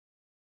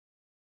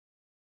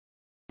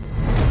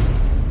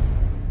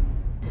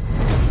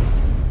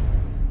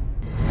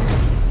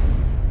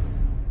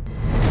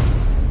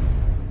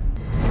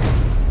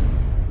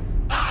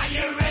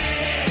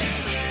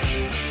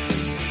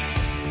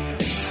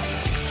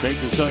St.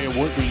 Cecilia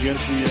working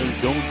against the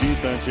zone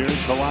defense here.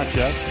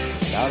 Kalacha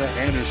out to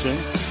Anderson.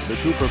 The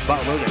Cooper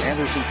Butler to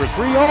Anderson for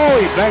three.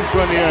 Oh, he banks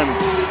one in.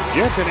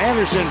 Jensen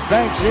Anderson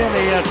banks in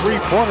a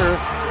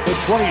three-pointer with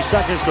 20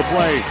 seconds to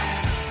play.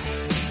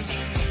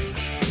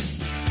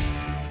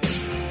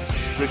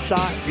 The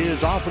shot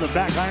is off of the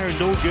back iron.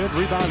 No good.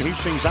 Rebound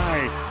Hastings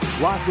High.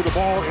 Locked with the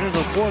ball into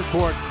the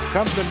forecourt.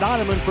 Comes to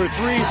Donovan for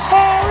three.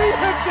 Oh, he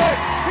hits it!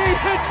 He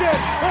hits it!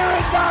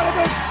 Aaron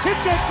Donovan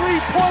hits a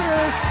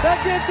three-pointer that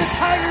gives the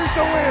Tigers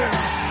the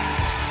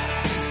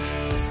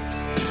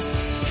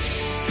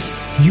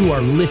win. You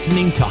are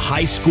listening to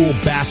high school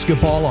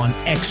basketball on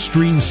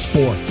Extreme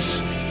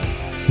Sports.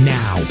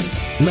 Now,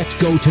 let's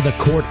go to the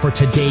court for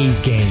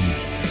today's game.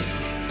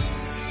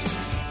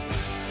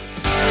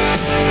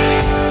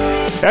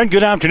 And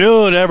good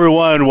afternoon,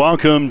 everyone.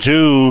 Welcome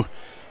to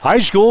high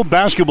school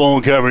basketball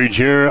coverage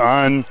here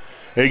on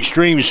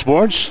Extreme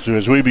Sports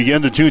as we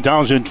begin the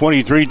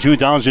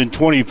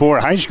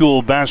 2023-2024 high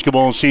school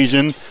basketball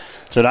season.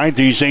 Tonight,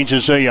 the St.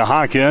 Cecilia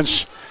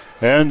Hawkettes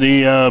and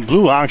the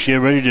Blue Hawks get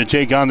ready to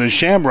take on the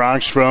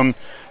Shamrocks from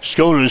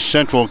Scotus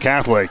Central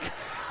Catholic.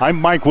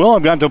 I'm Mike Will.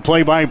 I've got the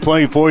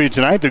play-by-play for you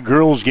tonight. The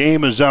girls'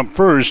 game is up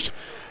first.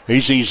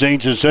 AC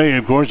St. Cecilia,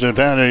 of course, have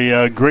had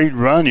a great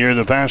run here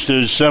the past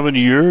 7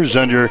 years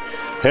under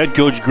head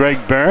coach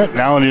Greg Barrett.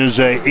 Now in his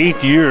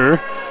 8th year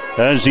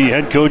as the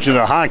head coach of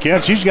the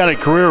Hawkettes. He's got a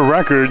career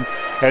record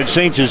at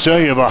St.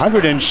 Cecilia of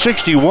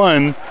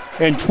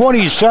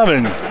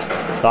 161-27.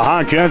 The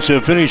Hawkettes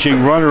are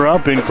finishing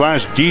runner-up in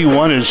Class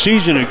D1 a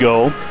season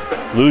ago,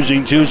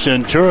 losing to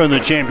Centura in the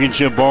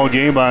championship ball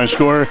game by a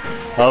score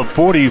of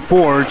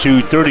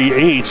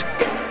 44-38.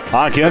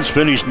 Hawkettes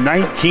finished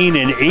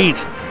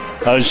 19-8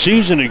 a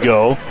season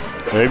ago.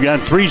 They've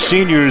got 3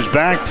 seniors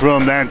back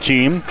from that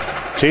team.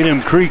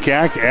 Tatum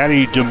Kreekak,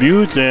 Addie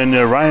DeMuth, and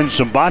Ryan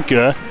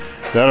Sabatka.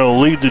 That'll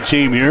lead the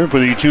team here for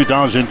the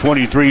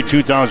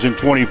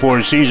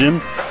 2023-2024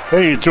 season.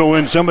 Hey, you throw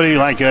in somebody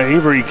like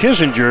Avery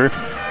Kissinger.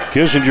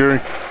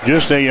 Kissinger,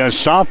 just a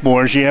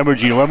sophomore. She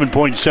averaged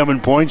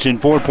 11.7 points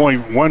and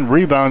 4.1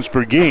 rebounds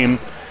per game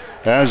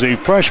as a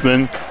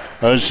freshman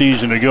a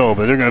season ago.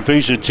 But they're going to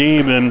face a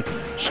team in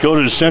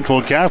Scotus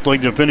Central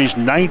Catholic to finish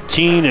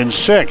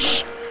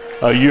 19-6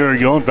 a year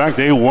ago. In fact,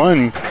 they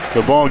won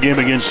the ball game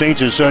against St.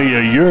 Cecilia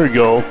a year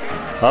ago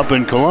up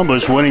in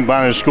Columbus, winning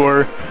by a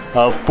score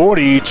of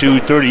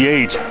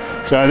 40-38.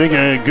 So I think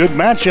a good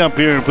matchup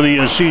here for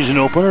the season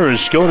opener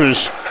as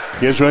Scotus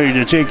gets ready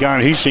to take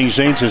on Hastings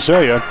St.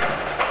 Cecilia.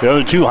 The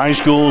other 2 high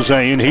schools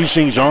in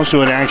Hastings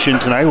also in action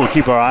tonight. We'll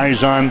keep our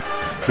eyes on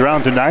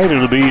throughout the night.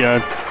 It'll be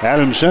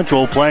Adams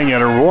Central playing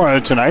at Aurora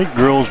tonight.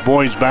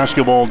 Girls-boys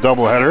basketball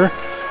doubleheader.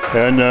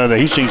 And the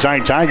Hastings High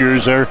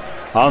Tigers are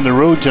on the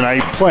road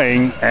tonight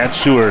playing at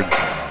Seward.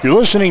 You're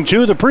listening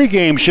to the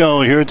pregame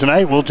show here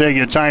tonight. We'll take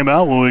a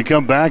timeout. When we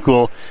come back,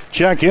 we'll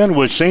check in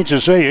with St.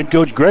 Cecilia head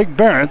coach Greg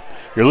Barrett.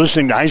 You're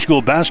listening to high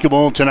school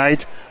basketball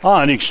tonight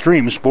on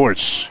Extreme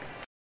Sports.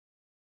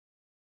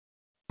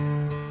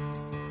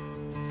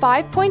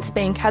 5 Points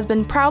Bank has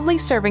been proudly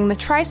serving the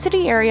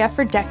Tri-City area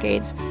for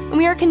decades, and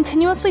we are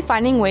continuously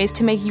finding ways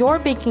to make your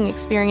banking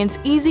experience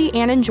easy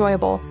and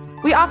enjoyable.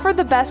 We offer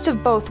the best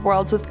of both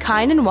worlds with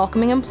kind and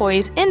welcoming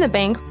employees in the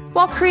bank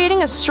while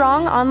creating a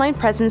strong online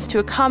presence to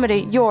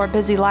accommodate your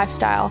busy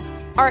lifestyle.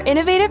 Our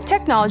innovative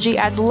technology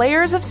adds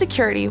layers of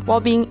security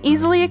while being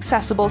easily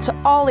accessible to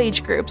all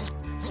age groups.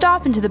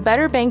 Stop into the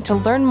Better Bank to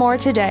learn more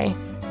today.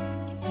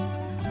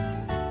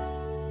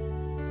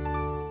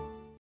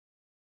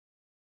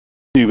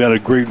 You've had a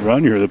great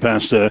run here the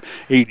past 8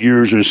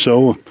 years or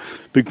so.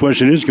 Big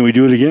question is, can we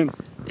do it again?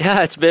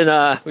 Yeah, it's been,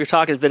 we were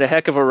talking, it's been a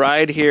heck of a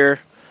ride here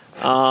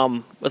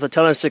with a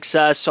ton of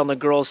success on the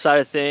girls' side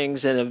of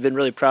things, and I've been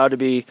really proud to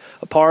be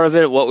a part of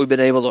it, what we've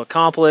been able to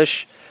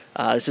accomplish.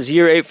 This is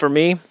year 8 for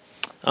me,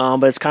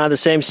 but it's kind of the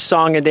same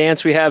song and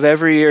dance we have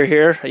every year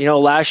here. You know,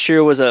 last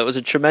year was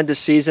a tremendous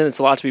season. It's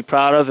a lot to be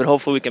proud of, and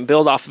hopefully we can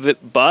build off of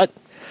it, but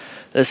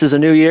this is a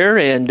new year,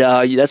 and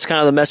that's kind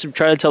of the message we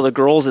try to tell the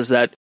girls is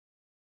that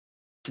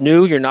it's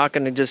new. You're not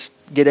going to just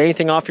get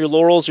anything off your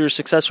laurels or your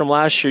success from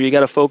last year. You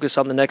got to focus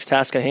on the next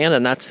task at hand,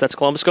 and that's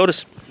Columbus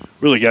Scotus.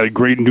 Really got a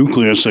great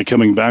nucleus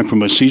coming back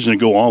from a season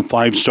ago. All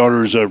 5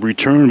 starters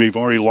return. We've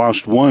already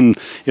lost 1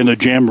 in the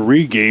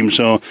Jamboree game,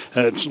 so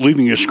it's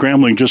leaving us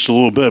scrambling just a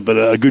little bit, but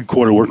a good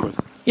core to work with.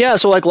 Yeah,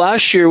 so like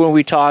last year when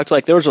we talked,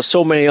 like there was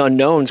so many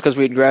unknowns because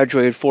we had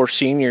graduated 4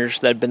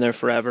 seniors that had been there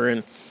forever,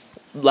 and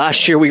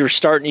last year we were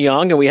starting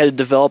young and we had to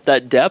develop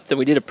that depth, and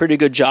we did a pretty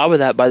good job of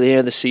that by the end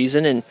of the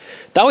season, and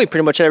that we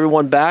pretty much had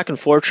everyone back.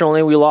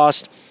 Unfortunately, we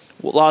lost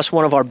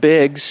one of our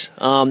bigs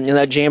in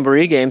that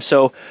Jamboree game,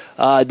 so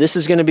this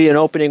is going to be an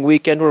opening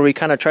weekend where we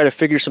kind of try to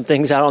figure some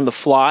things out on the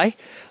fly.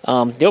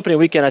 The opening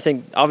weekend, I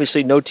think,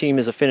 obviously no team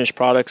is a finished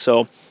product,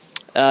 so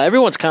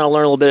everyone's kind of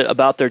learned a little bit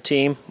about their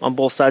team on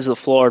both sides of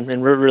the floor,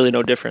 and we're really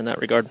no different in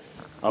that regard.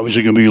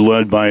 Obviously going to be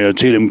led by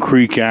Tatum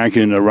Kreekak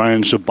and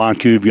Ryan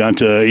Sabatka. You've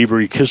got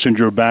Avery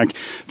Kissinger back.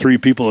 3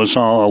 people that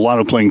saw a lot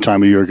of playing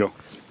time a year ago.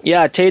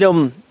 Yeah,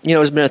 Tatum,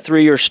 has been a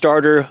 3-year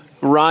starter.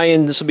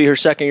 Ryan, this will be her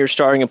second year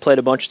starting and played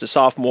a bunch as a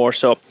sophomore.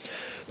 So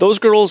those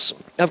girls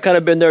have kind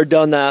of been there,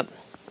 done that.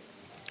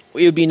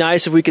 It would be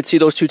nice if we could see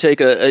those two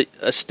take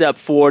a step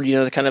forward,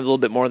 kind of a little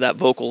bit more of that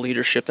vocal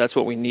leadership. That's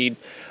what we need.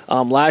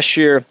 Last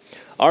year,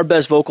 our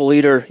best vocal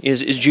leader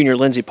is junior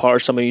Lindsay Parr,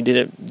 somebody you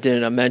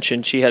didn't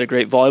mention. She had a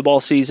great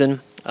volleyball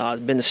season,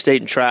 been to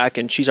state and track,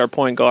 and she's our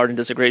point guard and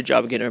does a great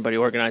job of getting everybody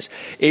organized.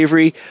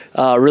 Avery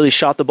really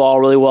shot the ball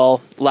really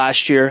well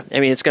last year. I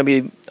mean, it's going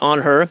to be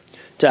on her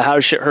to how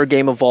does her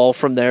game evolve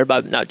from there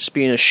by not just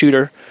being a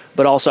shooter,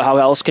 but also how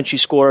else can she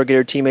score, get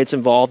her teammates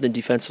involved, and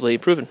defensively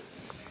improving.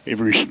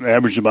 Avery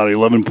averaged about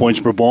 11 points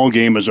per ball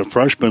game as a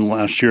freshman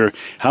last year.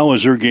 How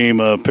has her game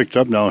picked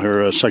up now,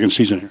 her second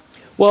season here?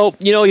 Well,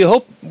 you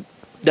hope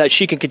that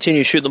she can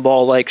continue shooting the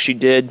ball like she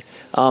did.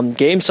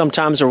 Games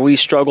sometimes where we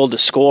struggle to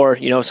score,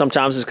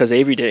 sometimes it's because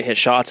Avery didn't hit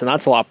shots, and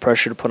that's a lot of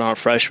pressure to put on a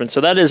freshman.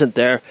 So that isn't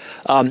there.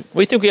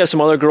 We think we have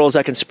some other girls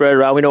that can spread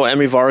around. We know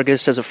Emery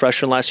Vargas, as a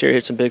freshman last year,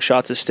 hit some big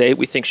shots at state.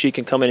 We think she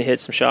can come in and hit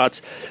some shots.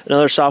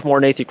 Another sophomore,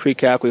 Nathan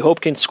Kreekak, we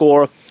hope can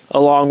score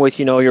along with,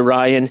 your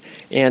Ryan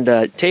and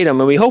Tatum.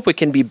 And we hope it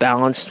can be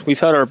balanced. We've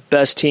had our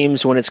best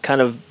teams when it's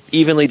kind of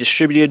evenly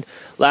distributed.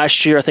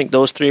 Last year, I think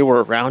those three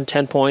were around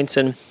 10 points,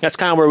 and that's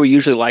kind of where we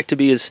usually like to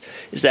be, is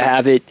to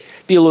have it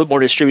be a little bit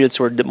more distributed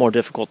so we're more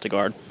difficult to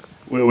guard.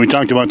 We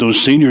talked about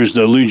those seniors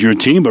that lead your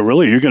team, but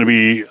really you're going to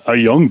be a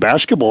young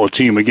basketball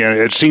team again.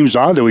 It seems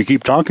odd that we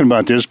keep talking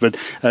about this, but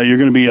you're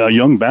going to be a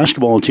young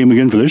basketball team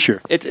again for this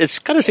year.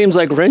 It kind of seems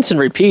like rinse and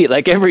repeat.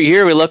 Like every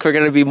year we're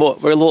going to be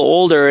we're a little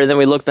older, and then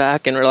we look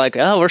back and we're like,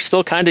 oh, we're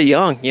still kind of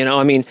young.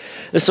 I mean,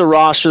 this is a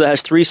roster that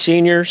has 3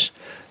 seniors,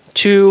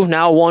 2,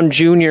 now 1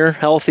 junior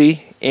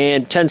healthy,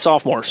 and 10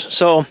 sophomores.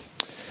 So,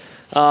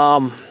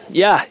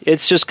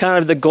 it's just kind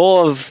of the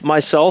goal of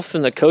myself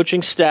and the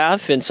coaching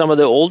staff and some of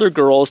the older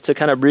girls to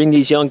kind of bring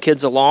these young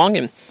kids along.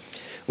 And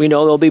we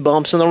know there'll be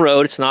bumps in the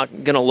road. It's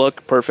not going to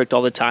look perfect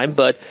all the time,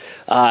 but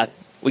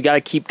we got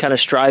to keep kind of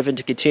striving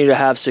to continue to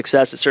have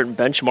success at certain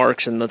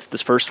benchmarks in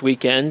this first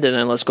weekend, and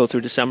then let's go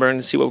through December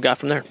and see what we got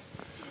from there.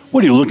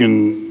 What are you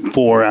looking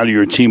for out of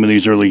your team in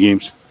these early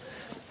games?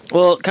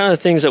 Well, kind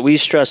of things that we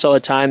stress all the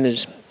time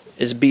is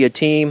be a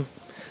team,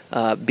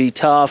 be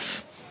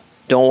tough,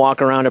 don't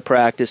walk around at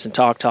practice and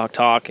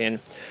talk. And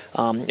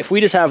if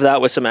we just have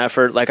that with some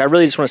effort, I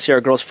really just want to see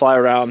our girls fly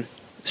around,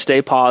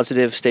 stay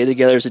positive, stay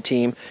together as a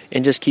team,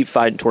 and just keep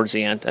fighting towards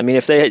the end. I mean,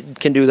 if they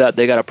can do that,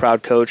 they got a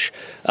proud coach.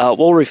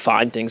 We'll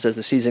refine things as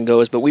the season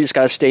goes, but we just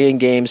got to stay in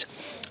games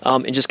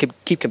and just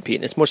keep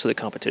competing. It's mostly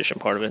the competition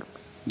part of it.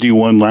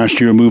 D1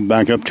 last year moved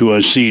back up to a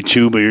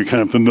C2, but you're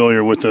kind of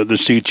familiar with the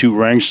C2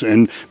 ranks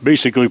and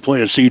basically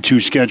play a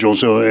C2 schedule,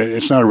 so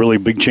it's not a really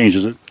big change,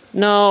 is it?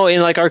 No,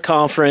 and our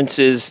conference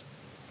is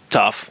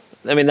tough.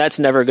 I mean, that's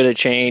never going to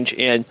change,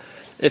 and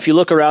if you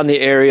look around the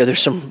area, there's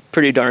some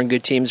pretty darn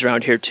good teams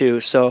around here too.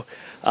 So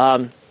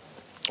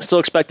still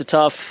expect a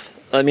tough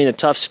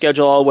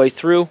schedule all the way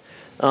through.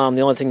 The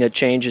only thing that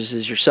changes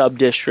is your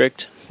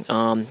sub-district,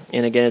 and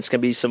again, it's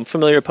going to be some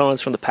familiar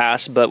opponents from the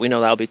past, but we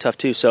know that'll be tough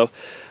too. So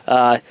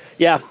the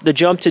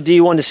jump to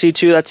D1 to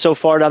C2, that's so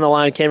far down the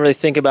line, can't really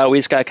think about it. We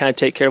just got to kind of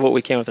take care of what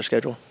we can with our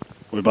schedule.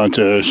 What about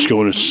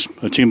Scotus,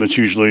 a team that's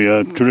usually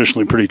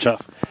traditionally pretty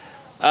tough?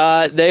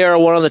 They are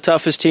one of the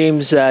toughest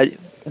teams that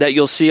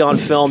you'll see on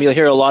film. You'll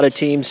hear a lot of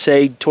teams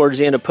say towards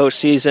the end of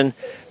postseason,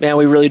 man,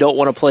 we really don't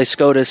want to play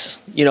Scotus,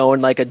 in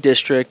a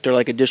district or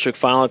a district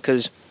final,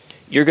 because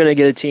you're going to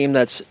get a team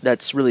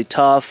that's really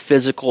tough,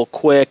 physical,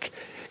 quick,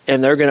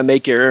 and they're going to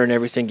make you earn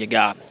everything you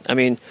got. I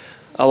mean,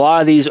 a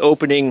lot of these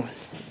opening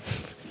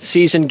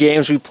season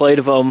games we played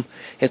of them,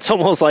 it's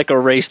almost like a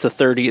race to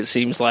 30, it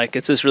seems like.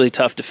 It's just really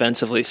tough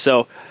defensively.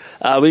 So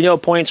we know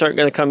points aren't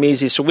going to come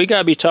easy, so we got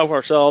to be tough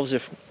ourselves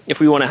if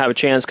we want to have a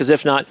chance, because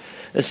if not,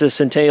 this is a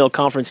Centennial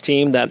Conference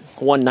team that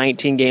won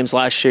 19 games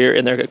last year,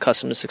 and they're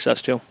accustomed to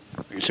success too.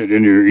 Like you said,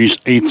 in your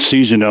 8th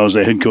season now as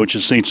a head coach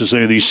at Saints, to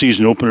say these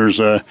season openers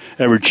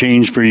ever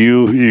change for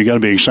you? You got to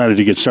be excited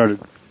to get started.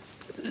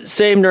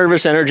 Same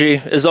nervous energy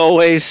as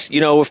always.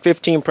 With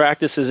 15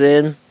 practices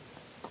in,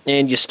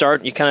 and you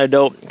start, you kind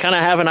of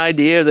have an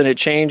idea, then it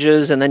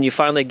changes, and then you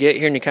finally get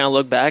here and you kind of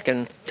look back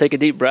and take a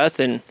deep breath,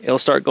 and it'll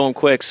start going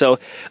quick. So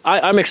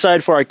I'm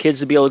excited for our kids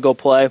to be able to go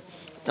play.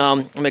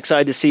 I'm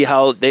excited to see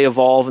how they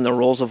evolve and their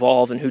roles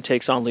evolve and who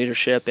takes on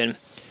leadership, and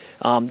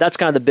that's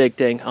kind of the big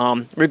thing.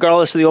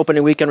 Regardless of the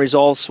opening weekend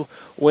results,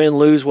 win,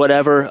 lose,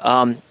 whatever,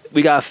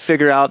 we got to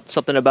figure out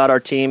something about our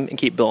team and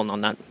keep building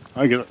on that.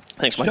 I get it.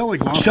 Thanks, Mike.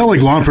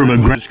 Stellig Law Firm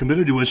is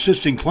committed to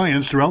assisting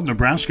clients throughout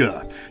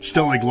Nebraska.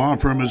 Stellig Law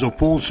Firm is a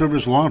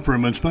full-service law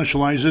firm and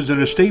specializes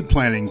in estate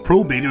planning,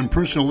 probate, and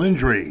personal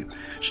injury.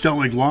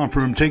 Stellig Law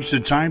Firm takes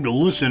the time to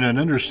listen and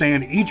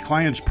understand each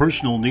client's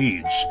personal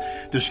needs.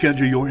 To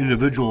schedule your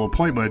individual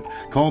appointment,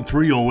 call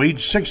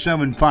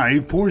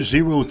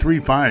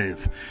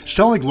 308-675-4035.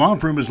 Stellig Law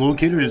Firm is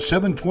located at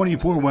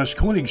 724 West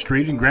Koenig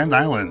Street in Grand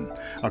Island.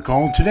 A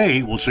call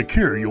today will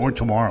secure your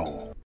tomorrow.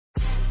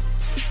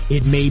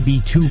 It may be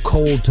too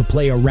cold to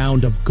play a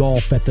round of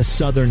golf at the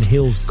Southern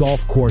Hills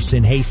Golf Course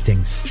in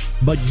Hastings,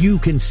 but you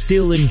can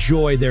still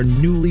enjoy their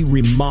newly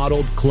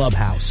remodeled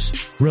clubhouse.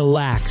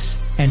 Relax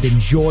and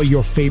enjoy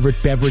your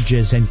favorite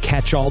beverages and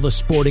catch all the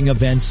sporting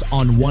events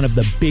on one of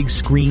the big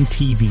screen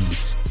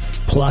TVs.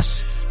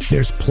 Plus,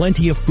 there's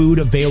plenty of food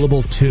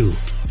available too,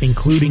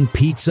 including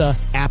pizza,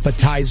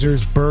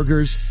 appetizers,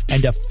 burgers,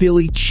 and a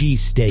Philly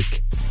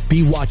cheesesteak.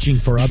 Be watching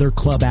for other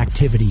club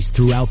activities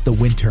throughout the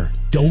winter.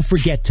 Don't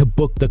forget to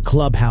book the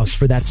clubhouse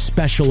for that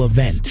special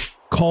event.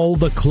 Call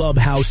the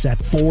clubhouse at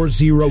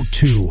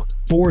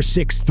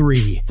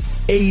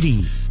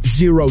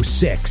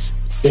 402-463-8006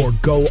 or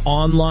go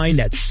online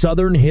at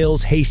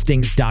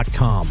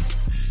southernhillshastings.com.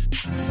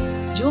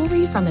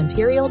 Jewelry from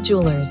Imperial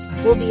Jewelers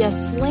will be a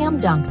slam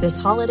dunk this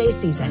holiday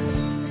season.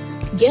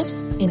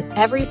 Gifts in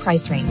every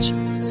price range.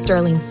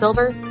 Sterling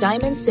silver,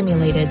 diamond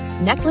simulated,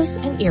 necklace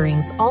and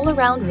earrings all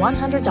around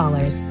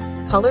 $100.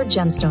 Colored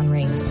gemstone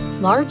rings,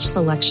 large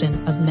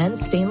selection of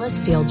men's stainless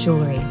steel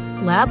jewelry,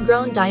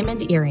 lab-grown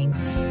diamond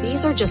earrings.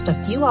 These are just a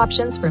few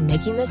options for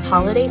making this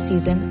holiday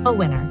season a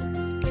winner.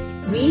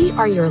 We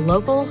are your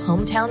local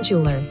hometown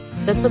jeweler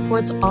that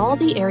supports all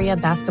the area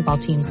basketball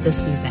teams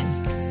this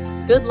season.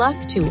 Good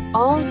luck to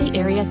all the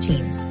area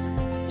teams.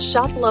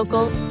 Shop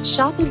local,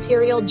 shop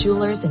Imperial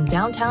Jewelers in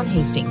downtown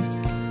Hastings.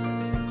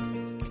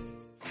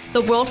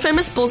 The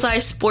world-famous Bullseye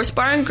Sports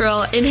Bar and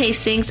Grill in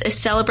Hastings is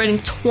celebrating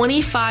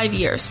 25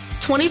 years.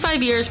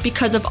 25 years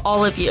because of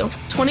all of you.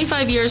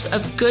 25 years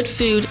of good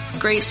food,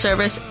 great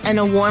service, and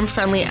a warm,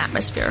 friendly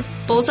atmosphere.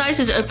 Bullseye's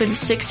is open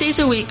 6 days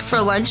a week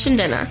for lunch and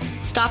dinner.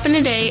 Stop in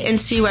today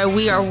and see why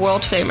we are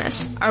world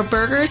famous. Our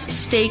burgers,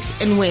 steaks,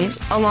 and wings,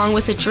 along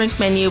with a drink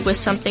menu with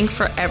something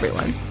for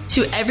everyone.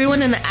 To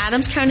everyone in the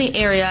Adams County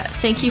area,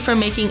 thank you for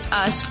making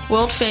us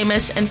world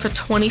famous and for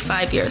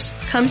 25 years.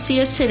 Come see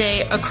us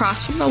today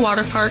across from the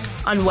water park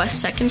on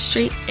West 2nd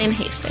Street in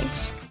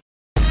Hastings.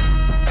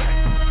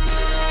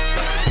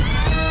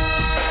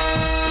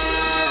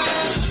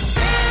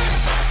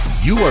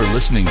 You are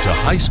listening to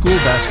high school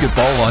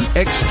basketball on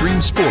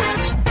Extreme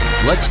Sports.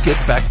 Let's get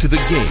back to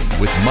the game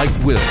with Mike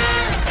Will.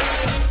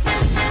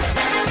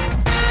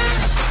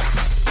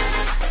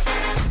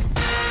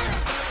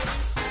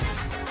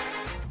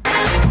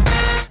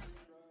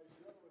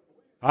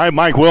 All right,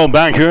 Mike Will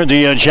back here at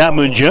the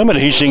Chapman Gym at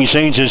Hastings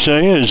St.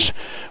 Cecilia as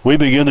we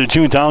begin the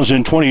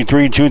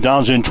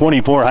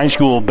 2023-2024 high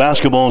school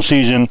basketball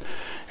season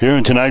here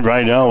tonight.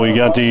 Right now, we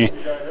got the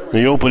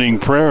opening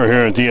prayer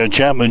here at the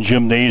Chapman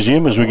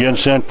Gymnasium as we get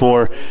set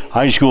for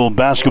high school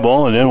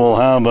basketball, and then we'll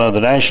have the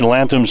national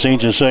anthem.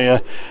 St.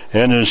 Cecilia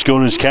and the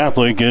Scotus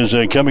Catholic is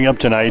coming up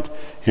tonight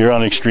here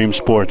on Extreme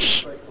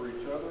Sports.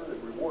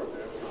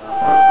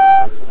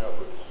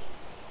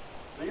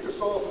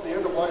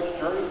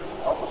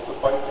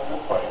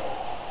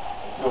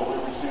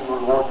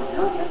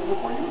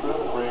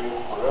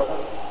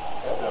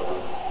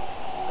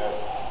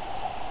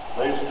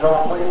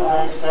 John, please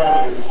remain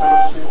standing as the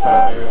St. Cecilia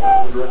family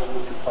under the direction of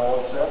Mr.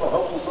 Colin Samuel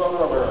helps us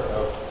honor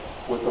America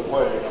with the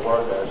playing of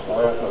our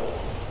national anthem.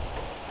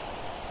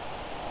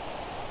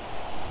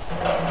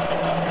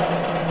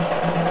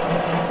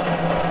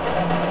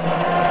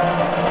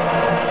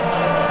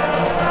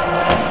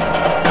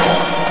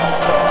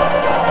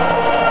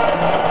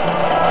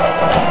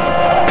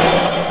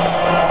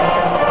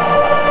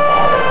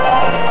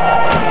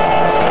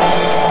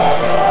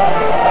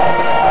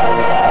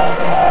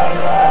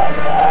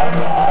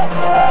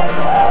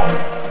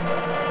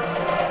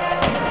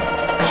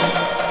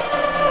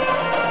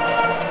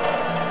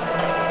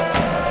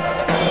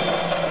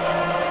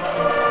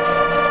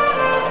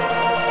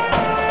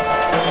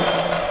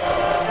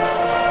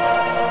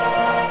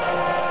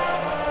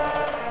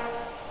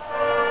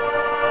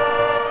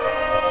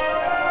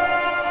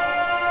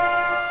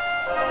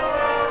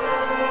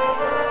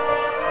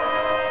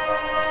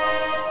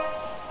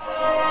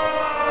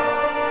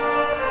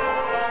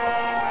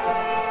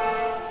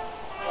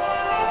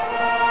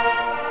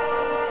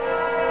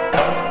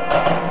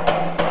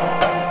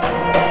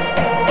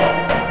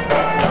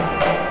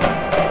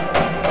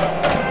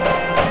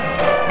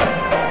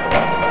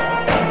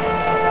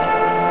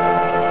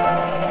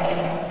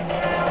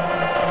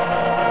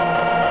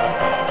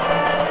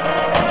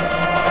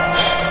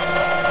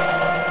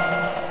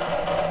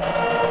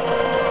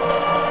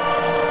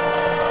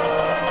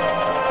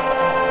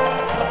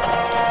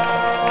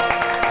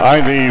 All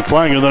right, the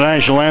playing of the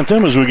national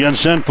anthem as we get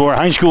set for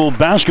high school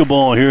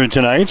basketball here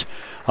tonight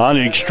on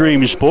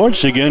Extreme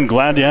Sports. Again,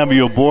 glad to have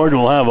you aboard.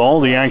 We'll have all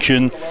the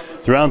action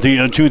throughout the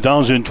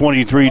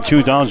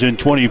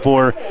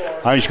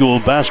 2023-2024 high school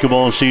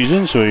basketball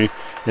season. So we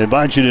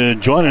invite you to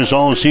join us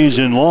all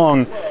season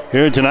long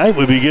here tonight.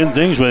 We begin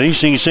things with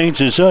Hastings St.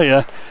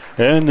 Cecilia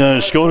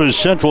and Scotus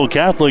Central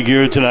Catholic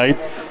here tonight.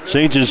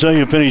 St.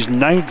 Cecilia finished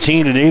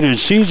 19-8 a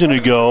season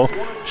ago.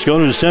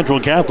 Scotus Central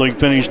Catholic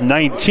finished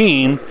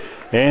 19-6.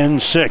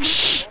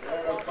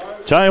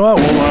 Tell you what,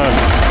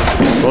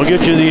 we'll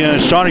get you the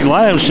starting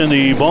lineups in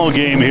the ball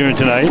game here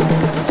tonight.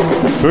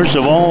 First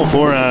of all,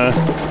 for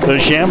the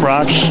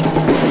Shamrocks,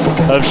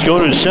 of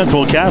Scotus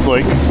Central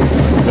Catholic.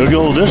 They'll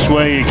go this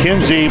way,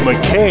 Kinsey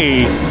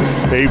McKay,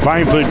 a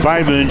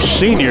 5'5"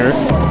 senior.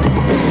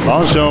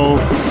 Also,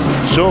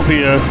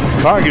 Sophia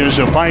Kargas,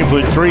 a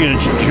 5'3"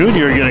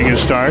 junior, getting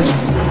his starts.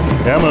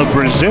 Emma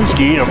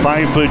Brzezinski, a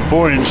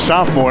 5'4"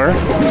 sophomore.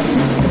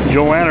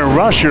 Joanna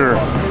Rusher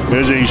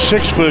is a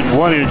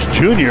 6'1"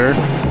 junior.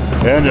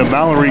 And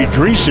Mallory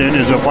Dreesen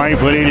is a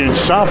 5'8"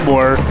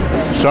 sophomore,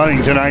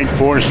 starting tonight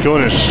for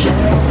Scotus.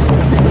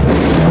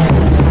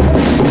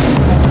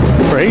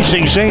 For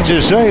Hastings St.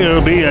 Cecilia,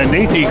 it'll be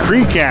Nathan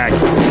Krekak,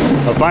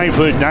 a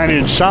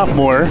 5'9"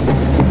 sophomore.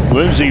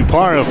 Lindsay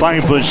Parr, a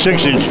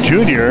 5'6"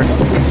 junior.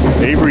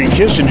 Avery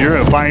Kissinger,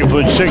 a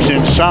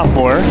 5'6"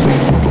 sophomore.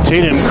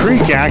 Tatum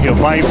Krekak, a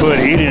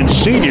 5'8"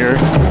 senior.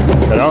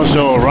 And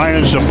also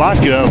Ryan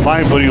Sabatka, a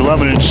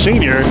 5'11"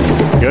 senior,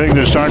 getting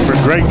the start for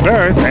Greg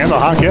Barrett and the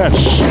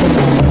Hawkettes.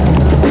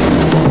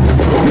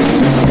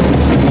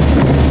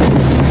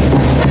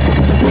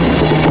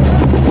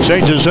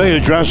 St. Cecilia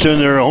dressed in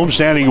their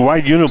homestanding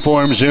white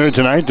uniforms here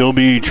tonight. They'll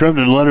be trimmed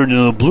and lettered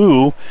in the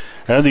blue.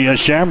 And the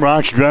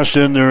Shamrocks dressed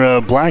in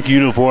their black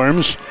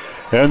uniforms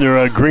and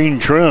their green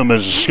trim,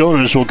 as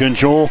Scotus will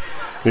control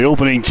the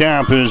opening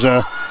tap. As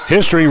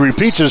history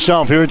repeats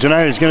itself here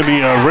tonight, it's going to be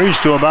a race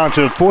to about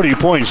 40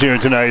 points here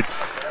tonight.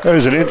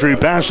 There's an entry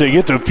pass. They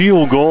get the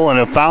field goal, and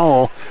a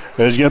foul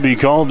is going to be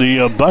called.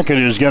 The bucket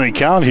is going to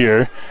count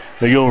here.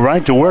 They go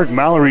right to work.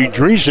 Mallory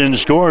Dreesen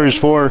scores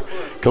for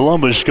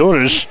Columbus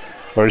Scotus.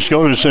 Or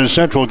Scotus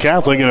Central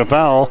Catholic, and a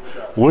foul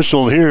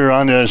whistled here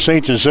on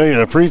St. Cecilia.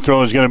 The free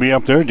throw is going to be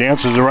up there,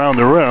 dances around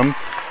the rim,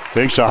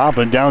 takes a hop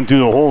and down through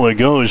the hole it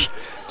goes.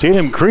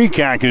 Tatum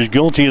Krekak is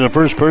guilty of the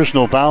first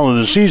personal foul of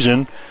the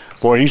season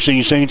for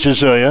Hastings St.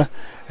 Cecilia,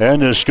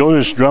 and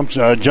Scotus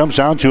jumps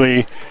out to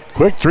a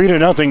quick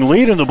 3-0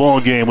 lead in the ball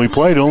game. We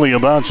played only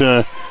about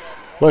 20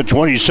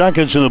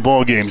 seconds in the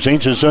ball game.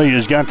 St.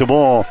 Cecilia's got the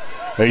ball.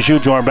 They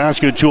shoot to our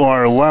basket to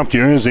our left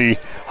here as the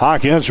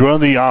Hawkettes run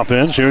the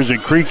offense. Here's a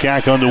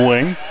Krekak on the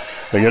wing.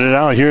 They get it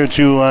out here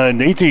to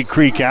Nathan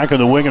Krekak on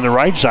the wing on the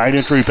right side.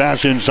 Entry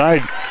pass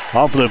inside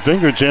off of the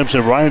fingertips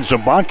of Ryan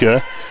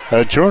Sabatka.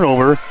 A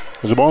turnover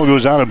as the ball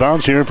goes out of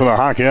bounds here for the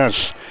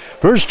Hawkettes.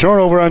 First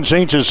turnover on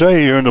St. Cecilia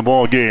here in the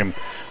ball game.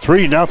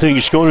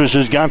 3-0. Scotus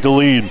has got the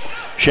lead.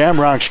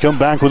 Shamrocks come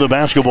back with the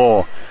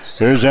basketball.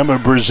 Here's Emma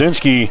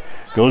Brzezinski.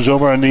 Goes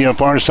over on the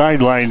far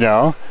sideline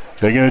now.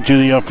 They get it to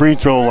the free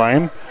throw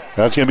line.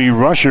 That's going to be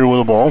Rusher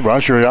with the ball.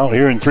 Rusher out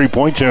here in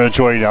three-point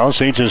territory now.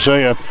 St.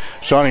 Cecilia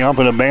starting off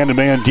with a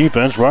man-to-man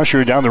defense.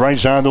 Rusher down the right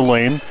side of the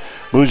lane.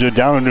 Moves it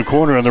down in the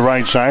corner on the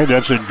right side.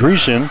 That's a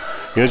Dreesen.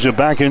 Gets it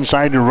back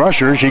inside to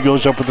Rusher. She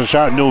goes up with the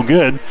shot, no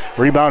good.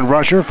 Rebound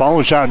Rusher.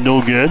 Follow shot,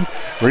 no good.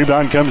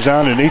 Rebound comes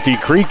down to Nathan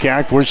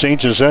Krekak for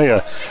St.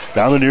 Cecilia.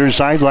 Down the near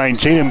sideline,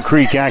 Tatum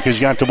Krekak has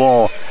got the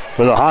ball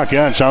for the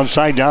Hawkettes.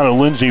 Outside down to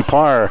Lindsay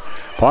Parr.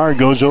 Parr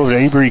goes over to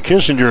Avery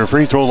Kissinger.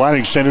 Free throw line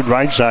extended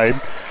right side.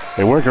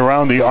 They work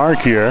around the arc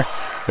here.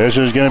 This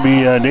is going to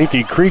be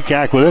Nathan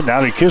Krekak with it.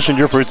 Now to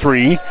Kissinger for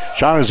three.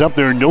 Shot is up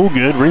there, no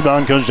good.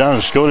 Rebound comes down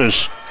to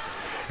Scotus.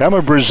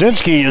 Emma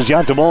Brzezinski has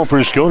got the ball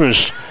for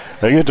Scotus.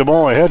 They get the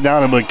ball ahead now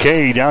to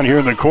McKay down here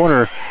in the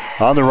corner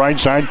on the right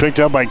side. Picked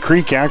up by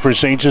Krekak for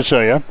St.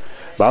 Cecilia.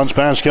 Bounce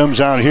pass comes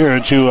out here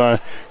to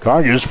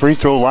Kargas. Free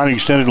throw line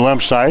extended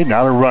left side.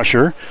 Now to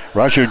Rusher.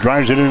 Rusher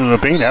drives it into the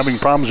paint, having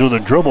problems with a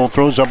dribble.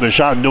 Throws up the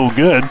shot, no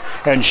good.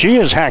 And she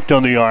is hacked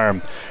on the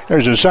arm.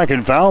 There's a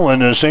second foul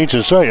on St.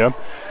 Cecilia.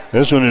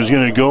 This one is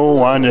going to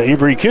go on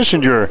Avery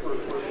Kissinger.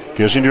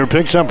 Kissinger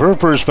picks up her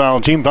first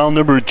foul. Team foul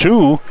number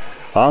 2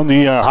 on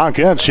the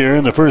Hawkettes here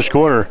in the first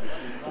quarter.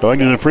 Going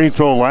to the free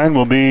throw line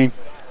will be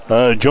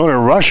Jonah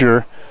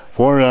Rusher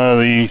for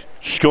the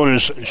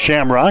Scotus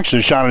Shamrocks.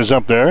 The shot is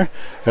up there,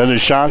 and the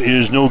shot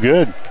is no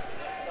good.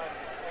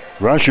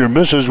 Rusher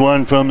misses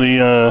one from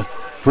the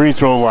free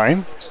throw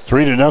line.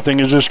 3-0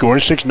 is the score.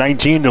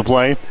 6:19 to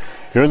play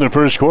here in the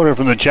first quarter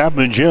from the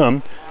Chapman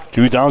Gym.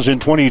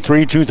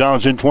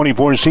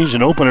 2023-2024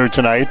 season opener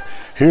tonight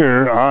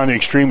here on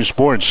Extreme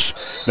Sports.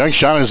 Next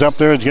shot is up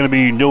there. It's going to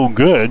be no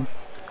good.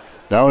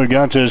 Now we've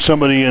got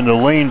somebody in the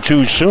lane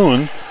too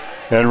soon,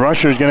 and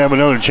Rusher's going to have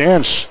another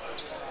chance.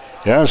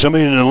 Yeah,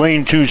 somebody in the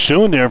lane too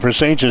soon there for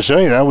St.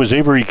 Cecilia. That was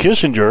Avery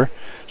Kissinger.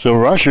 So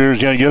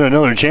Rusher's going to get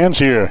another chance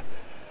here.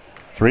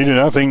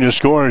 3-0 to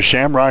score.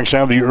 Shamrocks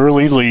have the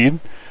early lead.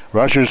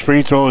 Rusher's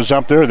free throw is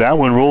up there. That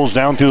one rolls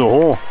down through the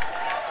hole.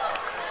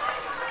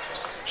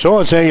 So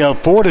it's a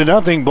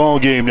 4-0 ball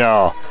game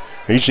now.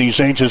 Hastings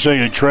St.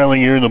 Cecilia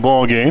trailing here in the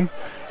ball game.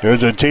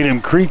 There's a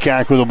Tatum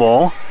Krekak with the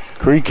ball.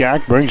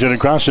 Krekak brings it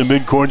across the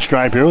midcourt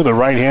stripe here with a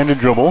right-handed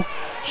dribble.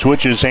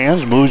 Switches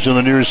hands, moves to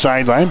the near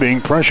sideline,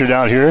 being pressured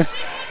out here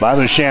by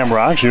the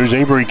Shamrocks. Here's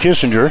Avery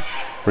Kissinger.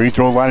 Free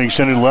throw line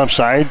extended left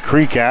side.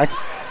 Krekak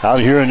out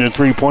here in the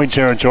three-point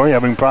territory,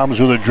 having problems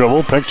with a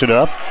dribble. Picks it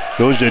up.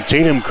 Goes to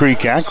Tatum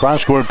Krekak.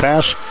 Cross-court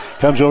pass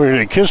comes over here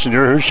to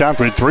Kissinger. Her shot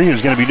for three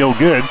is going to be no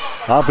good.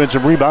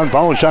 Offensive rebound.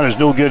 Follow shot is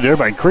no good there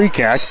by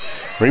Krekak.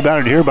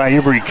 Rebounded here by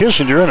Avery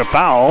Kissinger, and a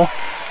foul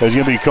is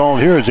going to be called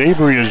here as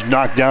Avery is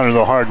knocked down to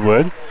the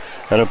hardwood.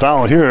 And a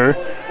foul here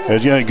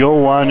is going to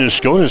go on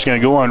Scotus, going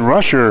to go on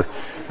Rusher.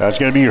 That's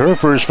going to be her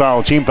first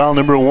foul. Team foul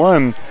number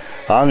 1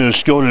 on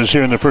Scotus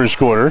here in the first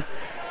quarter.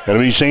 Going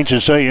to be St.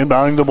 Cecilia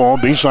inbounding the ball.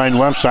 Baseline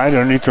left side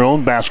underneath their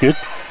own basket.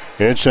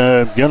 It's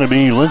going to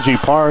be Lindsey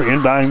Parr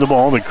inbounding the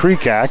ball. The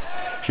Creekack.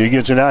 She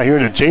gets it out here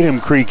to Tatum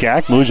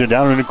Creekack. Moves it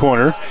down in the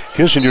corner.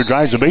 Kissinger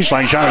drives the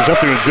baseline. Shot is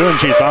up there. Good. And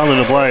she's fouled in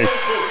the play.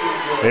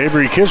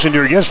 Avery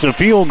Kissinger gets the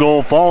field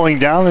goal, falling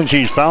down, and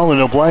she's fouled in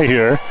the play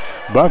here.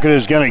 Bucket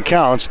is going to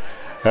count.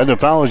 And the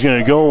foul is going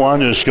to go on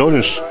to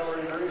Scotus.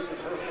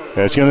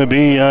 It's going to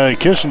be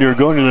Kissinger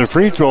going to the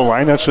free throw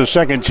line. That's the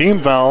second team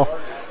foul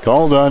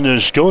called on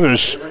to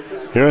Scotus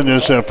here in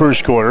this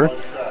first quarter.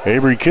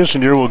 Avery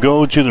Kissinger will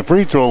go to the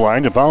free throw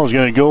line. The foul is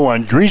going to go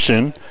on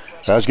Dreesen.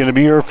 That's going to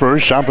be her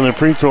first. Shot from the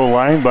free throw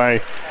line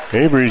by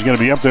Avery is going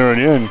to be up there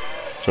and in.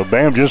 So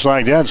bam, just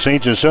like that,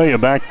 St. Cecilia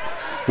back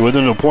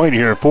within a point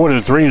here.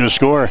 4-3 to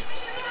score.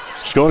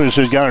 Scotus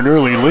has got an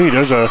early lead.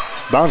 There's a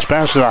bounce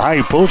pass to the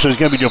high post. It's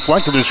going to be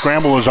deflected. The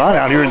scramble is on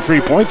out here in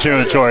 3-point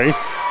territory.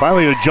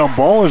 Finally, a jump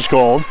ball is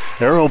called.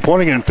 Arrow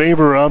pointing in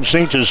favor of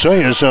St.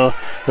 Cecilia. So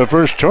the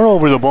first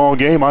turnover of the ball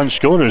game on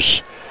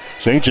Scotus.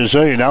 St.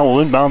 Cecilia now will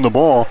inbound the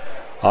ball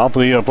off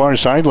the far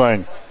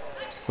sideline.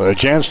 A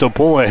chance to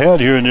pull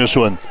ahead here in this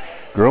one.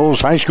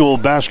 Girls high school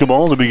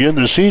basketball to begin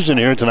the season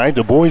here tonight.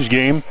 The boys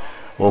game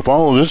will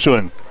follow this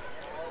one.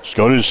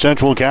 Scotus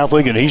Central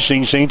Catholic and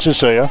Hastings St.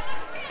 Cecilia.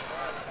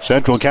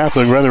 Central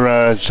Catholic,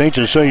 St.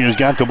 Cecilia's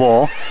got the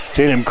ball.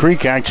 Tatum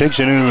Creekack takes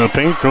it into the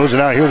paint, throws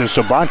it out here to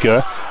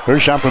Sabatka. Her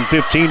shot from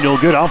 15, no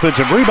good.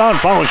 Offensive rebound,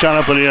 foul shot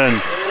up and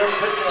in.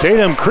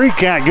 Tatum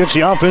Creekack gets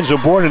the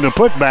offensive board in the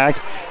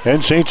putback,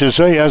 and St.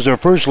 Cecilia has their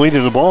first lead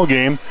of the ball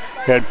game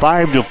at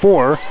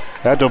 5-4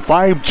 at the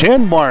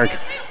 5:10 mark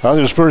of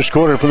this first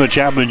quarter from the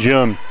Chapman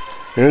Gym.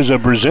 Here's a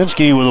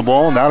Brzezinski with the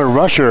ball, now to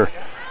Rusher.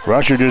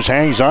 Rusher just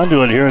hangs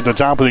onto it here at the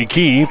top of the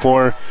key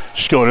for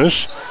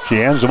Scotus. She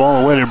hands the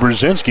ball away to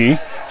Brzezinski.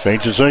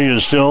 St. Cecilia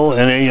is still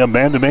in a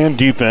man-to-man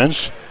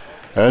defense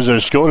as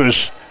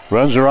Scotus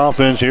runs their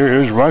offense here.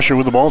 Here's Rusher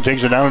with the ball,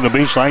 takes it down to the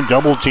baseline,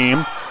 double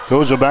team,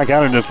 throws it back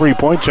out into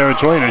 3-point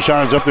territory, and the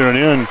shot is up there and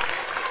in.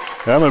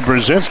 Emma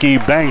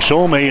Brzezinski banks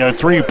home a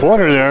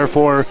three-pointer there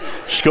for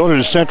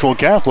Scotus Central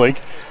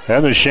Catholic,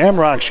 and the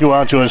Shamrocks go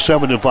out to a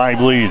 7-5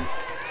 lead.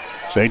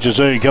 St.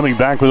 Cecilia coming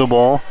back with the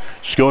ball.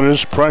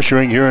 Scotus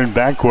pressuring here in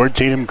backcourt.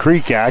 Tatum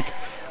Creekack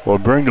will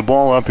bring the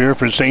ball up here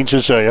for St.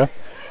 Cecilia.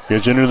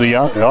 Gets into the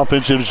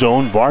offensive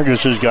zone.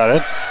 Vargas has got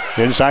it.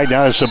 Inside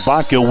now is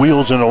Sabatka.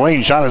 Wheels in the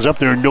lane. Shot is up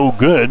there, no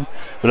good.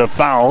 But a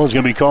foul is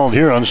going to be called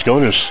here on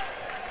Scotus.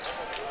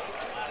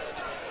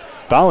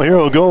 Foul here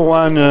will go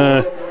on.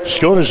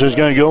 Scotus is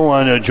going to go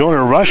on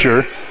Jonah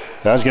Rusher.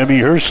 That's going to be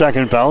her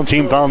second foul.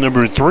 Team foul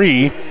number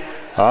 3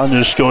 on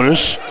the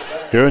Scotus.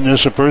 Here in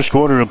this first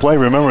quarter of play,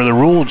 remember the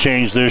rule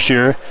change this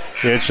year.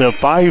 It's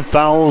 5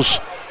 fouls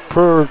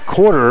per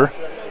quarter.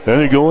 Then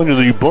they go into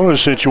the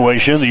bonus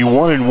situation. The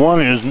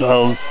 1-and-1 is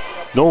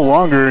no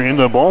longer in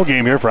the ball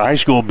game here for high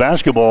school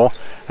basketball.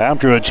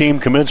 After a team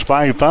commits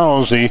 5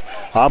 fouls, the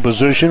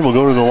opposition will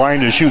go to the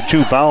line to shoot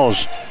 2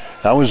 fouls.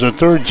 That was the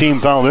third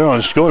team foul there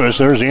on Scotus.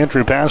 There's the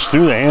entry pass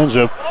through the hands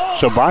of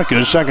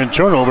Sabatka. Second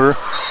turnover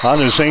on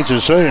the St.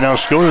 Cecilia. Now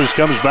Scotus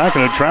comes back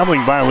in a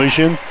traveling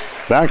violation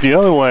back the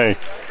other way.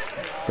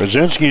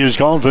 Brzezinski is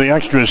called for the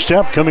extra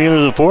step coming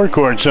into the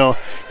forecourt. So a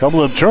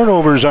couple of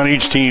turnovers on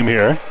each team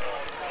here.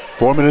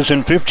 4 minutes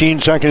and 15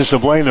 seconds to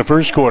play in the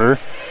first quarter.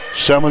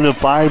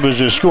 7-5 is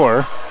the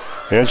score.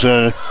 It's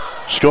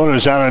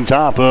Scotus out on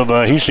top of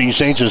Hastings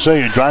St.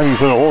 Cecilia driving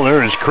for the hole.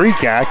 There is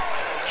Creekack.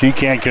 She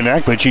can't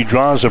connect, but she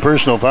draws a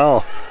personal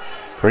foul.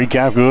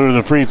 Creekack will go to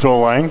the free throw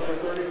line.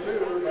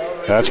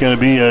 That's going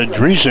to be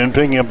Dreesen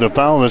picking up the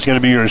foul. That's going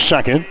to be her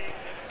second.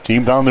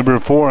 Team foul number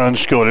 4 on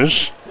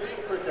Scotus.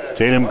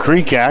 Tatum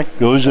Creekack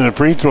goes to the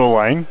free throw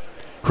line.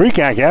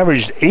 Creekack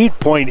averaged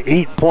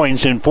 8.8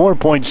 points and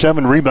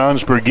 4.7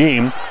 rebounds per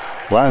game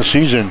last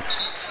season.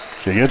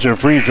 She gets her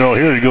free throw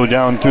here to go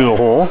down through the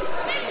hole.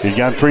 She's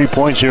got 3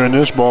 points here in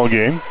this ball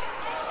game.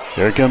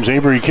 There comes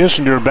Avery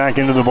Kissinger back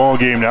into the ball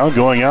game now.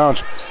 Going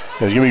out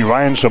is going to be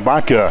Ryan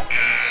Sabatka.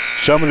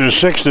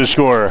 7-6 to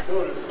score.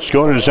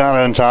 Scotus out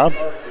on top.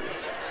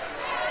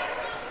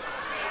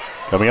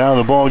 Coming out of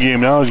the ball game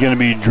now is going to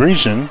be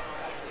Dreesen.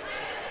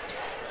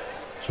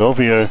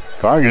 Sophia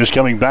Vargas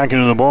coming back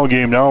into the ball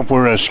game now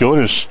for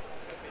Scotus.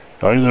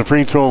 Going to the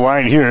free throw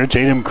line here.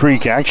 Tatum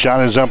Creekack.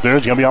 Shot is up there.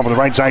 It's going to be off on the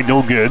right side.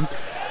 No good.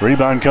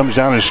 Rebound comes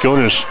down to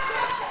Scotus.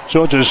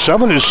 So it's a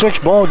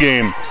 7-6 ball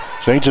game.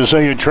 St.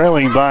 Cecilia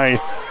trailing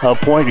by a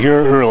point here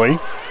early.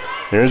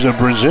 There's a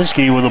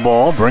Brzezinski with the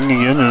ball,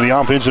 bringing into the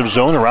offensive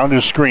zone around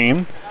his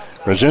screen.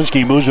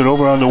 Brzezinski moves it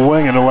over on the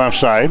wing on the left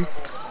side.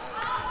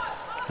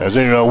 As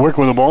they work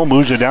with the ball,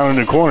 moves it down in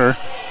the corner.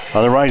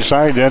 On the right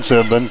side, that's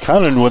Ben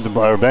Cannon with the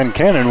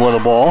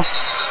ball.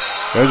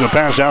 There's a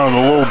pass out on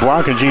the low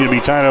block, and she's going to be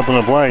tied up on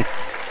the play.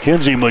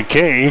 Kinsey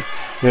McKay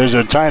is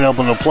tied up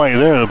on the play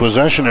there. The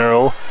possession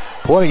arrow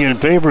pointing in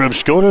favor of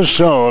Scotus,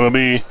 so it'll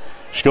be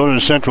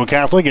Scotus Central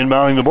Catholic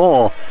inbounding the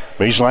ball.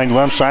 Baseline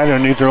left side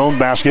underneath their own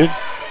basket.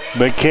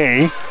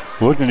 McKay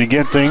looking to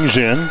get things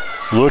in.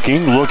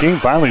 Looking.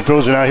 Finally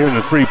throws it out here in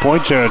the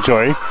three-point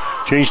territory.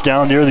 Chased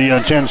down near the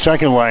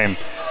 10-second line.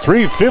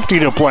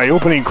 3:50 to play.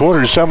 Opening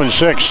quarter,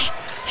 7-6.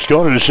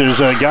 Scotus has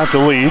got the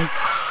lead.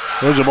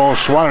 There's the ball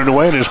swatted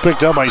away and is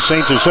picked up by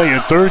St.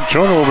 Cecilia. Third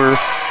turnover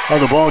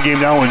of the ball game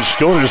now in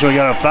Scotus. We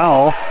got a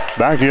foul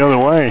back the other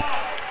way.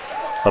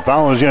 A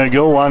foul is going to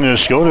go on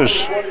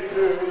Scotus.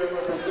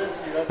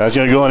 That's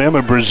going to go on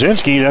Emma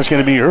Brzezinski. That's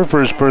going to be her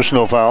first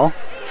personal foul.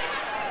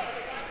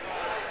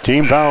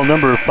 Team foul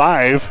number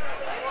 5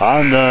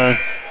 on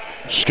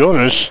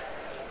Scotus.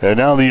 And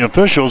now the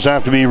officials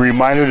have to be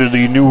reminded of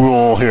the new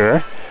rule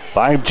here.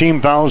 5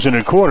 team fouls in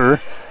a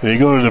quarter. They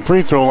go to the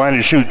free throw line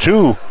to shoot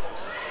 2.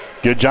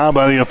 Good job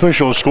by the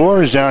official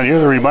scorers down here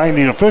to remind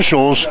the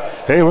officials,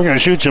 hey, we're going to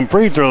shoot some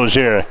free throws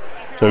here.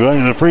 So going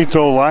to the free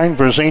throw line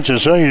for St.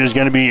 Cecilia is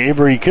going to be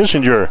Avery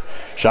Kissinger.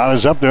 Shot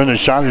is up there, and the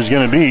shot is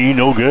going to be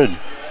no good.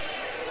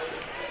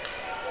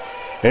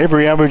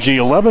 Avery averaging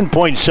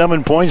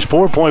 11.7 points,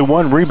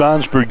 4.1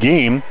 rebounds per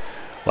game.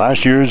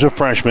 Last year as a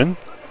freshman.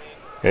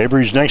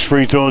 Avery's next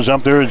free throw is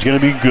up there. It's going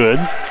to be good.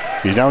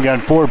 He's now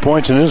got 4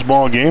 points in this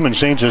ball game, and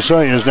St.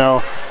 Cecilia is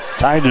now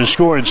tied to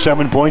score at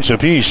 7 points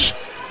apiece.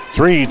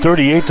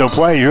 3:38 to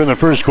play here in the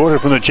first quarter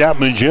from the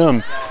Chapman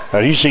Gym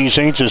at Hastings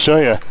St.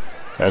 Cecilia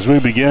as we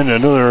begin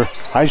another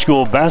high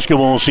school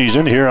basketball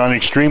season here on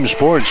Extreme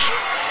Sports.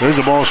 There's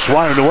the ball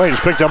swatted away.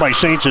 It's picked up by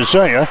St.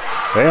 Cecilia.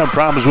 They have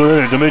problems with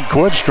it at the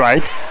midcourt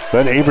stripe,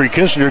 but Avery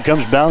Kissinger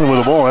comes down with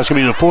the ball. That's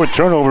going to be the 4th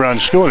turnover on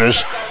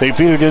Scotus. They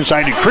feed it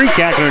inside to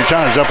Kreekak, and her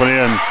shot is up and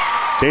in.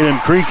 Tatum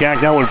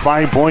Kreekak now with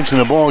 5 points in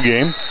the ball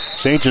game.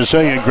 St.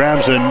 Cecilia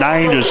grabs a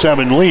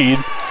 9-7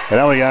 lead. And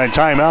now we got a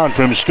timeout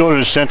from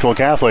Scotus Central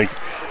Catholic.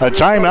 A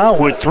timeout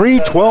with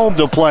 3:12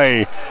 to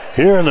play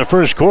here in the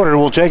first quarter.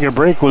 We'll take a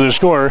break with a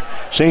score.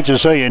 St.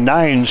 Cecilia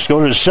 9,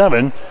 Scotus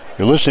 7.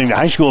 You're listening to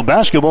high school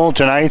basketball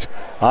tonight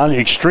on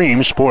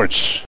Extreme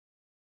Sports.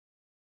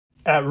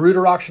 At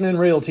Reuter Auction and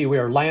Realty, we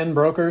are land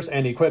brokers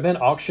and equipment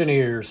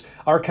auctioneers.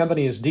 Our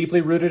company is deeply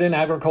rooted in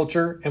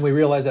agriculture, and we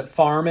realize that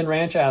farm and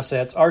ranch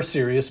assets are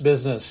serious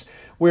business.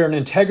 We are an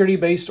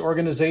integrity-based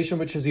organization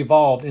which has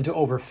evolved into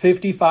over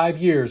 55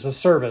 years of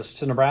service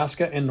to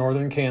Nebraska and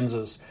northern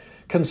Kansas.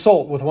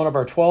 Consult with one of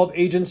our 12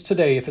 agents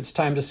today if it's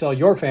time to sell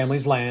your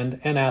family's land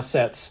and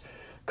assets.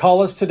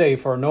 Call us today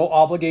for a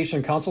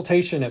no-obligation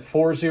consultation at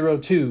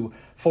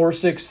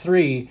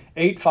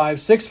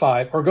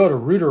 402-463-8565 or go to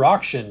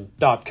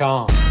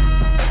reuterauction.com.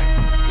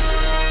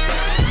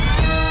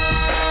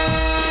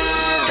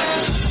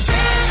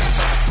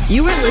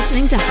 You are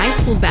listening to high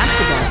school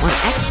basketball on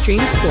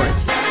Extreme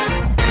Sports.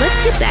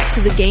 Let's get back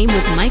to the game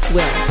with Mike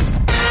Will.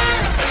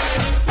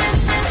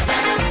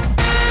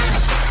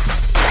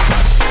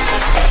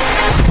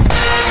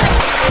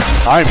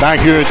 All right, back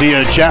here at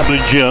the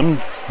Chapman Gym.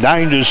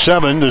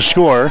 9-7 to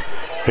score.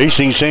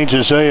 Hastings St.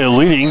 Cecilia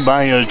leading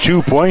by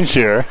 2 points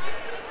here.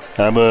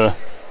 Have a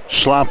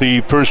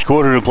sloppy first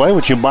quarter to play,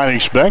 which you might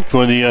expect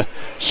for the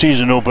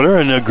season opener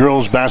in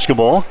girls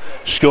basketball.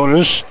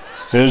 Scotus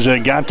has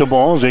got the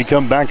ball as they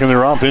come back in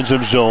their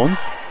offensive zone.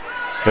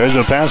 There's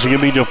a pass that can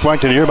be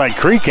deflected here by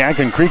Kreekak,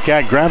 and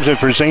Kreekak grabs it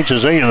for St.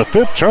 Cecilia. The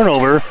 5th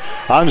turnover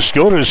on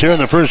Scotus here in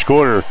the first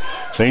quarter.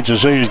 St.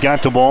 Cecilia's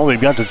got the ball. They've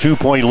got the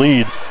 2-point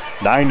lead.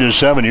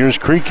 9-7. Here's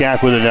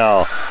Kreekak with it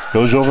now.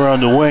 Goes over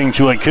on the wing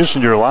to a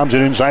Kissinger. Lobs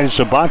it inside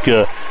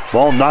Sabatka.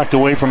 Ball knocked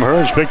away from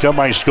her. It's picked up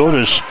by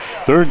Scotus.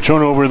 3rd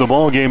turnover of the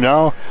ball game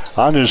now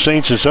on to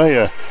St.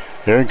 Cecilia.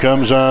 Here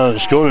comes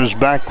Scotus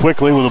back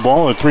quickly with the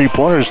ball. A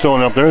 3-pointer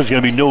thrown up there. It's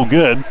going to be no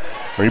good.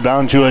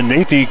 Rebound to a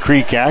Nathan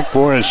Kreekak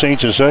for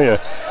St.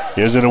 Cecilia.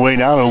 Gives it away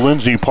now to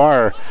Lindsey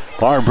Parr.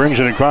 Parr brings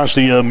it across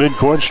the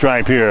midcourt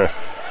stripe here.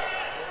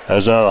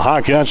 As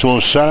Hawkins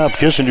will set up.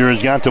 Kissinger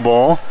has got the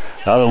ball.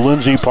 Now to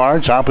Lindsey Parr,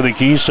 top of the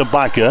key,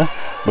 Sabatka.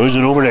 Moves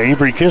it over to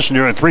Avery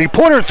Kissinger. A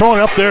 3-pointer thrown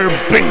up there.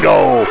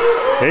 Bingo!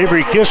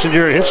 Avery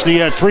Kissinger hits the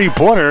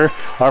 3-pointer.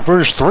 Our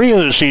first 3 of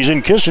the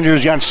season.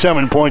 Kissinger's got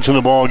 7 points in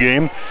the ball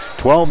game.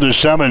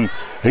 12-7.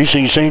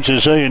 Hastings St.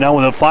 Cecilia now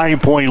with a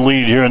 5-point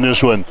lead here in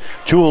this one.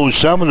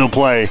 2:07 to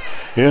play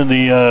in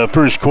the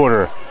first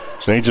quarter.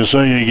 St.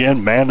 Cecilia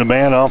again,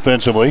 man-to-man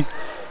offensively.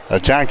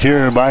 Attacked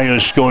here by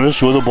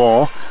Scotus with the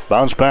ball.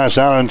 Bounce pass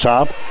out on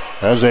top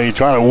as they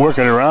try to work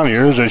it around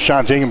here. There's a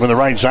shot taken from the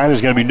right side.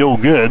 It's going to be no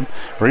good.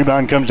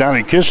 Rebound comes down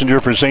to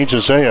Kissinger for St.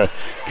 Cecilia.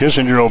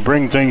 Kissinger will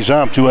bring things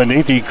up to a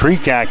Nathan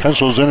Kreekak.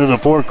 Hustles into the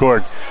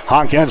forecourt.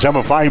 Hawkins have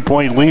a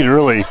 5-point lead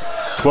early.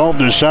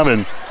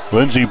 12-7.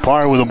 Lindsey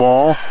Parr with the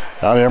ball.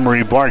 Now to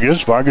Emery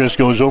Vargas. Vargas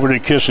goes over to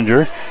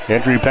Kissinger.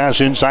 Entry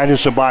pass inside to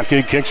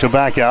Sabatka. Kicks it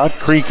back out.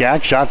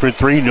 Kreekak shot for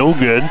 3. No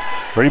good.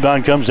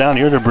 Rebound comes down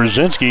here to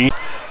Brzezinski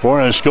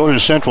for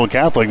Scotus Central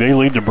Catholic. They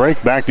lead the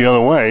break back the other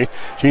way.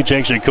 She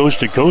takes it coast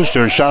to coast.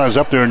 Her shot is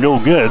up there. No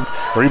good.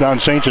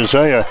 Rebound St.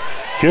 Cecilia.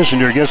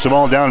 Kissinger gets the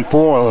ball down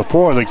for the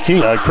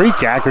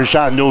Kreekak. Her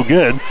shot no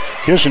good.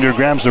 Kissinger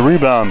grabs the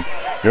rebound.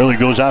 Nearly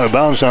goes out of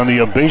bounds on the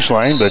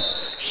baseline, but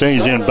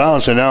stays in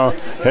bounds, and now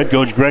head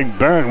coach Greg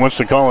Barrett wants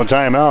to call a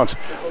timeout.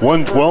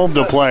 1:12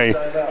 to play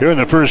here in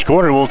the first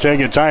quarter. We'll take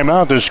a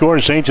timeout. The score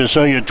is St.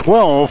 Cecilia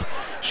 12,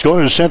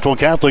 Scotus Central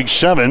Catholic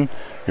 7.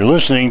 You're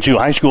listening to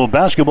high school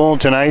basketball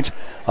tonight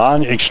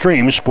on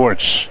Extreme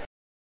Sports.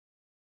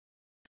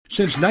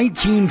 Since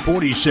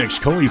 1946,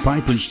 Cully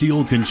Pipe and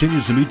Steel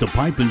continues to meet the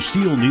pipe and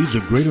steel needs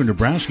of greater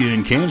Nebraska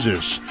and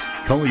Kansas.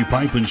 Cully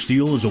Pipe and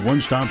Steel is a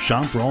one-stop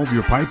shop for all of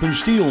your pipe and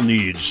steel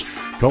needs.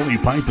 Cully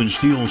Pipe and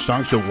Steel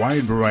stocks a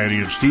wide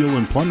variety of steel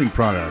and plumbing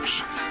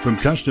products. From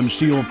custom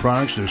steel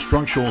products to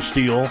structural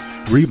steel,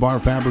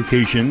 rebar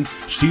fabrication,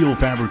 steel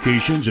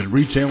fabrications, and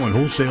retail and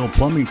wholesale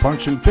plumbing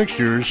parts and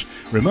fixtures,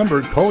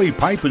 remember Cully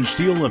Pipe and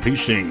Steel of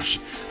Hastings.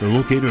 They're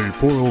located at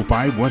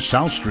 405 West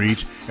South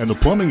Street and the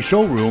plumbing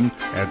showroom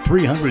at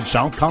 300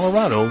 South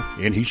Colorado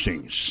in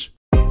Hastings.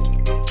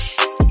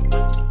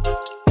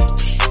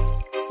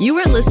 You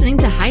are listening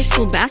to high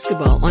school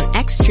basketball on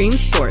Extreme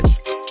Sports.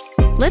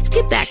 Let's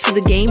get back to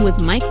the game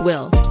with Mike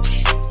Will.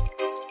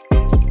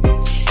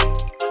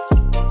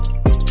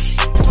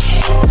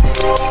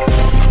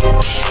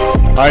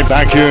 All right,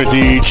 back here at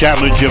the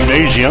Chapman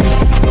Gymnasium.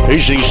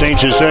 Hastings St.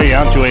 Cecilia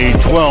out to a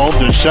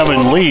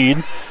 12-7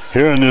 lead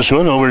here in this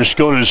one over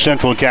Scotus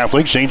Central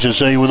Catholic. St.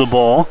 Cecilia with the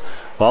ball.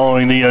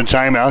 Following the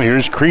timeout,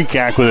 here's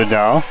Kreekak with it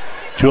now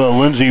to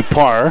Lindsey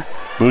Parr.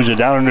 Moves it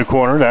down in the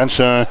corner. That's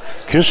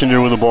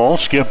Kissinger with the ball.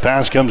 Skip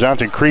pass comes out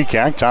to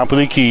Kreekak, top of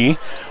the key.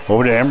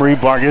 Over to Emery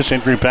Vargas.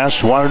 Entry pass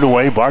swatted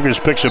away. Vargas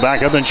picks it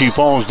back up, and she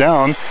falls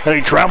down. And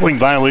a traveling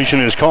violation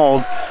is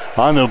called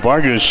on the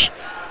Vargas.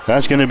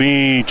 That's going to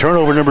be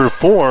turnover number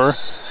 4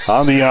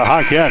 on the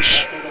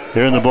Hawkettes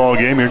here in the ball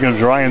game. Here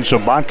comes Ryan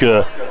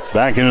Sabatka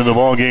back into the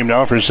ball game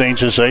now for St.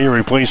 Cecilia,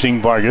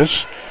 replacing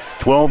Vargas.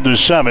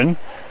 12-7.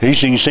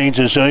 Hastings St.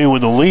 Cecilia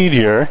with the lead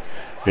here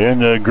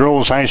in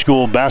girls high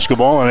school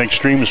basketball and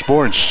Extreme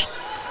Sports.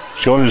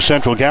 Scotus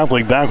Central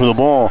Catholic back with the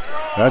ball.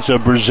 That's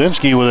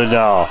Brzezinski with it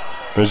now.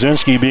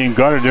 Brzezinski being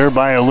guarded there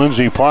by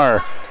Lindsey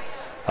Parr.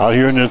 Out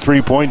here in the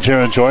three-point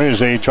territory as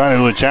they try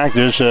to attack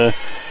this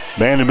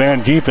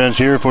man-to-man defense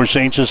here for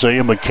St.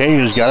 Cecilia. McKay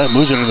has got it,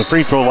 moves it to the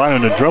free throw line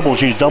on the dribble.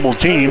 She's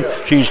double-teamed.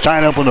 She's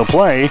tied up on the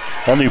play,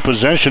 and the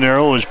possession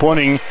arrow is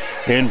pointing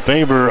in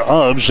favor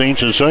of St.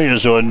 Cecilia.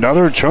 So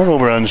another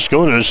turnover on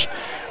Scotus.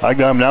 I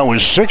got them now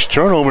with 6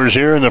 turnovers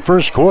here in the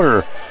first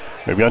quarter.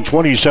 They've got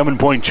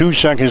 27.2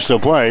 seconds to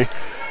play.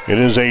 It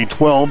is a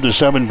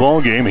 12-7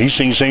 ball game.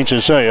 Hastings St.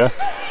 Cecilia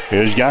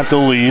has got the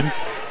lead.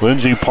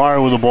 Lindsey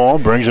Parr with the ball,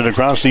 brings it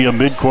across the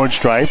midcourt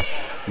stripe.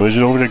 Moves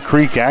it over to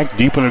Kreekak,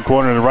 deep in the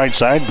corner on the right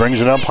side,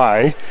 brings it up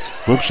high.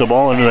 Whips the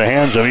ball into the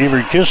hands of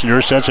Avery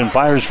Kissinger, sets and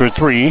fires for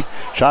 3.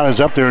 Shot is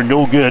up there,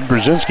 no good.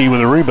 Brzezinski with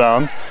a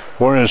rebound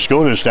for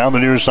Scotus down the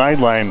near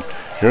sideline.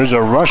 Here's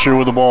a Rusher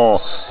with the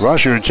ball.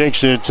 Rusher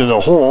takes it to the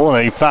hole,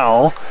 and a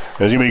foul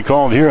is going to be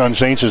called here on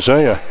St.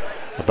 Cecilia.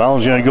 The foul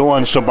is going to go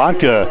on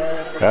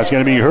Sabatka. That's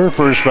going to be her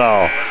first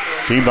foul.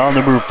 Team foul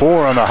number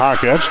 4 on the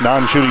Hawkettes,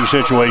 non-shooting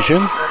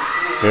situation.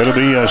 It'll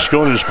be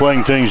Scotus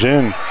playing things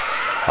in.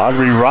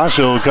 Audrey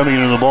Rosso coming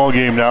into the ball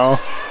game now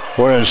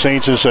for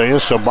St. Cecilia.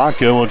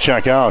 Sabatka will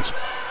check out.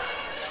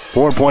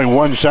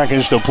 4.1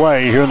 seconds to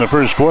play here in the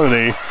first quarter.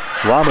 They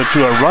lob it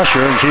to a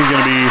Rusher, and she's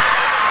going to be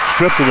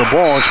stripped of the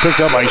ball. It's picked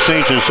up by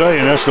St. Cecilia,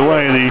 and that's the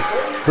way the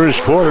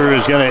first quarter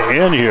is going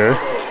to end here,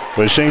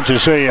 with St.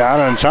 Cecilia out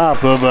on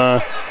top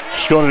of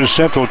Scotus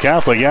Central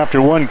Catholic.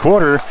 After one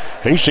quarter,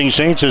 Hastings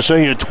St.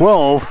 Cecilia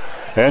 12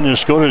 and the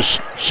Scotus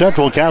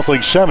Central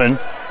Catholic 7.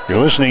 You're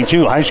listening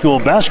to high school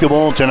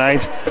basketball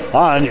tonight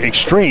on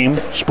Extreme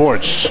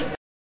Sports.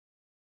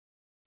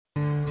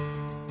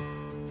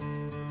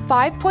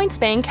 5 Points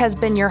Bank has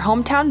been your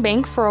hometown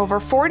bank for over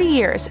 40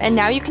 years, and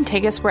now you can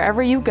take us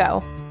wherever you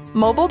go.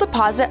 Mobile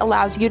Deposit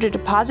allows you to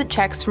deposit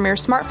checks from your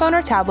smartphone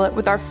or tablet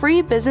with our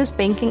free business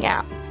banking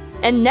app.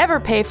 And never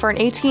pay for an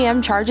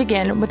ATM charge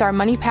again with our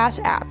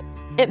MoneyPass app.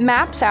 It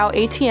maps out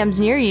ATMs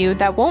near you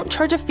that won't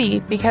charge a fee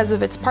because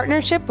of its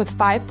partnership with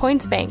 5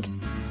 Points Bank.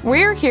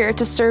 We're here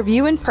to serve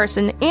you in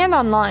person and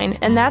online,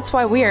 and that's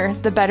why we're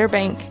the better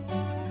bank.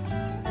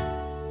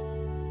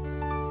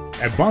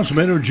 At Boston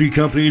Energy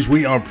Companies,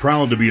 we are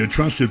proud to be a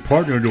trusted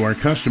partner to our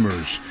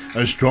customers,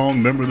 a strong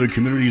member of the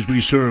communities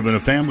we serve, and a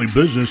family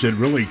business that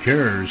really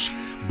cares.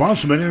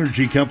 Boston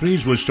Energy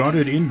Companies was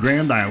started in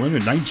Grand Island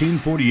in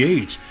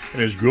 1948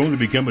 and has grown to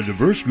become a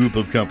diverse group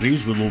of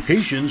companies with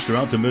locations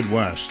throughout the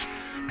Midwest.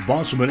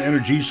 Boston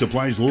Energy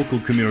supplies local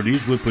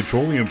communities with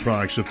petroleum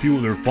products to fuel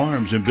their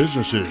farms and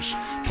businesses,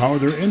 power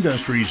their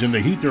industries, and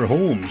to heat their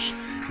homes.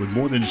 With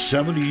more than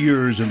 70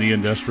 years in the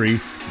industry,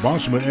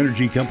 Boston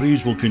Energy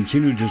Companies will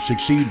continue to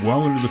succeed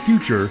well into the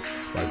future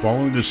by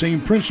following the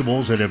same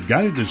principles that have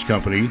guided this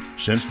company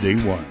since day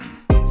one.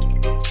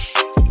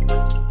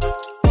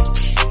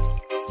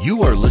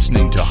 You are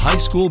listening to high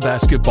school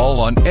basketball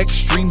on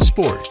Extreme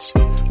Sports.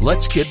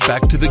 Let's get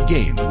back to the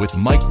game with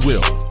Mike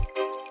Will.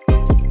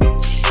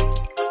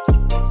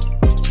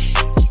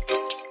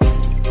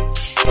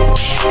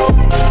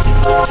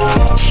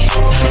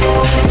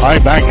 All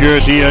right, back here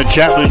at the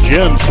Chapman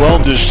Gym,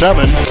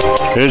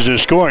 12-7 is the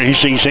score.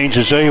 Hastings St.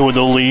 Cecilia with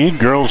the lead.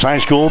 Girls high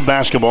school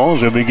basketball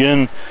as we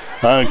begin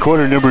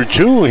quarter number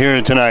 2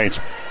 here tonight.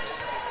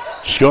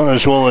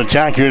 Scotus will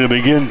attack here to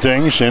begin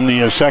things in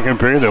the second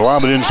period. They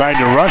lob it inside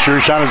to Rusher.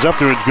 Shot is up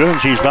there. It's good,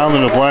 and she's fouled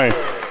in the play.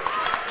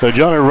 So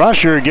Jonah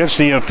Rusher gets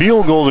the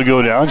field goal to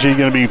go down. She's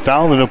going to be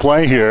fouled in the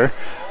play here.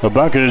 The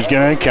bucket is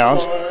going to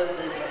count.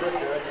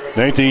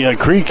 Nathan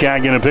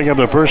Kreekak going to pick up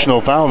the personal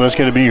foul. That's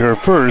going to be her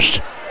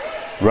first.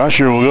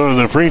 Rusher will go to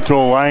the free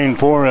throw line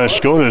for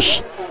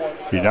Scotus.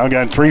 He now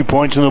got 3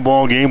 points in the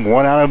ball game.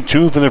 1 out of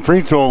 2 for the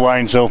free throw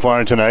line so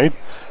far tonight.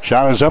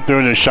 Shot is up there,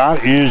 and the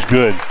shot is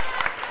good.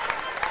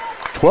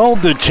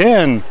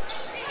 12-10.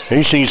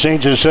 Hastings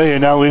St. Cecilia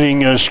now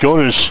leading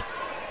Scotus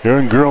here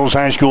in girls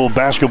high school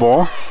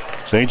basketball.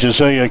 St.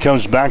 Cecilia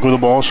comes back with the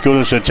ball.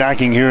 Scotus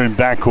attacking here in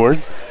backcourt.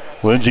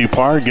 Lindsey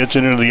Parr gets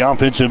it into the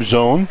offensive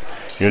zone.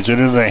 Gets it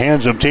into the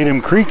hands of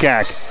Tatum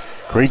Kreekak.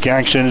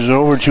 Kreekak sends it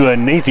over to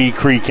Nathan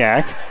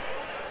Kreekak.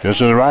 Just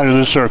to the right of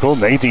the circle.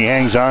 Nathan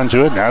hangs on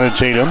to it. Now to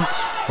Tatum.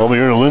 Over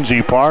here to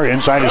Lindsey Parr.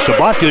 Inside to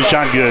Sabatka.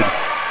 Shot good.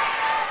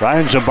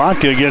 Ryan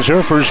Sabatka gets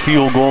her first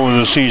field goal of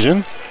the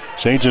season.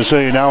 St.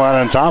 Cecilia now out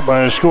on top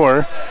by a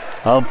score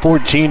of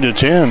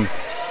 14-10.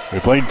 We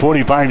played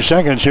 45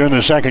 seconds here in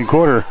the second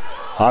quarter.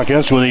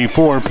 Hawkettes with a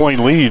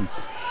 4-point lead.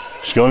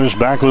 Scotus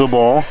back with the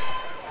ball.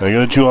 They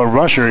go to a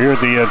Rusher here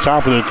at the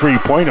top of the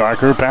three-point arc.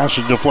 Her pass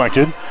is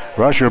deflected.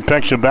 Rusher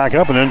picks it back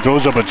up and then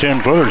throws up a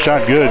 10-footer.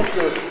 Shot good.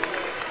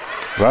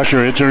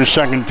 Rusher hits her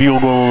second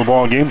field goal of the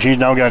ball game. She's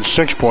now got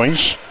 6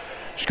 points.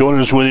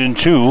 Scotus within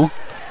 2.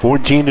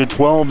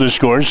 14-12 the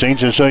score. St.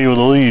 Cecilia with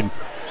the lead.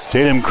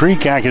 Tatum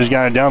Kreekak has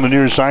got it down the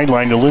near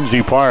sideline to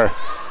Lindsey Parr.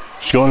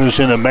 Scotus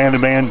in a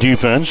man-to-man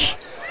defense.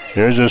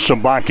 There's a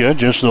Sabatka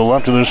just to the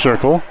left of the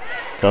circle.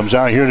 Comes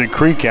out here to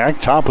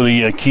Kreekak, top of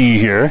the key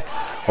here.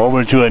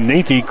 Over to a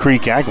Nathan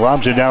Kreekak,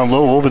 lobs it down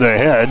low over the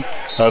head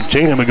of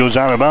Tatum. It goes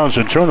out of bounds.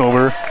 A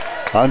turnover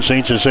on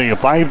St. Cecilia.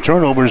 5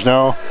 turnovers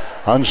now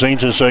on St.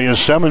 Cecilia.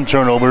 7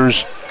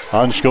 turnovers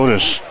on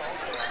Scotus.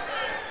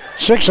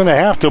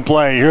 6.5 to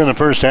play here in the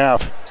first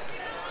half.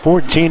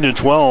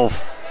 14-12.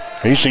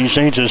 Hastings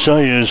St.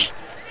 Cecilia's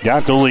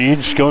got the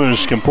lead.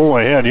 Scotus can pull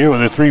ahead here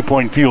with a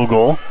 3-point field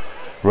goal.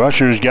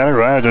 Rusher's got it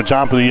right at the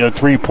top of the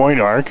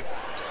 3-point arc.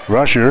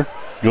 Rusher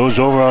goes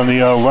over on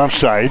the left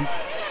side.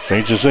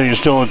 St. Cecilia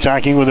still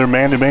attacking with their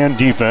man-to-man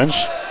defense.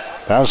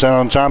 Pass out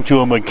on top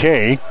to a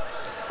McKay.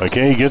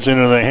 McKay gets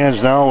into the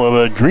hands now of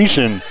a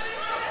Dreesen.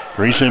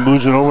 Dreesen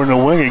moves it over in the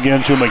wing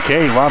again to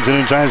McKay. Lobs it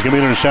inside. It's going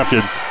to be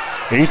intercepted.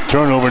 8th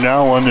turnover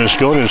now on the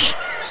Scotus.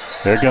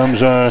 There comes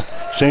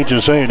St.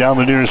 Cecilia down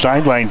the near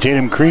sideline.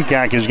 Tatum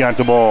Kreekak has got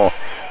the ball.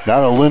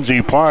 Now to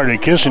Lindsey Parr to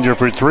Kissinger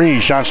for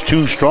 3. Shots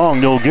too strong,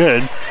 no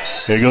good.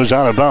 It goes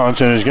out of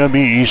bounds, and it's going to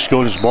be East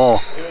Scotus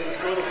ball.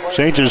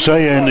 St.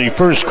 Cecilia in the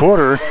first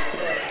quarter,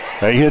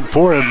 they hit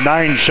 4 of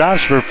 9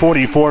 shots for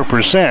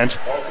 44%.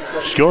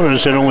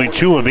 Scotus had only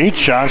 2 of 8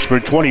 shots for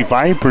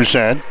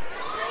 25%.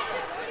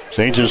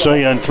 St.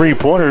 Cecilia on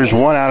 3-pointers,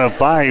 1 out of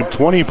 5,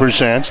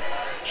 20%.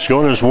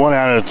 Scotus 1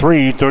 out of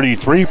 3,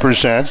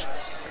 33%.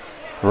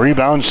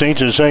 Rebounds, St.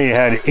 Cecilia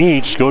had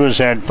 8. Scotus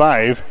had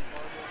 5.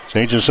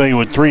 St. Cecilia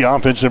with 3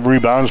 offensive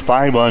rebounds,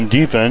 5 on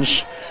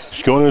defense.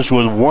 Scotus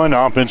with 1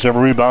 offensive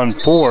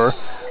rebound, 4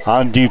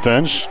 on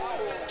defense.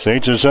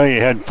 St.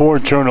 Cecilia had 4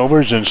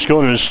 turnovers and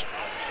Scotus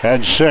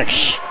had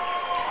 6.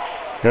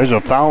 There's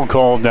a foul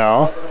called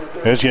now.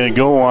 It's going to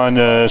go on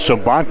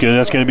Sabatka.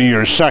 That's going to be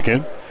your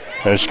second.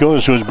 As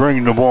Scotus was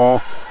bringing the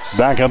ball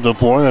back up the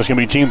floor. That's going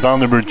to be team foul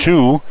number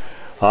 2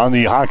 on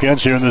the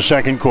Hawkettes here in the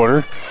second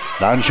quarter.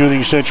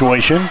 Non-shooting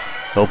situation.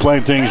 They'll play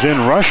things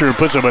in. Rusher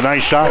puts up a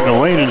nice shot in the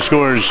lane and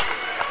scores.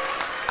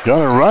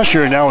 Gunnar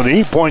Rusher now with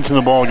 8 points in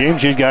the ball game.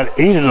 She's got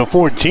 8 of the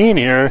 14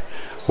 here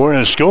for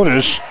the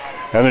Scotus.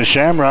 And the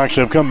Shamrocks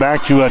have come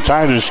back to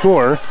tie the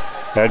score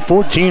at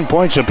 14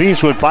 points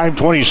apiece with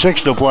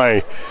 5:26 to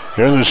play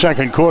here in the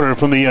second quarter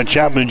from the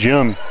Chapman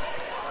Gym.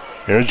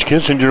 Here's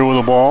Kissinger with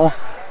the ball.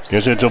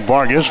 Gets it to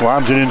Vargas.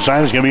 Lobs it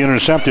inside. It's going to be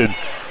intercepted.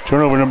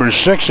 Turnover number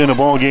 6 in the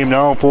ball game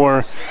now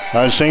for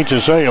St.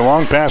 Cecilia.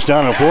 Long pass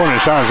down the floor, and the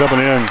shot is up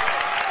and in.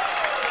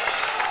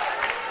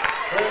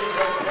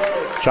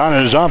 Shot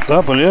is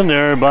up and in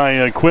there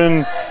by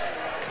Quinn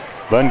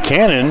Van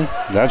Cannon.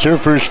 That's her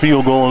first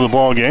field goal of the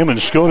ball game,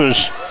 and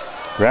Scotus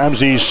grabs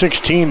the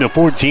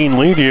 16-14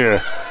 lead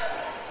here.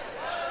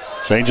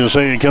 St.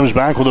 Cecilia comes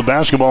back with the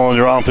basketball on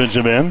their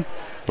offensive end.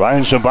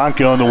 Ryan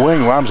Sabatka on the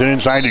wing, lobs it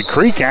inside to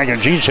Kreekak,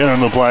 and she's hit on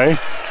the play,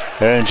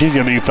 and she's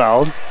going to be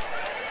fouled.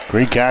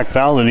 Kreekak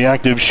fouled in the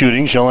active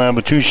shooting. She'll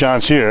have 2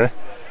 shots here.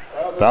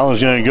 Foul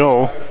is going to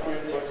go.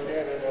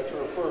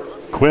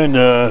 Quinn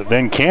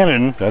Van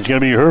Cannon, that's going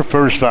to be her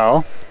first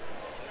foul.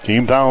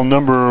 Team foul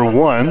number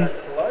 1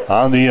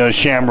 on the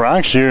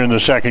Shamrocks here in the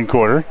second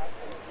quarter.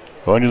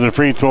 Going to the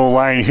free throw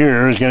line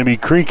here is going to be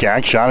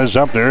Kreekak. Shot is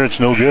up there.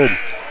 It's no good.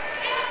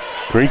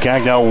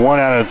 Kreekak now 1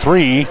 out of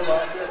 3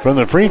 from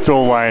the free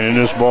throw line in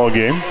this ball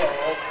game.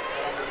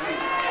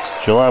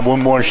 She'll have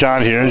one more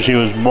shot here. She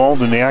was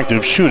mauled in the act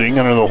of shooting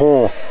under the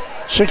hole.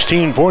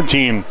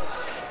 16-14.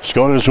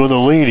 Scotus with a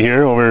lead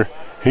here over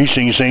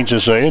Hastings St.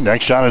 Cecilia.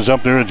 Next shot is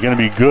up there. It's going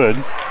to be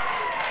good.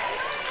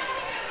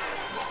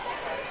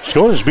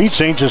 Scotus beat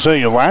St.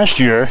 Cecilia last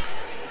year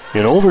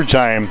in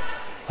overtime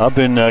up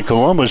in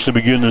Columbus to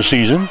begin the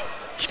season.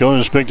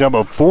 Scotus picked up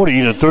a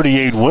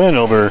 40-38 win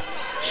over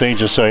St.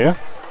 Cecilia.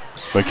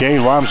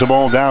 McKay lobs the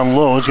ball down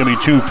low. It's going to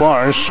be too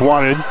far.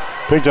 Swatted.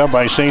 Picked up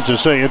by St.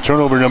 Cecilia.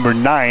 Turnover number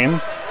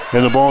 9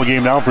 in the ball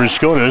game now for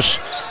Scotus.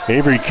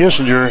 Avery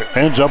Kissinger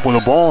ends up with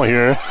a ball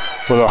here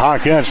for the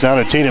Hawkettes. Now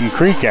to Tatum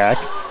Kreekak.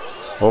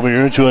 Over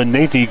here to a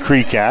Nathan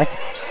Kreekak.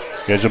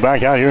 Gets it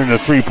back out here in the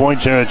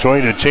three-point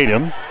territory to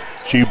Tatum.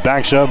 She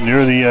backs up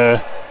near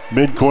the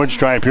midcourt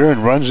stripe here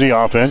and runs the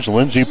offense.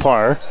 Lindsey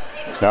Parr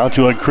now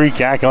to a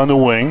Kreekak on the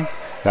wing.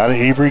 Now to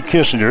Avery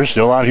Kissinger.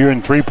 Still out here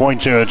in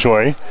three-point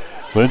territory.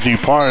 Lindsey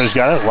Parr has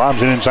got it.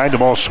 Lobs it inside. The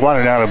ball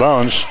swatted out of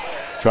bounds.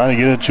 Trying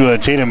to get it to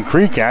Tatum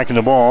Kreekak, and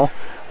the ball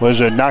was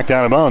knocked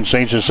out of bounds.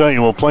 St.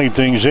 Cecilia will play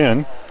things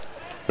in.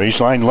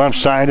 Baseline left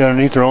side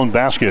underneath their own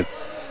basket.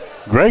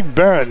 Greg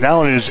Barrett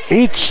now in his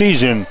 8th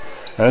season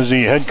as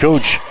the head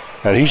coach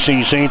at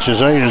Hastings St.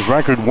 Cecilia. His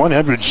record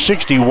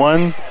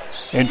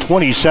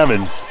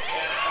 161-27.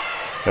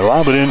 They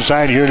lob it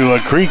inside here to a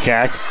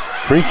Kreekak.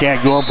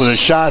 Kreekak go up with a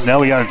shot.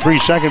 Now we got a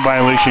 3-second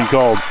violation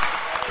called.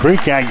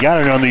 Kreekak got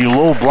it on the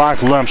low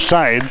block left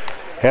side.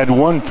 Had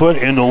 1 foot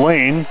in the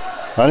lane.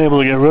 Unable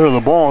to get rid of the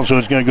ball, so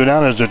it's going to go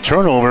down as a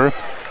turnover.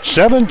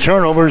 7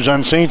 turnovers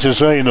on St.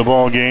 Cecilia in the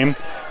ball game.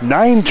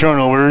 9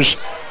 turnovers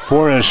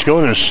for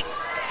Scotus.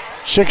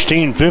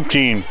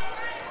 16-15.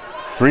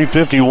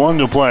 3:51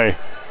 to play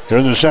here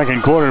in the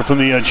second quarter from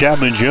the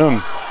Chapman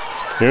Gym.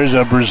 Here's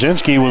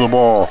Brzezinski with the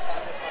ball.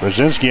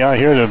 Brzezinski out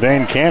here to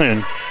Van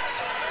Cannon.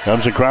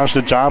 Comes across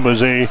the top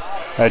as a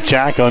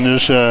attack on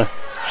this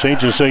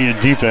St. Cecilia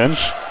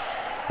defense.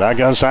 Back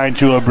outside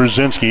to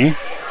Brzezinski.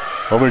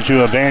 Over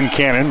to Van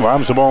Cannon.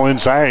 Lobs the ball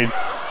inside.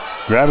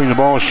 Grabbing the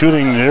ball,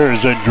 shooting. There's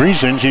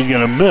Dreesen. She's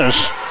going to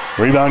miss.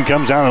 Rebound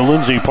comes down to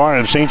Lindsey Parr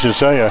of St.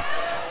 Cecilia.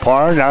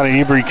 Parr now to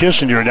Avery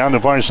Kissinger down the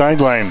far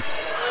sideline.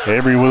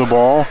 Avery with the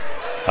ball.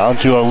 Out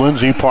to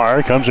Lindsey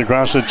Parr. Comes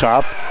across the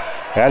top.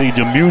 Addie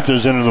DeMuth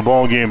is into the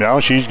ball game now.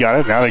 She's got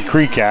it. Now to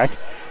Kreekak.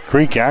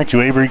 Kreekak to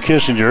Avery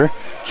Kissinger.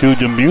 To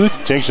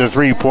DeMuth. Takes a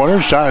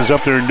three-pointer. Shot is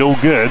up there. No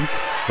good.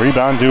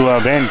 Rebound to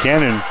Van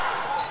Cannon.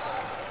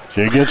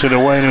 She gets it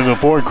away into the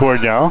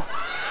forecourt now.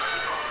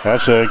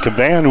 That's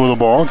Caban with the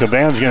ball.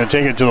 Caban's going to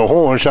take it to the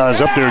hole. Her shot is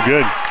up there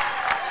good.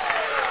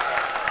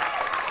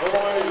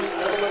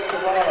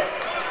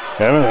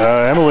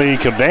 Emily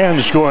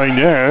Caban scoring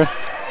there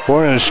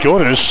for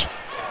Scotus.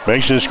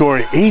 Makes the score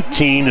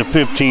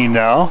 18-15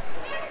 now.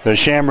 The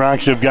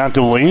Shamrocks have got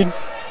the lead.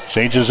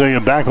 St.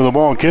 Cecilia back with the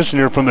ball.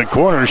 Kissinger from the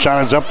corner.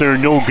 Shot is up there.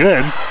 No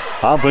good.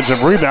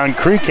 Offensive rebound.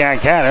 Kreekak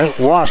had it.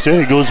 Lost it.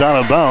 It goes out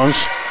of bounds.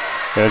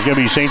 It's going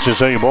to be St.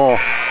 Cecilia ball.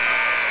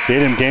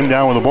 Tatum came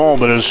down with the ball,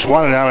 but is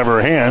swatted out of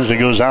her hands. It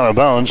goes out of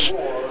bounds.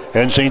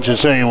 And St.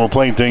 Cecilia will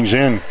play things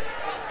in.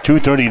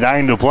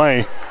 2:39 to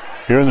play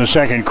here in the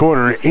second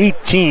quarter.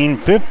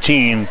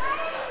 18-15.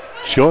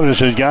 Scotus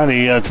has got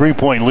a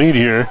 3-point lead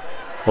here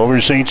over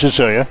St.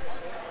 Cecilia.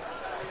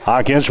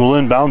 Hawkins will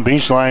inbound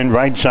baseline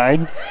right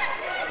side.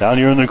 Down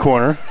here in the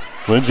corner.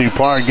 Lindsey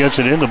Parr gets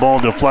it in. The ball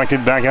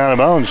deflected back out of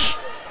bounds.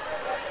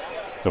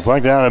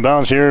 Deflected out of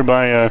bounds here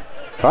by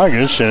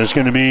Cargus, and it's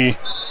going to be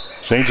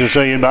St.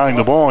 Cecilia inbounding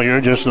the ball here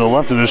just to the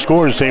left of the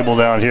scores table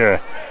down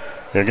here.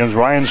 Here comes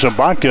Ryan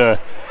Sabatka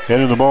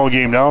into the ball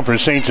game now for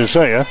St.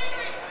 Cecilia.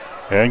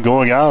 And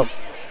going out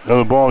of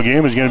the ball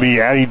game is going to be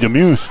Addie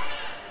DeMuth.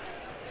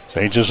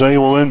 St. Cecilia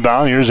will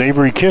inbound. Here's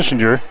Avery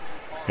Kissinger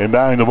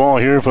inbounding the ball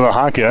here for the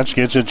Hawkettes.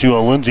 Gets it to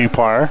Lindsey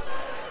Parr.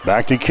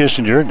 Back to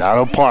Kissinger.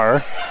 Now to Parr.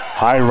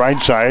 High right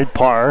side.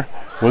 Parr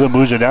with it,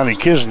 moves it down to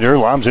Kissinger.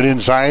 Lobs it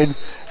inside.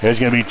 It's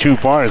going to be too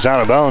far. It's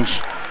out of bounds.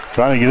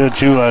 Trying to get it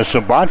to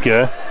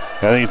Sabatka.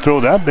 And they throw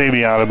that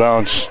baby out of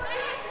bounds.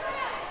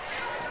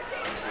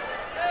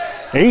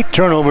 8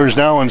 turnovers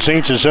now on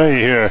St. Cecilia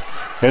here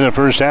in the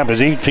first half.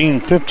 It's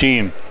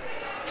 18-15.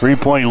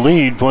 3-point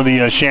lead for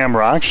the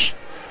Shamrocks.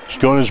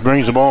 Scotus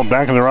brings the ball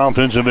back in their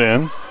offensive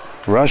end.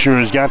 Rusher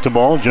has got the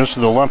ball just to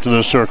the left of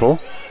the circle.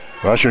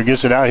 Rusher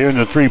gets it out here in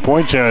the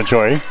 3-point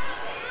territory.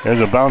 There's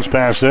a bounce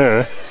pass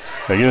there.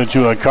 They get it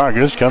to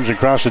Cargus. Comes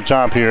across the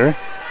top here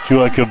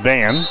to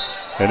Caban.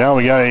 And now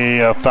we got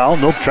a foul.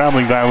 Nope,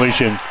 traveling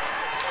violation.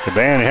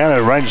 Caban had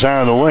it right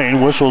side of the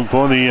lane. Whistled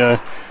for the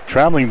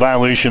traveling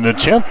violation. The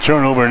 10th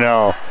turnover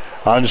now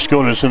on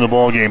Scotus in the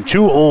ball game.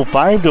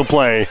 2:05 to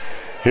play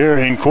here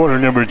in quarter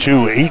number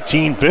 2.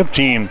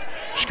 18-15.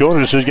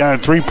 Scotus has got a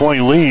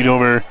 3-point lead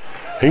over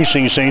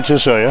Hastings St.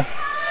 Cecilia.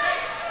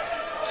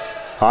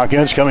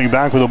 Hawkins coming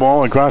back with the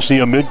ball across the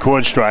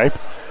midcourt stripe.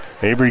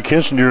 Avery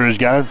Kissinger has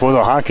got it for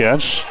the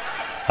Hawkins.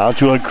 Out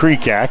to a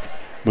Kreekak.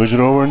 Moves it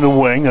over in the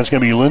wing. That's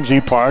going to be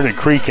Lindsey Parr to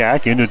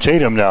Kreekak into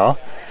Tatum now.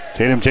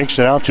 Tatum takes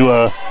it out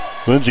to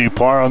Lindsey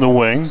Parr on the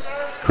wing.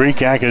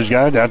 Kreekak has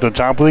got it at the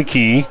top of the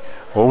key.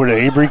 Over to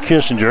Avery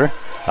Kissinger.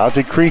 Out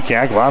to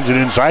Kreekak, lobs it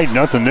inside,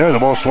 nothing there. The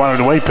ball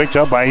swatted away, picked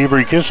up by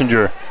Avery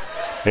Kissinger.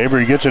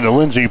 Avery gets it to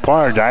Lindsey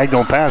Parr.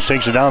 Diagonal pass,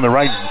 takes it down the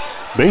right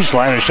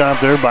baseline. A shot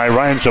there by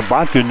Ryan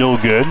Sabatka, no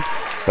good.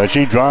 But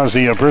she draws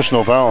the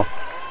personal foul.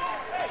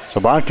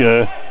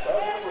 Sabatka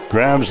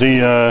grabs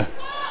the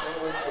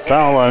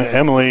foul on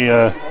Emily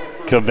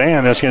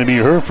Cavan. That's going to be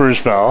her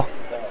first foul.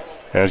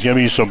 That's going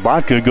to be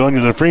Sabatka going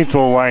to the free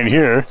throw line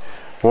here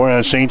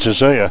for St.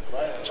 Cecilia.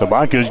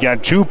 Sabatka's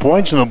got 2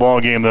 points in the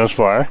ball game thus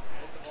far.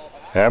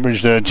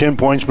 Averaged 10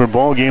 points per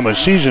ball game a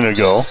season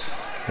ago.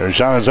 Her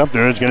shot is up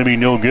there. It's going to be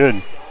no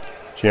good.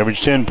 She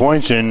averaged 10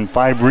 points and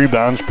 5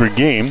 rebounds per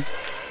game.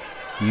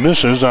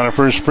 Misses on her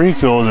first free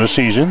throw of the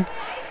season.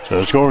 So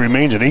the score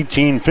remains at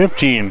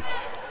 18-15.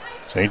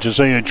 St.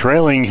 Cecilia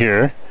trailing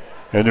here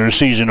in their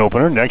season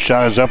opener. Next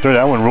shot is up there.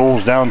 That one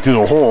rolls down through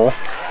the hole.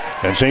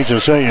 And St.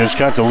 Cecilia has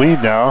got the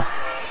lead now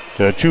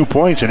to 2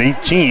 points at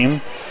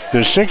 18-16.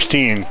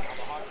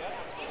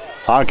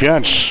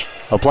 Hawkettes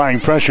applying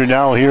pressure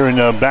now here in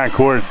the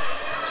backcourt.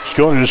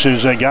 Scotus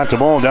has got the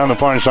ball down the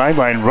far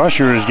sideline.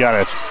 Rusher has got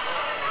it.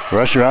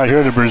 Rusher out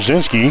here to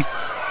Brzezinski.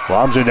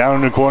 Lobs it down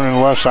in the corner on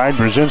the left side.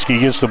 Brzezinski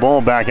gets the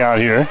ball back out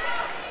here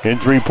in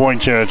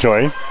three-point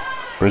territory.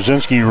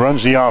 Brzezinski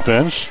runs the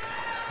offense.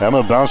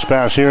 Emma bounce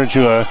pass here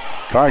to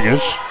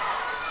Kargas.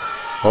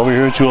 Over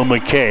here to a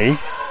McKay.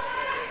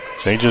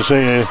 St.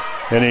 Cecilia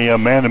in a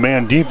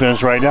man-to-man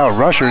defense right now.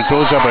 Rusher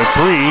throws up a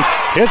three.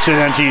 Hits it,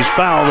 and she's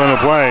fouled on the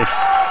play.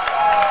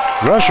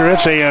 Rusher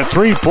hits a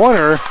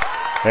three-pointer,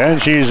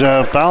 and she's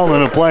fouled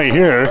on the play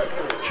here.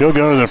 She'll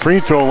go to the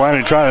free throw line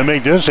and try to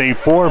make this a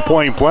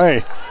 4-point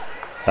play.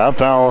 That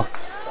foul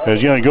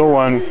is going to go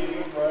on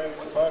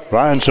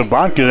Ryan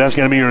Sabatka. That's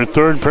going to be her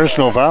third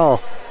personal foul.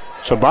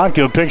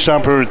 Sabatka picks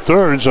up her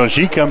third, so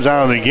she comes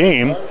out of the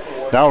game.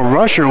 Now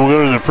Rusher will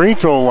go to the free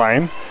throw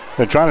line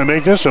to try to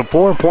make this a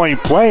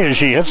 4-point play as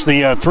she hits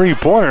the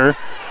three-pointer.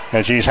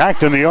 And she's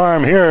hacked in the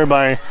arm here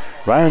by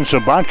Ryan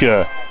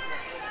Sabatka.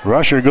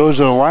 Rusher goes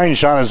to the line.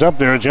 Shot is up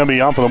there. It's going to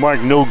be off of the mark.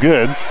 No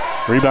good.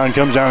 Rebound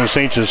comes down to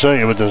St.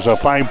 Cecilia with this a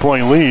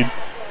 5-point lead.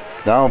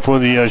 Now for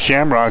the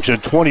Shamrocks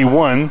at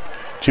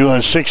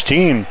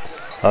 21-16.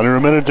 Under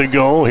a minute to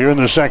go here in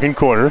the second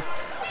quarter.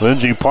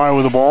 Lindsey Parr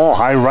with the ball.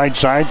 High right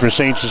side for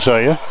St.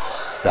 Cecilia.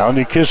 Down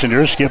to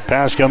Kissinger. Skip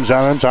pass comes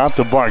out on top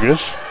to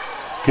Vargas.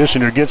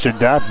 Kissinger gets it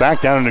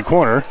back down in the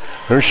corner.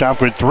 Her shot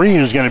for three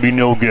is going to be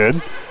no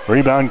good.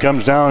 Rebound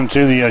comes down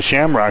to the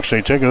Shamrocks.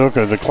 They take a look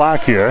at the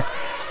clock here.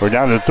 We're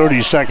down to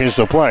 30 seconds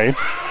to play.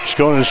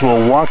 Scotus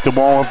will walk the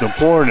ball up the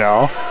floor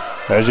now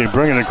as they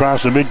bring it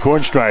across the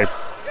midcourt stripe.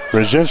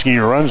 Brzezinski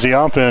runs the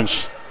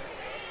offense.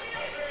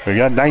 We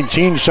got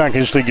 19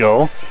 seconds to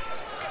go.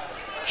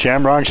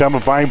 Shamrocks have a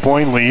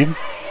 5-point lead,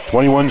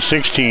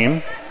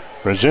 21-16.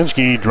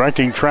 Brzezinski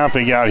directing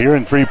traffic out here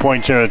in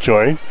three-point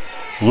territory.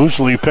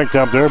 Loosely picked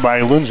up there by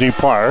Lindsey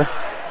Parr.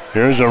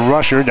 Here's a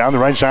Rusher down the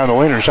right side of the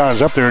lane. Her shot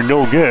is up there,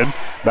 no good.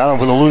 Battle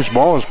for the loose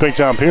ball is picked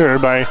up here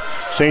by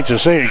St.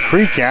 Cecilia.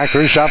 Kreekak,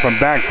 her shot from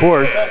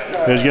backcourt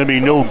is going to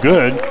be no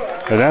good.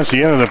 And that's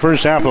the end of the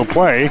first half of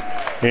play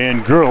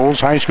in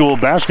girls high school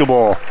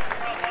basketball.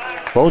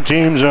 Both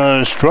teams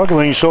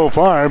struggling so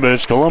far, but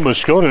it's Columbus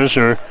Scotus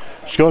or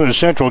Scotus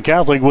Central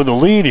Catholic with the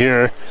lead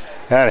here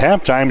at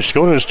halftime.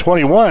 Scotus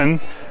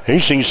 21,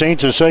 Hastings St.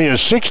 Cecilia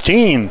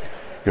 16.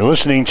 You're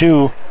listening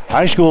to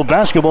high school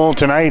basketball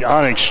tonight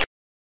on Extreme.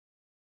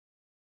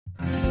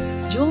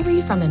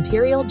 Jewelry from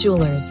Imperial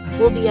Jewelers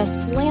will be a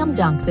slam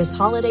dunk this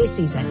holiday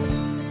season.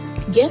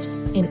 Gifts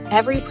in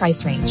every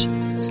price range.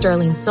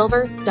 Sterling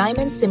silver,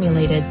 diamond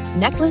simulated,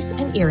 necklace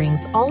and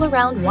earrings all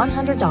around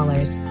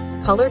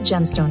 $100. Colored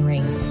gemstone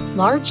rings,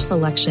 large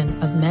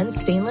selection of men's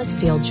stainless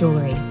steel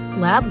jewelry,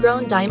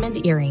 lab-grown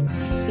diamond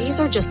earrings. These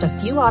are just a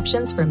few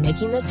options for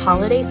making this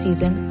holiday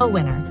season a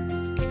winner.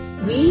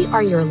 We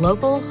are your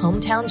local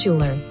hometown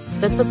jeweler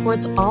that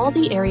supports all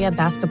the area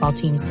basketball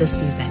teams this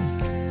season.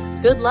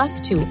 Good luck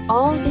to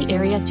all the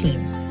area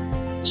teams.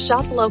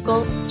 Shop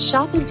local,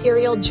 shop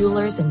Imperial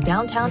Jewelers in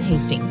downtown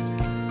Hastings.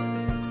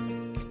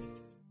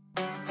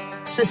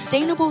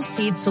 Sustainable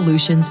Seed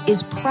Solutions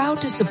is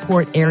proud to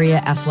support area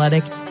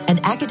athletic and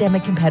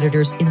academic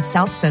competitors in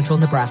South Central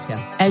Nebraska.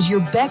 As your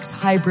Beck's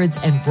Hybrids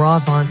and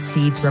Brabant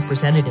Seeds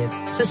representative,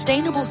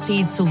 Sustainable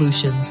Seed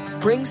Solutions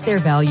brings their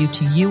value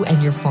to you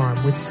and your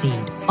farm with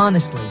seed.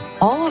 Honestly,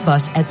 all of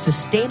us at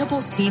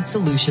Sustainable Seed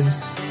Solutions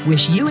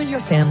wish you and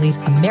your families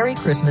a Merry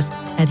Christmas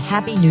and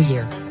Happy New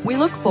Year. We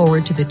look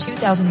forward to the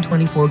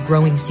 2024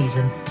 growing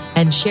season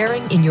and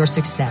sharing in your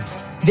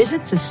success.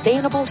 Visit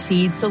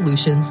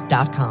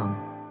sustainableseedsolutions.com.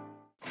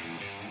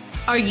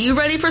 Are you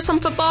ready for some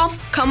football?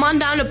 Come on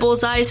down to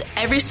Bullseyes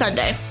every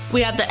Sunday.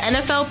 We have the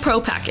NFL Pro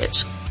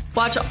Package.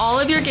 Watch all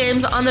of your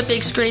games on the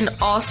big screen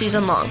all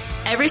season long.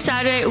 Every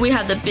Saturday, we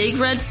have the Big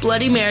Red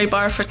Bloody Mary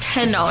bar for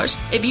 $10.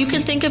 If you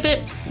can think of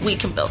it, we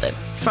can build it.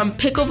 From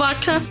pickle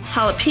vodka,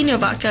 jalapeno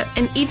vodka,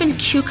 and even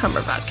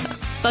cucumber vodka.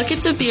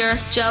 Buckets of beer,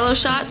 Jell-O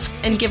shots,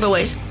 and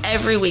giveaways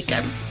every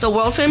weekend. The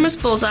world-famous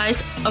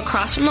Bullseyes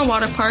across from the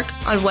water park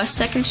on West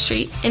 2nd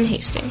Street in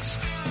Hastings.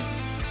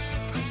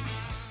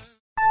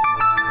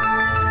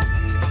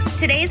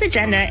 Today's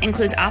agenda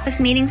includes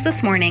office meetings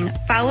this morning,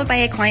 followed by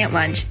a client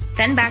lunch,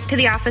 then back to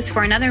the office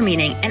for another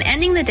meeting, and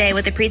ending the day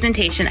with a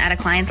presentation at a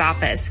client's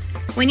office.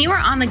 When you are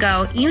on the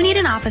go, you need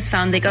an office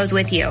phone that goes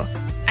with you.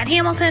 At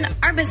Hamilton,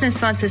 our business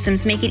phone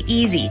systems make it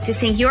easy to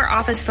sync your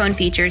office phone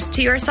features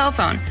to your cell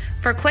phone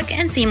for quick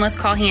and seamless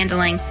call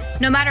handling,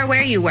 no matter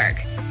where you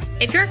work.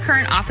 If your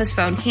current office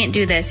phone can't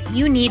do this,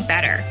 you need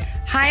better.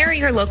 Hire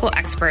your local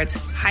experts.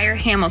 Hire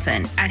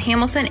Hamilton at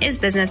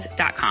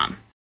hamiltonisbusiness.com.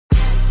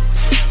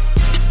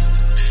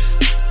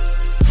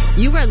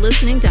 You are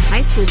listening to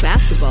high school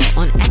basketball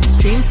on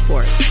Extreme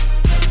Sports.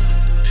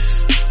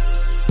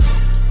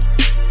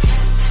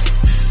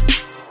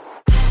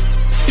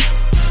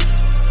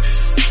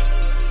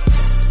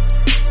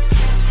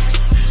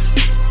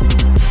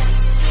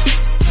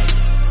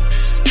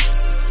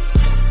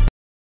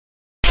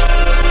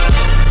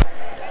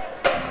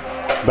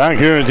 Back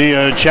here at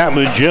the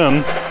Chapman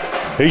Gym,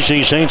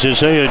 Hastings St.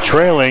 Cecilia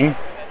trailing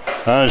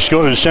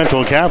Scotus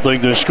Central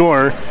Catholic. The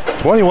score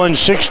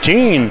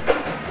 21-16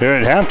 here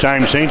at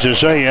halftime. St.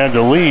 Cecilia had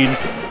the lead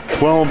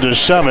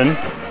 12-7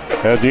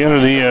 at the end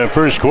of the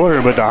first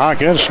quarter, but the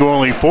Hawkettes score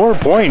only 4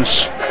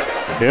 points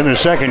in the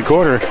second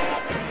quarter.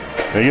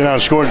 They get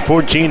outscored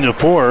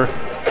 14-4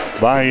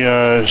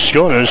 by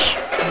Scotus,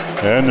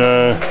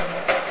 and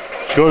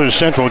Scotus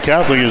Central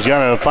Catholic has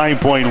got a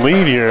 5-point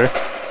lead here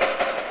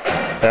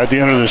at the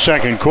end of the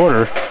second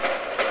quarter.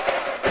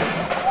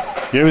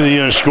 Give me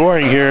the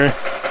scoring here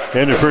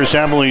in the first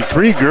half. Only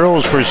 3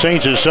 girls for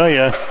St.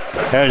 Cecilia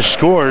has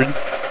scored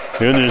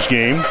in this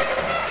game.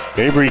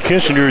 Avery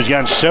Kissinger has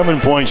got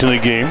 7 points in the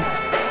game.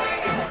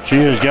 She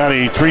has got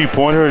a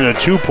 3-pointer and a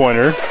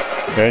 2-pointer,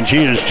 and she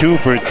is 2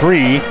 for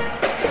 3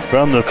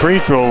 from the free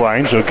throw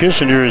line. So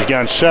Kissinger has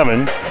got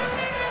 7.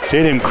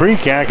 Tatum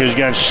Kreekak has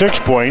got 6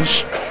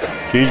 points.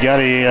 She's got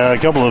a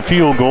couple of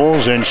field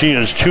goals, and she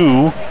is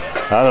 2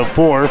 out of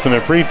 4 from the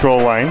free throw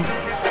line.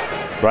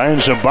 Brian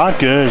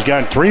Sabatka has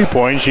got 3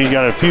 points. She's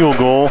got a field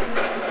goal,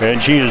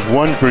 and she is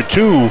 1 for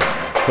 2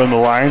 from the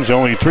lines.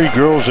 Only 3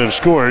 girls have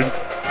scored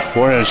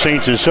for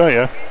St.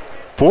 Cecilia.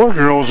 4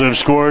 girls have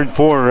scored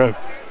for,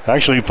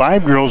 actually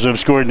 5 girls have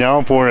scored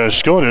now for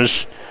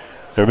Scotus.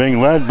 They're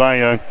being led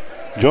by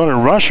Jonah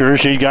Rusher.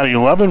 She's got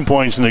 11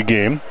 points in the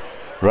game.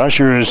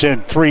 Rusher has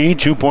hit 3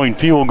 2-point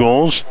field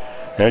goals,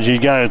 and she's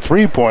got a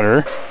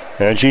 3-pointer,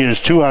 and she is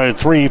 2 out of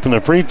 3 from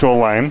the free throw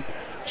line.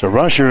 So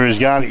Rusher has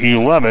got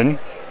 11.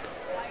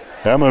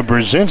 Emma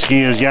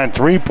Brzezinski has got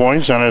 3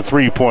 points on a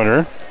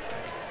 3-pointer.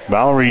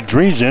 Valerie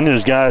Driesen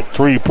has got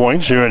 3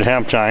 points here at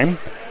halftime.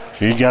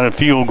 She's got a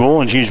field goal,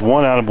 and she's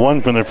 1 out of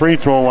 1 from the free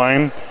throw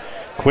line.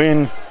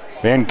 Quinn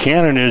Van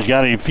Cannon has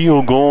got a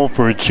field goal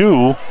for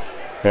 2.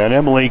 And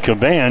Emily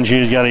Caban, she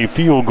has got a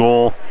field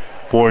goal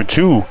for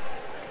 2.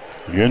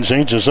 Again,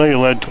 St. Cecilia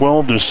led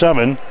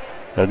 12-7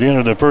 at the end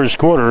of the first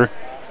quarter.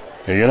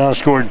 They get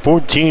outscored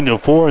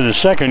 14-4 in the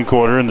second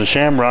quarter, and the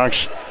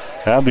Shamrocks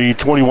have the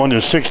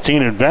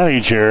 21-16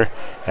 advantage here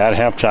at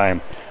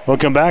halftime. We'll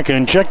come back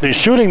and check the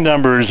shooting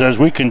numbers as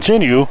we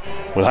continue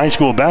with high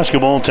school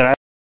basketball tonight.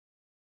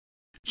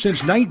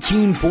 Since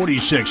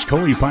 1946,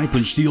 Cully Pipe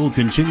and Steel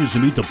continues to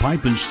meet the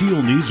pipe and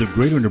steel needs of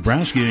greater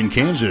Nebraska and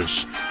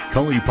Kansas.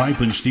 Cully Pipe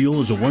and Steel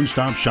is a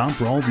one-stop shop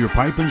for all of your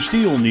pipe and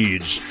steel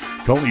needs.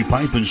 Cully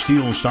Pipe and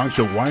Steel stocks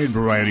a wide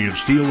variety of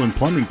steel and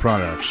plumbing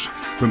products.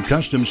 From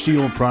custom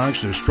steel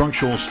products to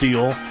structural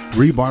steel,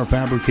 rebar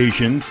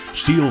fabrication,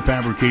 steel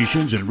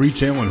fabrications, and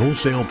retail and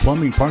wholesale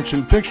plumbing parts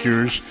and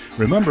fixtures,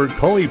 remember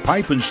Cully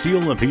Pipe and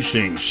Steel of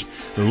Hastings.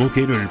 They're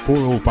located at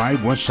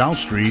 405 West South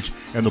Street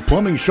and the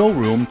plumbing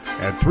showroom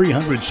at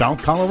 300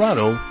 South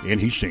Colorado in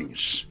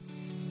Hastings.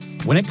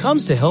 When it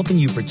comes to helping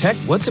you protect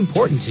what's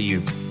important to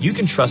you, you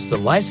can trust the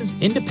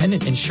licensed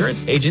independent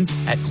insurance agents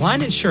at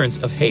Klein Insurance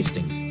of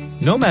Hastings.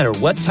 No matter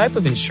what type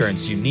of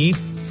insurance you need,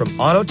 from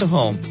auto to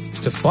home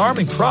to farm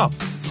and crop,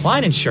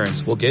 Klein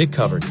Insurance will get it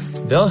covered.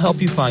 They'll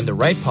help you find the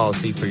right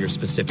policy for your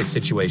specific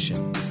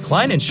situation.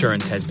 Klein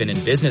Insurance has been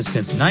in business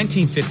since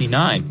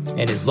 1959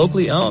 and is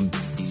locally owned.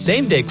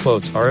 Same-day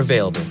quotes are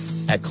available.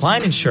 At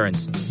Klein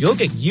Insurance, you'll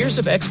get years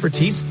of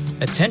expertise,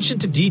 attention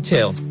to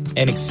detail,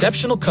 and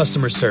exceptional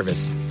customer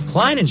service.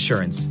 Klein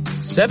Insurance,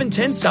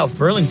 710 South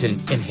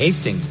Burlington in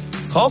Hastings.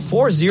 Call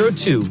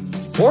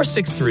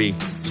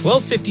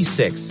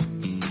 402-463-1256.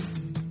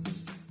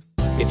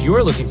 If you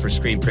are looking for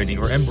screen printing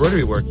or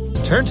embroidery work,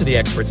 turn to the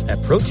experts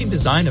at Protein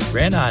Design of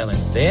Grand Island.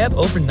 They have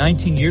over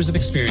 19 years of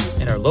experience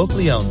and are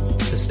locally owned.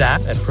 The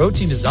staff at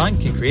Protein Design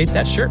can create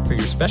that shirt for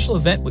your special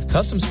event with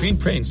custom screen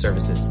printing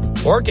services.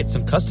 Or get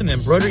some custom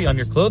embroidery on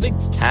your clothing,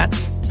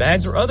 hats,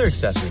 bags, or other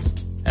accessories.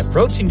 At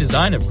Protein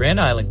Design of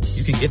Grand Island,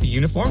 you can get the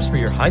uniforms for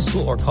your high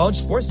school or college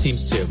sports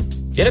teams too.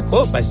 Get a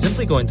quote by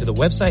simply going to the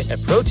website at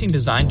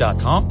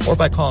proteindesign.com or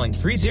by calling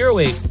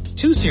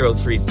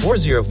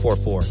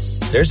 308-203-4044.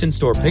 There's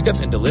in-store pickup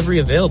and delivery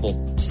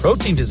available.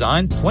 Protein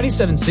Design,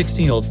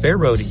 2716 Old Fair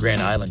Road in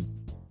Grand Island.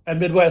 At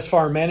Midwest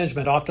Farm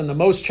Management, often the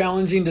most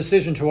challenging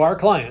decision to our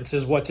clients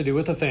is what to do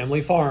with a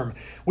family farm.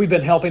 We've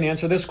been helping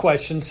answer this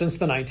question since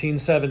the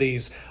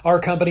 1970s.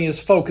 Our company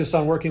is focused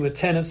on working with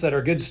tenants that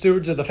are good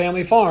stewards of the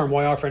family farm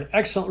while offering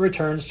excellent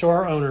returns to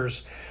our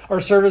owners.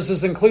 Our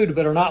services include,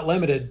 but are not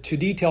limited to,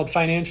 detailed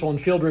financial and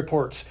field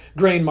reports,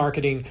 grain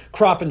marketing,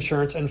 crop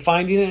insurance, and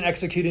finding and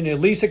executing a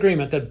lease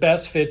agreement that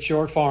best fits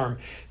your farm.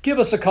 Give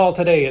us a call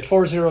today at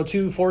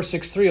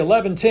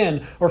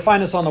 402-463-1110 or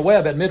find us on the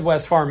web at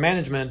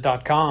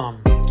midwestfarmmanagement.com.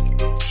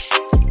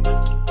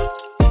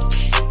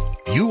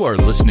 You are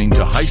listening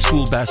to high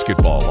school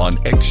basketball on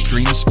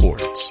Extreme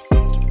Sports.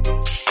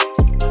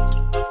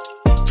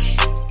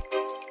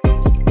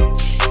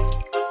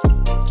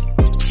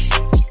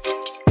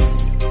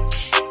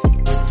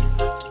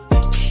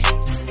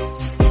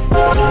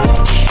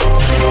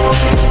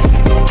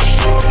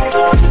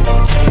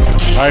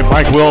 All right,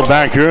 Mike Will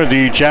back here at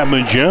the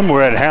Chapman Gym.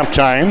 We're at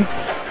halftime,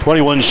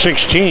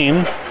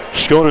 21-16.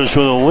 Scotus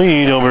with a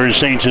lead over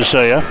St.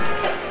 Cecilia.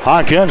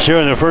 Hawkins here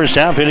in the first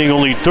half hitting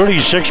only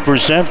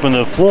 36% from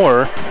the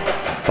floor.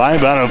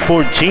 5 out of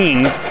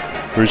 14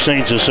 for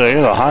St.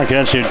 Cecilia. The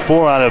Hawkins hit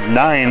 4 out of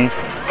 9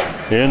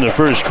 in the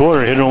first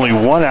quarter. Hit only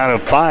 1 out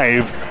of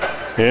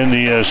 5 in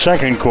the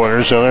second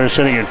quarter. So they're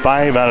sitting at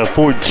 5 out of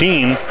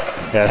 14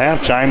 at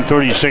halftime,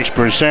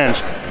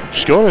 36%.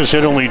 Scotus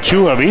hit only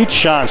 2 of 8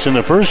 shots in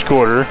the first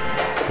quarter,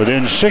 but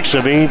then 6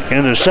 of 8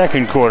 in the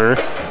second quarter.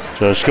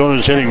 So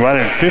Scotus hitting right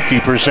at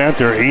 50%.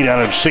 They're 8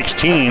 out of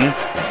 16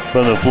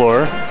 from the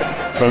floor.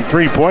 From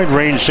three-point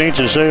range, St.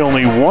 Cecilia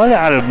only 1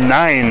 out of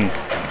 9.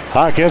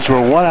 Hawkins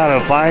were 1 out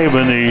of 5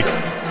 in the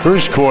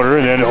first quarter,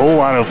 and then 0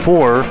 out of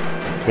 4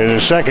 in the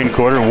second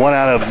quarter. 1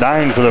 out of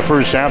 9 for the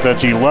first half.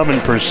 That's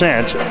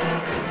 11%.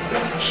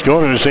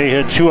 Scotus, they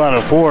hit 2 out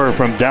of 4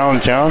 from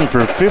downtown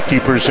for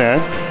 50%.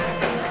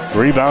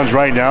 Rebounds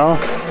right now,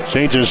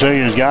 St.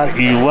 Cecilia's got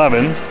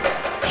 11.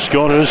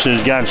 Scotus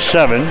has got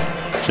 7.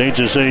 St.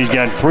 Cecilia's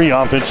got 3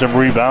 offensive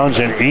rebounds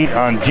and 8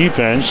 on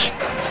defense.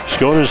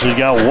 Scotus has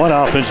got 1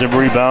 offensive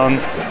rebound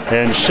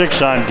and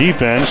 6 on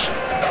defense.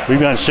 We've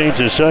got St.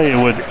 Cecilia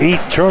with 8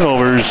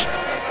 turnovers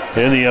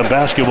in the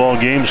basketball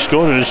game.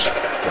 Scotus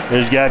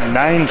has got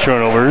 9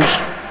 turnovers.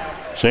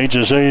 St.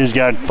 Cecilia's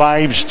got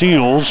 5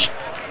 steals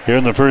here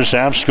in the first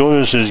half.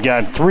 Scotus has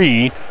got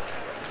 3.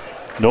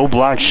 No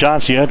block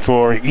shots yet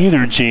for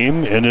either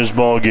team in this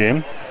ball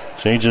game.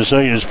 St.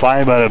 Cecilia is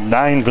 5 out of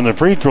 9 from the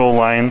free throw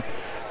line.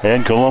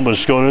 And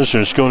Columbus Scotus,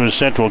 or Scotus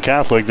Central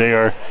Catholic, they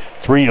are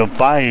 3 of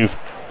 5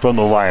 from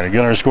the line.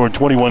 Again, our score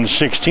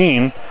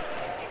 21-16.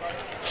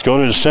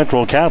 Scotus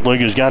Central Catholic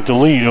has got the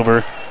lead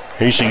over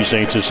Hastings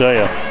St.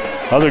 Cecilia.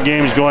 Other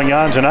games going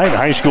on tonight,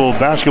 high school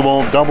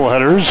basketball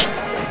doubleheaders.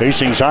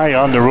 Hastings High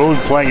on the road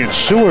playing at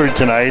Seward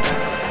tonight.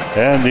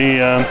 And the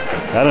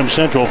Adams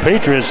Central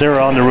Patriots, they're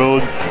on the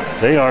road.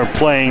 They are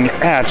playing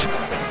at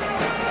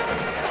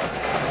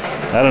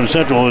Adams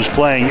Central is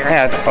playing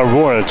at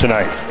Aurora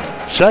tonight.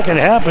 Second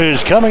half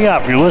is coming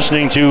up. You're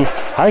listening to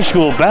high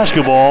school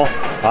basketball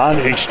on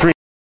Extreme.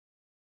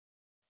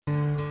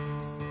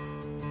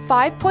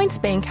 5 Points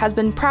Bank has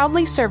been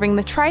proudly serving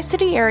the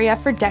Tri-City area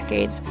for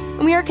decades,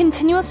 and we are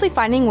continuously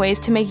finding ways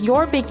to make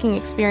your banking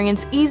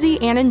experience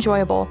easy and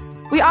enjoyable.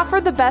 We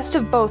offer the best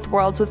of both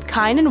worlds with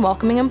kind and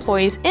welcoming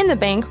employees in the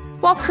bank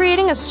while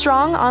creating a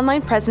strong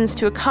online presence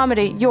to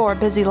accommodate your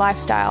busy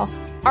lifestyle.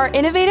 Our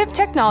innovative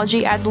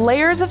technology adds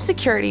layers of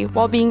security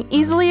while being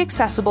easily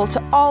accessible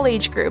to all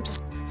age groups.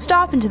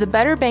 Stop into the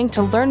Better Bank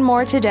to learn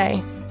more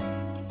today.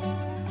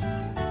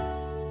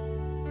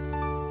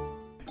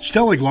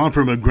 Stellig Law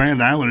Firm of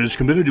Grand Island is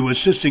committed to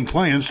assisting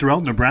clients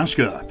throughout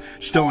Nebraska.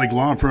 Stellig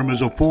Law Firm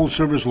is a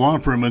full-service law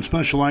firm and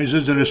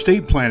specializes in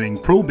estate planning,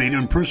 probate,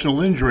 and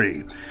personal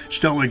injury.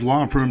 Stellig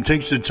Law Firm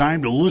takes the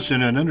time to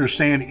listen and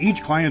understand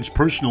each client's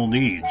personal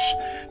needs.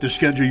 To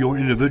schedule your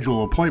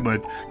individual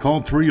appointment,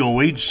 call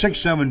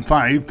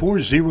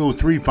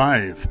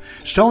 308-675-4035.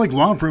 Stellig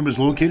Law Firm is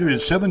located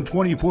at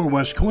 724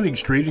 West Koenig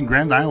Street in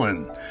Grand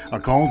Island. A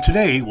call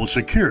today will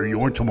secure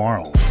your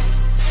tomorrow.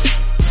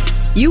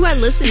 You are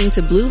listening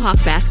to Blue Hawk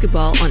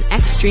Basketball on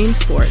Extreme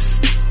Sports.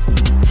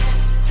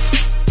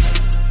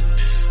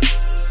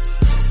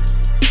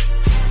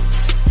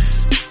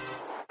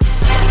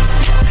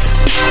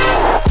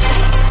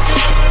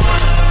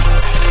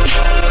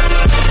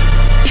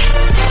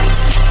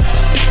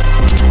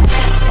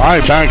 All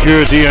right, back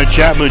here at the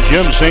Chapman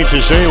Gym, St.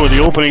 Cecilia with the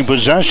opening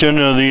possession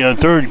of the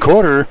third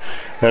quarter,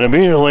 and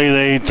immediately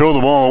they throw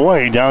the ball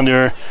away down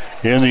there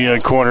in the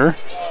corner.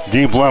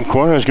 Deep left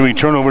corner. It's going to be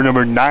turnover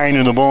number 9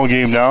 in the ball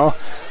game now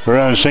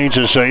for St.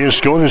 Cecilia.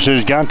 Scotus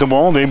has got the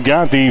ball. They've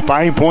got the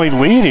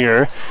 5-point lead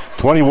here,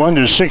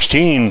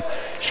 21-16.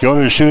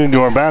 Scotus shooting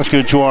to our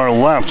basket to our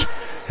left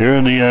here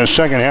in the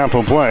second half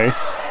of play.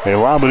 They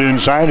lob it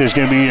inside. It's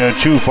going to be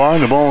too far.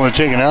 The ball is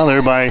taken out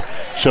there by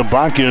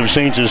Sabatka of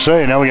St.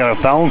 Cecilia. Now we got a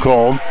foul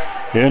called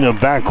in the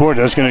backcourt.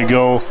 That's going to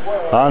go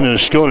on to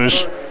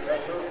Scotus.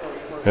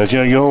 That's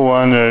going to go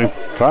on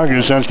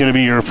Targus. That's going to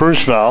be your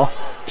first foul.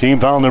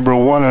 Team foul number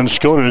 1 on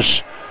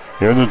Scotus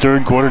here in the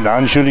third quarter.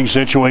 Non-shooting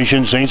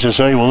situation. St.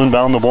 Cecilia will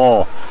inbound the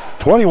ball.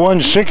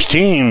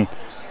 21-16.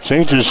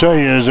 St.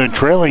 Cecilia is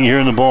trailing here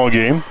in the ball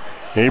game.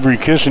 Avery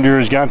Kissinger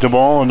has got the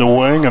ball on the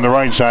wing on the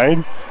right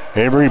side.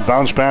 Avery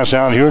bounce pass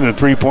out here in the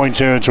three-point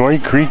territory.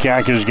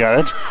 Kreekak has got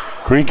it.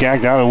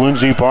 Kreekak down to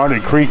Lindsey Parr to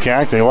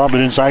Kreekak. They lob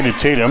it inside to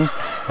Tatum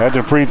at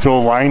the free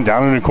throw line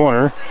down in the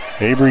corner.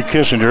 Avery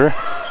Kissinger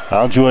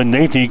out to a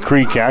Nathan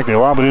Kreekak. They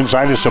lob it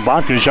inside to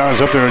Sabatka. Shot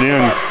is up there and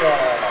in.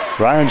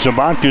 Ryan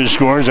Sabatka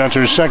scores. That's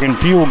her second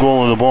field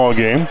goal of the ball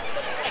game.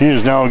 She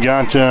has now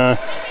got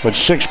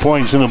 6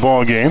 points in the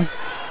ball game.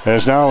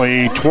 It's now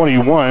a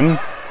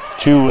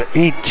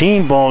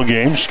 21-18 ball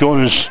game.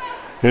 Scotus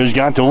has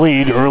got the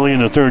lead early in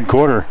the third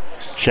quarter.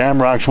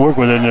 Shamrocks work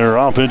within their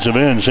offensive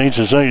end. St.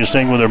 Cecilia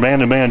staying with their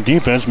man-to-man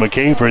defense.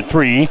 McKay for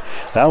three.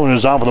 That one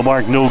is off of the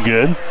mark, no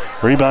good.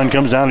 Rebound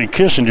comes down to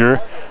Kissinger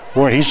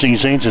for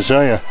Hastings St.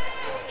 Cecilia.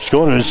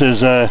 Scotus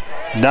has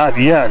not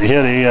yet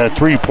hit a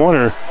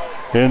three-pointer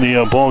in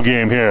the ball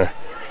game here.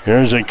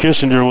 Here's a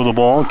Kissinger with the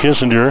ball.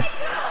 Kissinger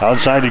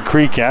outside to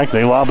Kreekak.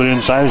 They lob it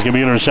inside. It's going to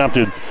be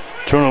intercepted.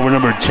 Turnover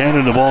number 10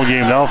 in the ball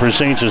game now for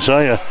St.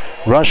 Cecilia.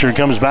 Rusher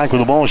comes back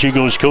with the ball. She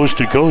goes coast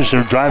to coast.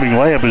 Her driving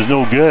layup is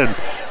no good.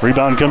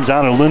 Rebound comes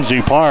down to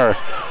Lindsey Parr.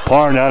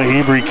 Parr now to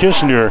Avery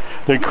Kissinger.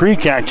 The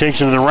Kreekak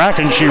takes it to the rack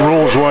and she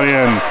rolls one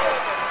in.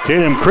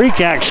 Tatum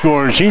Kreekak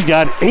scores. She's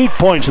got 8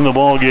 points in the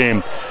ball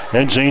game.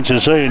 And St.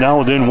 Cecilia now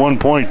within 1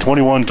 point,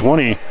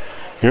 21-20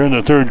 here in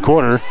the third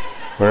quarter.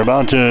 We're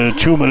about 2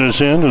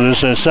 minutes into this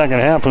second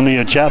half from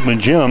the Chapman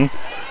Gym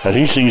at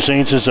Hastings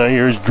St. Cecilia.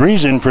 Here's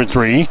Driesen for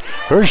three.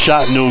 Her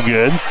shot no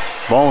good.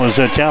 Ball is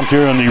tapped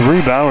here on the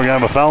rebound. We're going to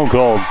have a foul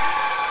called.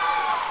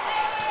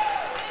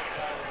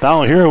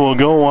 Foul here will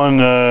go on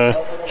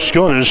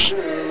Scotus.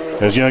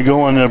 That's going to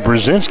go on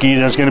Brzezinski.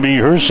 That's going to be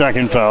her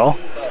second foul.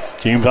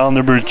 Team foul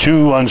number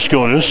 2 on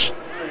Scotus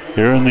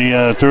here in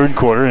the third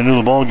quarter. Into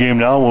the ball game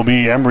now will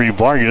be Emery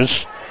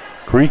Vargas.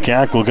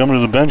 Kreekak will come to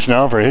the bench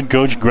now for head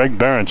coach Greg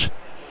Barrett.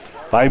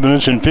 5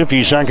 minutes and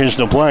 50 seconds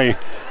to play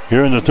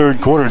here in the third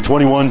quarter,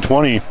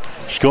 21-20.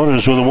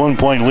 Scotus with a 1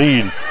 point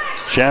lead.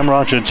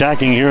 Shamrocks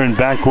attacking here in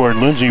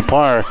backcourt. Lindsey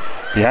Parr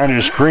behind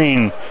her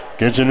screen.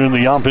 Gets it in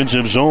the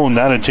offensive zone.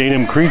 Now to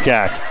Tatum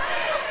Kreekak.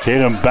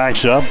 Tatum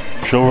backs up.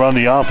 She'll run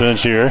the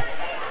offense here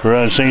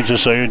for St.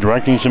 Cecilia,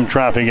 directing some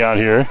traffic out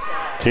here.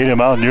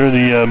 Tatum out near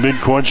the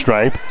midcourt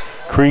stripe.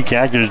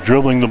 Kreekak is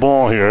dribbling the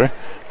ball here.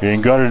 Being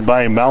guarded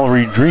by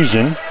Mallory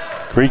Driesen.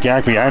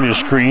 Kreekak behind his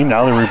screen.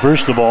 Now they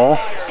reverse the ball.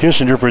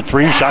 Kissinger for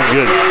three. Shot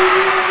good.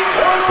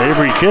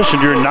 Avery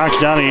Kissinger knocks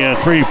down a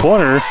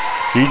three-pointer.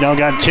 He's now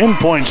got 10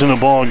 points in the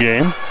ball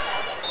game.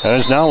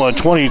 It's now a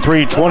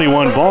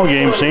 23-21 ball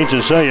game. St.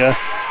 Cecilia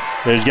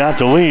has got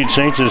the lead.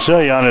 St.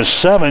 Cecilia on a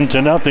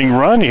 7-0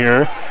 run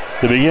here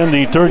to begin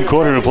the third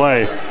quarter of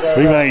play.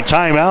 We've got a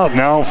timeout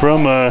now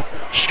from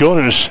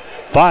Scotus.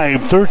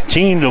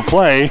 5:13 to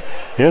play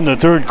in the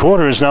third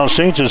quarter. Is now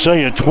St.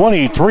 Cecilia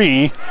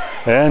 23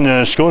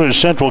 and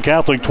Scotus Central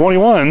Catholic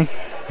 21.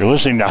 You're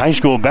listening to high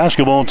school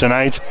basketball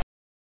tonight.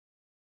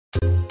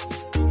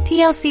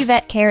 TLC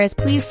Vet Care is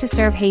pleased to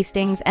serve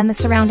Hastings and the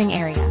surrounding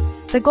area.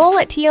 The goal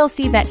at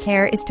TLC Vet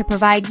Care is to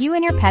provide you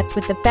and your pets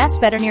with the best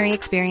veterinary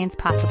experience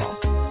possible.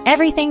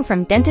 Everything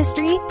from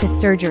dentistry to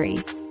surgery.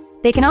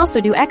 They can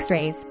also do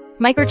x-rays,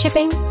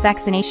 microchipping,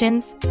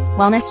 vaccinations,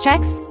 wellness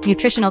checks,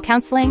 nutritional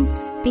counseling,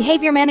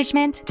 behavior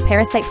management,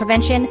 parasite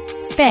prevention,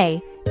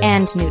 spay,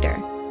 and neuter.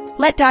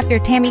 Let Dr.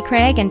 Tammy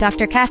Craig and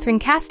Dr. Catherine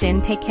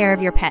Caston take care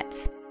of your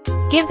pets.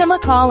 Give them a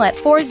call at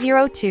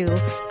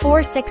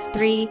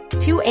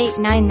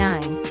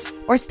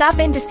 402-463-2899 or stop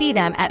in to see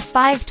them at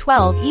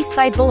 512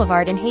 Eastside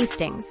Boulevard in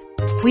Hastings.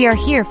 We are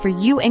here for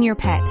you and your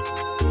pet.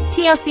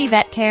 TLC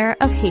Vet Care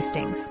of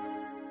Hastings.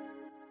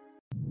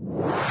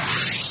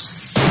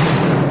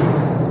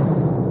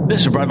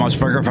 This is Brett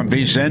Musburger from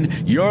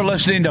VSiN. You're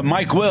listening to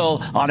Mike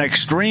Will on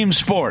Extreme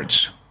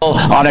Sports.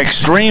 On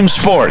Extreme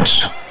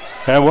Sports.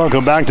 And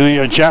welcome back to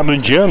the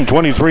Chapman Gym.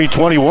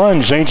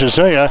 23-21. St.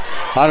 Cecilia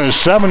on a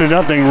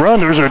 7-0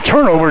 run. There's a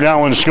turnover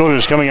now in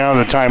Scotus coming out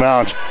of the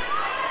timeout.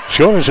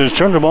 Scotus has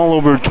turned the ball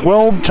over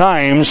 12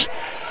 times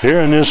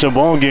here in this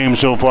ball game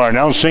so far.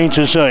 Now St.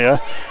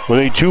 Cecilia with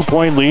a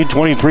 2-point lead,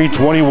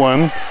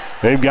 23-21.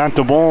 They've got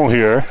the ball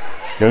here.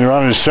 And they're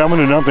on a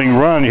 7-0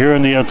 run here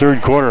in the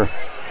third quarter.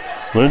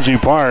 Lindsey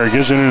Parr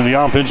gets it into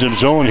the offensive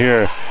zone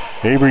here.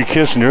 Avery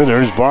Kissinger,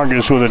 there's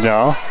Vargas with it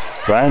now.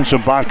 Ryan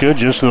Sabatka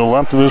just to the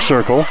left of the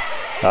circle.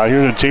 Out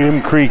here to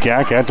Tatum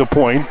Kreekak at the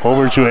point.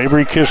 Over to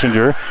Avery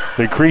Kissinger.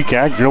 The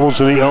Kreekak dribbles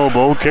to the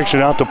elbow. Kicks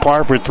it out to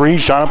Parr for three.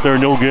 Shot up there,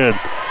 no good.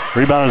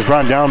 Rebound is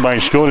brought down by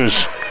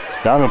Scotus.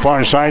 Down the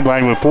far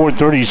sideline with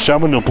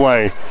 4:37 to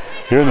play.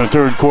 Here in the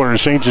third quarter,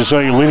 St.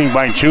 Cecilia leading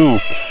by 2.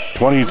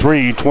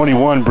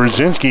 23-21.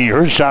 Brzezinski,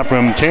 her shot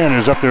from 10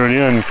 is up there and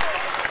in.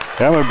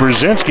 Emma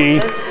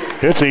Brzezinski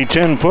hits a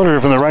 10-footer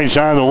from the right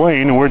side of the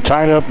lane. We're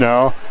tied up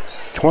now.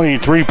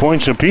 23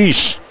 points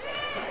apiece.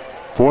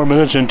 4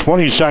 minutes and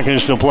 20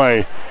 seconds to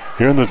play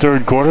here in the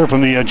third quarter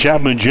from the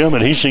Chapman Gym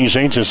at Hastings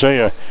St.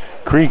 Cecilia.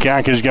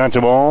 Kreekak has got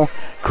the ball.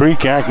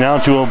 Kreekak now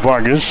to a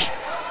Vargas.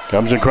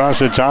 Comes across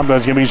the top.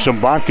 That's going to be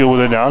Sabatka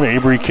with it down.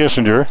 Avery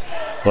Kissinger.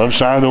 Left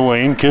side of the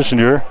lane.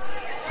 Kissinger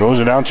throws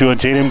it out to a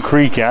Tatum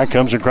Kreekak.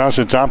 Comes across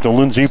the top to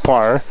Lindsey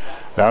Parr.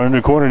 Down in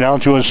the corner now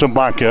to a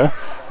Sabatka.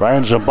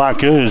 Ryan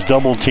Sabatka is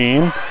double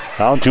teamed.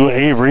 Out to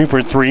Avery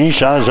for three.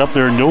 Shot is up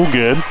there, no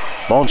good.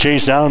 Ball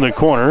chased down in the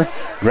corner.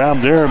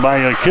 Grabbed there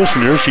by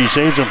Kissinger. She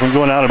saves it from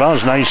going out of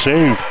bounds. Nice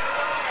save.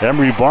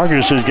 Emery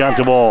Vargas has got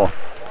the ball.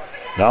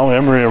 Now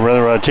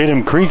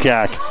Tatum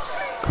Kreekak.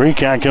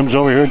 Kreekak comes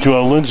over here to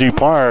a Lindsey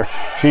Parr.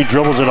 She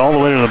dribbles it all the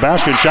way to the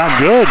basket. Shot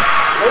good.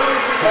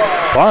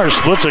 Parr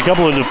splits a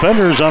couple of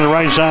defenders on the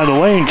right side of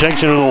the lane.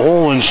 Takes it to the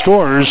hole and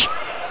scores.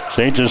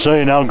 St.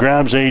 Cecilia now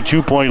grabs a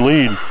 2-point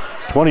lead.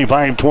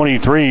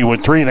 25-23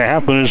 with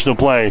 3.5 minutes to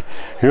play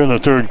here in the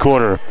third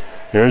quarter.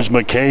 Here's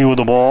McKay with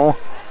the ball.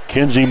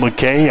 Kinsey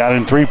McKay out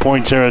in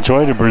 3-point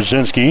territory to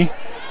Brzezinski.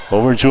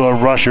 Over to a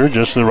rusher,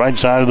 just the right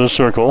side of the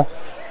circle.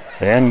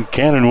 Van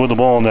Cannon with the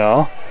ball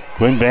now.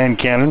 Quinn Van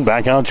Cannon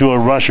back out to a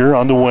rusher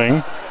on the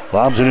wing.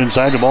 Lobs it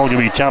inside. The ball going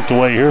to be tapped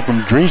away here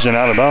from Driesen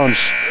out of bounds.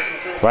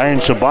 Ryan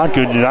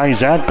Sabatka denies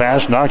that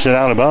pass, knocks it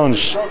out of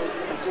bounds.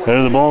 Head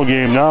of the ball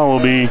game now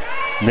will be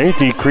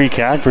Nathan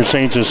Kreekak for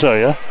St.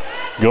 Cecilia.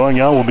 Going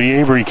out will be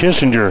Avery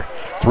Kissinger.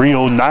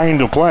 3:09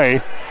 to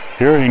play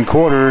here in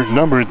quarter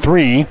number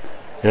 3.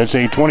 It's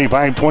a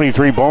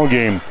 25-23 ball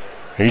game.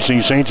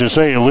 Hastings St.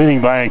 Cecilia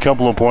leading by a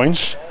couple of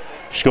points.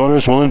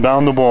 Scotus will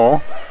inbound the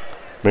ball.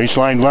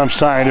 Baseline left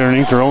side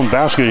underneath their own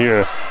basket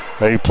here.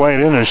 They play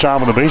it in. A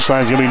shot on the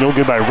baseline is going to be no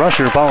good by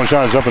Rusher. Foul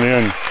shot is up and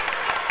in.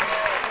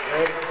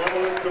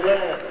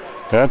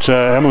 That's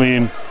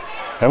Emily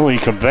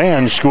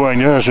Cavan scoring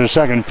there as her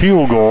second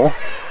field goal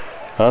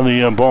of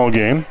the ball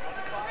game.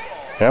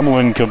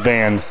 Emily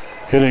Cavan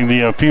hitting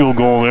the field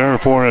goal there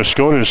for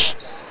Scotus.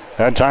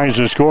 That ties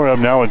the score up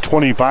now at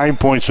 25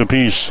 points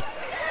apiece.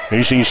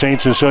 Hastings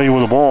St. Cecilia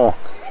with the ball.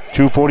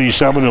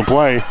 2:47 to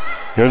play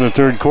here in the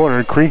third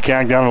quarter.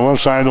 Kreekak down the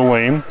left side of the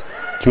lane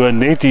to a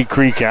Nathan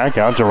Kreekak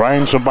out to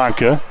Ryan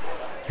Sabatka.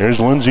 Here's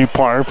Lindsey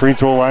Parr. Free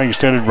throw line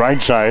extended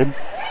right side.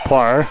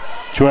 Parr,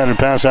 two-handed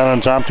pass out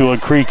on top to a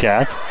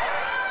Kreekak.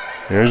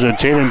 There's a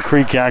Tatum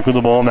Kreekak with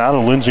the ball now to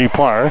Lindsey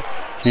Parr.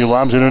 He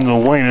lobs it into the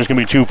lane. It's going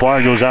to be too far.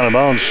 It goes out of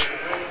bounds.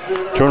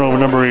 Turnover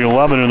number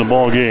 11 in the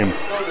ball game.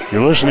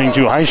 You're listening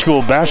to high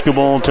school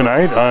basketball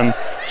tonight on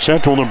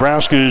Central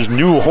Nebraska's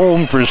new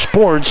home for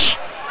sports.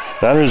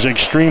 That is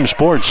Extreme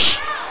Sports.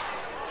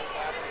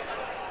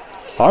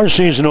 Our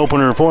season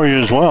opener for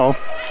you as well.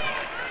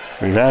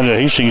 We've had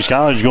Hastings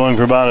College going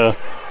for about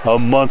a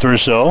month or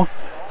so.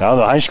 Now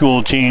the high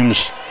school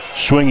teams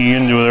swinging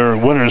into their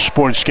winter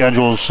sports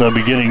schedules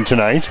beginning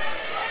tonight.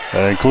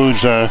 That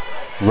includes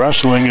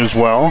wrestling as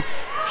well,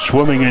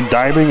 swimming and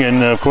diving,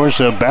 and of course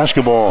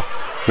basketball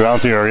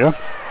throughout the area.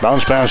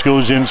 Bounce pass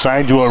goes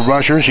inside to a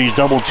rusher. She's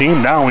double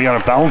teamed. Now we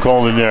got a foul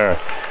called in there.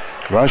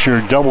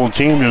 Rusher double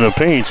teamed in the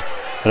paint,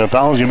 and a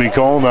foul is going to be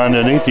called on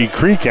Nathan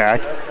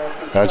Kreekak.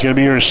 That's going to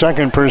be her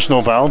second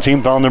personal foul.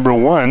 Team foul number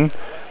 1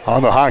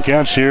 on the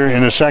Hawkettes here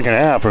in the second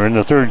half, or in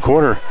the third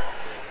quarter.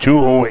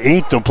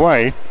 2:08 to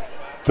play.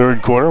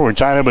 Third quarter, we're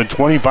tied up at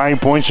 25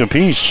 points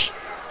apiece.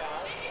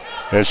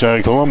 It's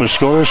Columbus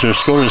Scotus or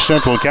Scotus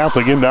Central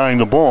Catholic inbounding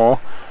the ball.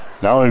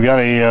 Now we've got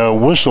a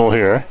whistle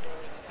here.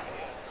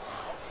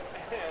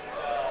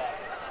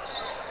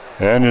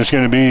 And it's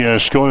going to be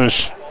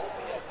Scotus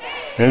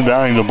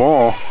inbounding the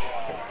ball.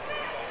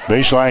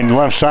 Baseline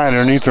left side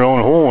underneath their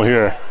own hole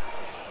here.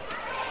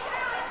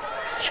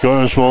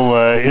 Scotus will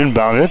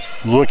inbound it.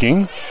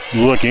 Looking.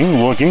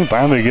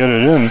 Finally get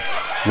it in.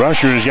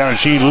 Rusher has got a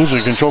cheat,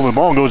 loses control of the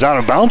ball, goes out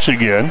of bounds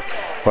again.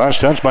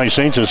 Last touch by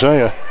St.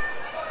 Cecilia.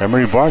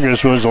 Emery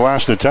Vargas was the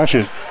last to touch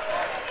it.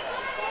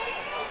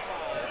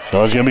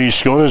 So it's going to be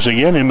Scotus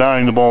again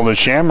inbounding the ball. The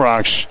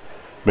Shamrocks,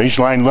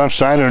 baseline left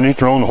side underneath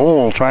their own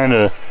hole, trying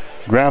to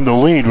grab the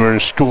lead.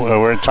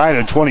 We're tied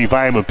at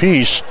 25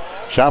 apiece.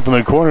 Shot from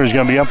the corner is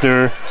going to be up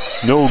there.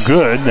 No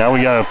good. Now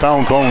we got a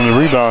foul call on the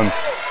rebound.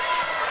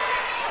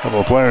 A couple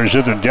of players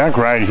hit the deck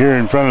right here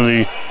in front of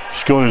the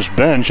Scotus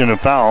bench, and a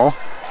foul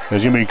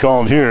is going to be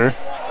called here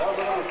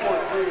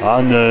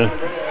on the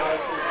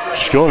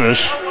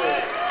Scotus.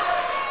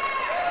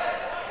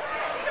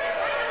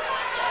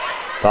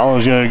 Foul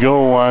is going to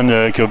go on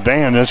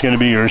Cavan. That's going to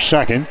be your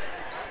second.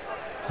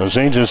 So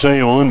St.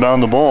 Cecilia will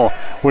inbound the ball.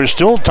 We're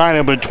still tied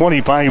up at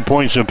 25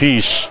 points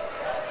apiece.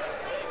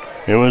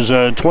 It was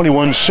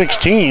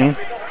 21-16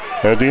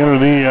 at the end of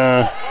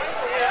the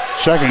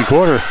second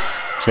quarter.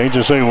 St.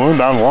 Cecilia will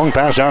inbound. Long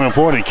pass down the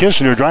floor to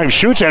Kissinger. Drives,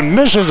 shoots, and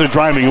misses the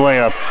driving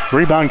layup.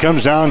 Rebound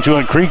comes down to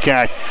a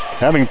Kreekak.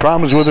 Having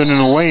problems with it in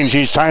the lane.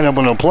 She's tied up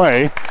on the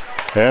play.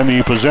 And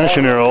the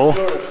possession arrow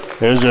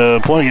is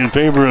pointing in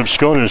favor of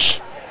Scotus.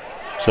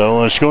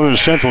 So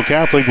Scotus Central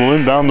Catholic will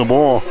inbound the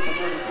ball.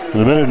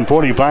 With a minute and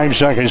 45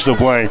 seconds to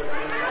play.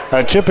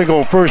 A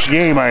typical first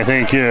game, I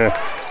think, here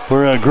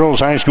for girls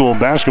high school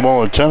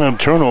basketball. A ton of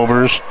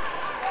turnovers.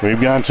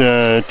 We've got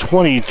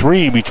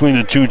 23 between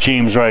the two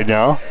teams right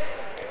now.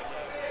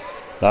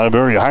 Not a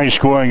very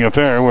high-scoring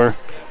affair. We're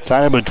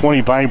tied up at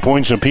 25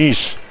 points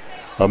apiece.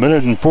 A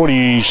minute and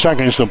 40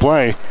 seconds to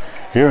play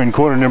here in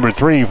quarter number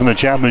 3 from the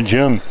Chapman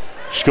Gym.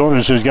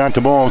 Scotus has got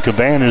the ball.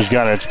 Caban has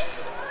got it.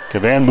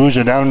 Caban moves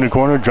it down in the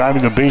corner,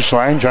 driving the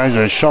baseline, tries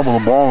to shovel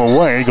the ball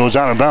away. Goes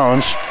out of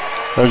bounds.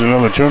 There's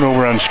another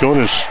turnover on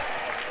Scotus.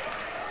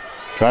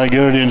 Trying to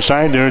get it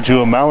inside there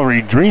to a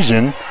Mallory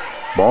Driesen.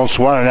 Ball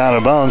swatted out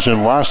of bounds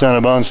and lost out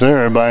of bounds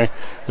there by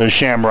the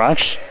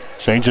Shamrocks.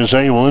 St.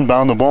 Jose will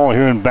inbound the ball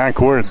here in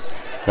backcourt.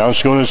 Now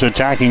Scotus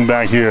attacking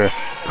back here.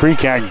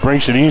 Kreekak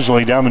breaks it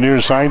easily down the near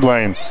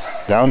sideline.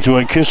 Down to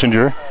a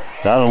Kissinger.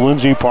 Down to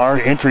Lindsey Parr.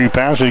 Entry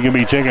pass is going to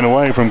be taken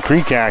away from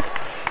Kreekak.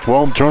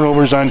 12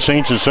 turnovers on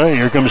St. Cecilia.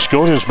 Here comes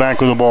Scotus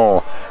back with the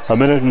ball. A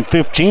minute and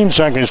 15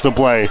 seconds to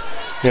play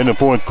in the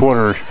third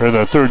quarter.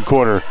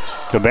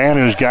 Caban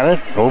has got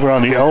it over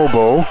on the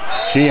elbow.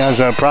 She has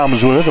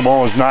problems with it. The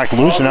ball is knocked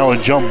loose, and now a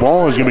jump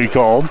ball is going to be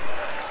called.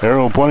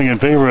 Arrow pointing in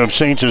favor of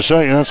St.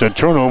 Cecilia. That's a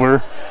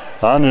turnover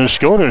on the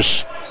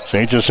Scotus.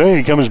 St.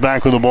 Cecilia comes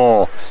back with the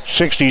ball.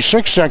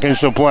 66 seconds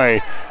to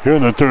play here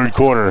in the third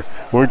quarter.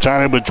 We're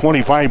tied up with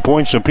 25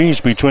 points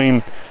apiece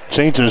between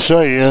St.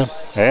 Cecilia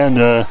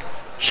and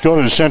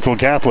Scotus Central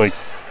Catholic.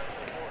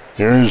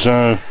 Here's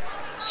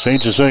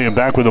St. Cecilia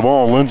back with the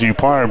ball. Lindsey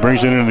Parr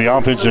brings it into the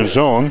offensive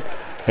zone,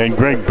 and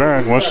Greg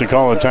Barrett wants to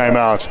call a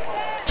timeout.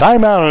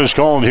 Timeout is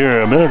called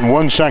here. A minute and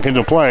 1 second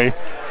to play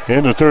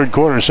in the third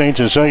quarter. St.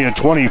 Cecilia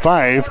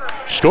 25,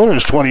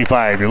 Scotus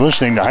 25. You're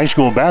listening to high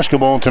school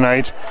basketball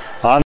tonight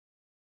on.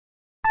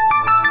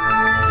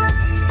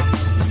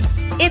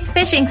 It's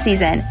phishing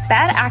season.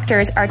 Bad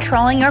actors are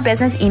trolling your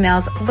business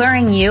emails,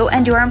 luring you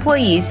and your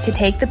employees to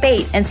take the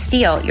bait and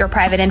steal your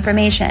private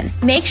information.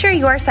 Make sure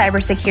your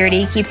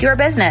cybersecurity keeps your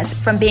business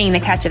from being the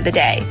catch of the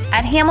day.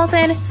 At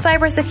Hamilton,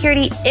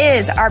 cybersecurity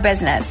is our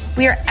business.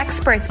 We are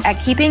experts at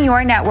keeping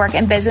your network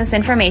and business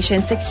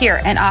information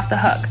secure and off the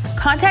hook.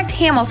 Contact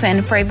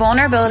Hamilton for a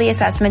vulnerability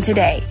assessment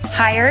today.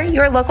 Hire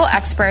your local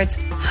experts.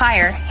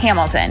 Hire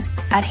Hamilton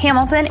at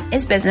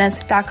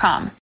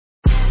hamiltonisbusiness.com.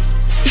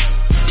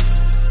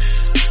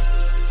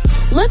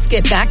 Let's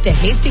get back to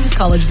Hastings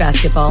College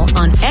basketball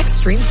on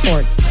Extreme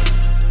Sports.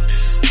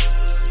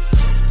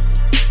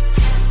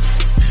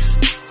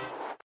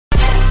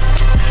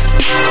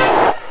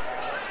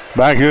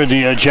 Back here at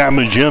the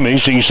Chapman Gym,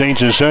 Hastings St.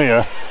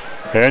 Cecilia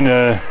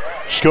and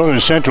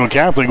Scotus Central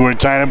Catholic were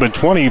tied up at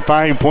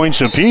 25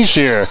 points apiece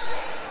here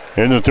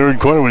in the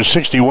third quarter with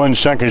 61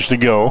 seconds to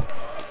go.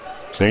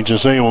 St.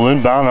 Cecilia will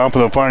inbound off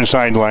of the far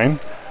sideline.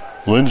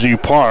 Lindsey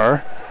Parr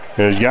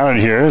has got it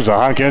here as the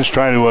Hawkettes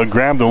try to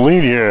grab the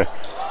lead here.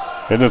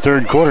 In the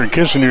third quarter,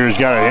 Kissinger has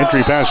got an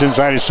entry pass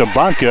inside of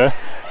Sabatka.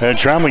 And a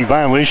traveling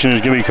violation is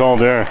going to be called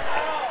there.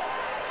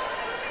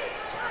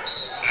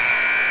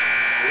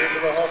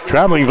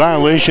 Traveling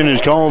violation is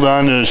called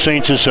on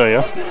St.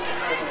 Cecilia.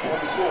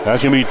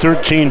 That's going to be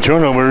 13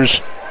 turnovers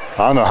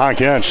on the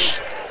Hawkettes.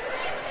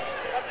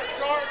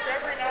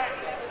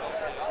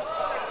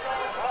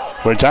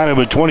 We're tied up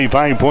at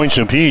 25 points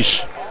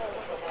apiece.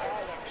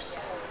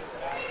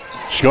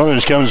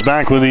 Scotus comes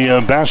back with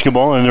the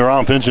basketball in their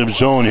offensive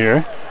zone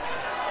here.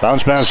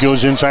 Bounce pass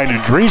goes inside to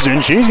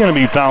Driesen. She's going to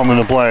be fouled in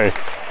the play.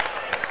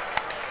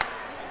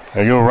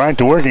 They go right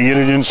to work and get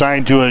it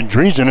inside to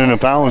Driesen, and a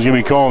foul is going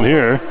to be called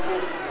here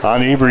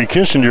on Avery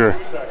Kissinger.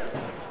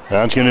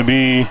 That's going to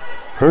be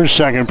her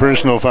second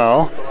personal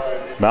foul.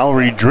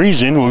 Mallory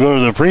Driesen will go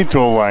to the free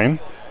throw line.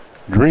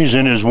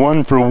 Driesen is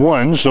 1 for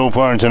 1 so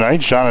far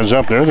tonight. Shot is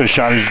up there. The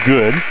shot is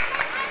good.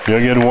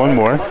 They'll get one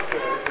more.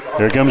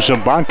 Here comes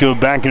Sabatka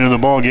back into the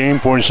ball game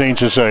for St.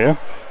 Cecilia.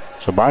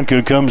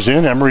 Sabatka comes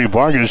in. Emery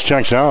Vargas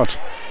checks out.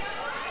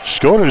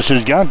 Scotus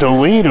has got the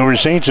lead over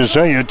St.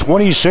 Cecilia,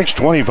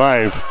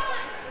 26-25.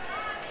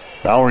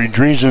 Mallory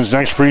Driesen's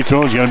next free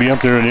throw is going to be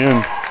up there and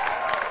in.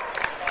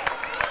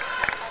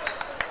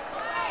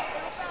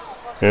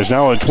 It's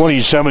now a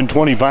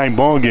 27-25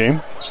 ball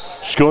game.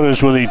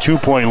 Scotus with a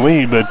 2-point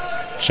lead, but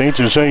St.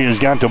 Cecilia has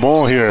got the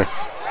ball here.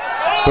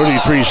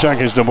 33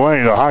 seconds to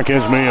play. The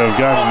Hawkins may have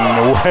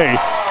gotten away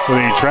with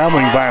a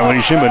traveling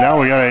violation, but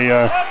now we got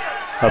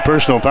a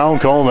personal foul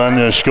called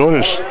on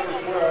Scotus.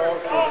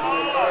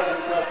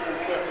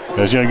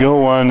 That's going to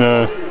go on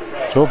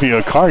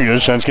Sophia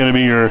Kargas. That's going to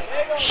be your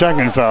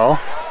second foul.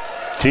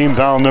 Team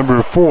foul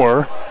number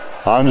 4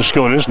 on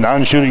Scotus.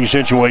 Non-shooting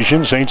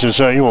situation. St.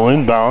 Cecilia will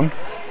inbound.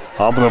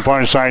 Off of the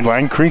far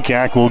sideline.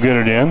 Kreekak will get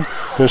it in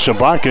to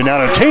Sabatka.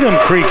 Now to Tatum.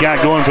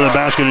 Kreekak going for the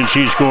basket, and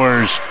she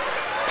scores.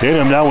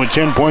 Tatum now with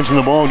 10 points in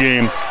the ball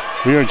game.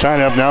 We are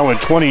tied up now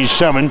at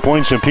 27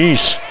 points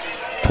apiece.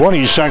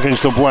 20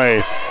 seconds to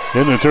play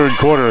in the third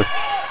quarter.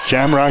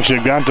 Shamrocks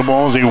have got the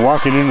ball as they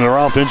walk it into their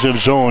offensive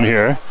zone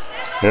here.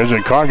 There's a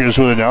Kargas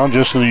with it now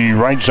just to the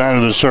right side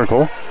of the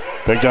circle.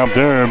 Picked up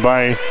there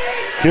by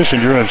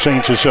Kissinger of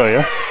St.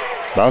 Cecilia.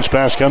 Bounce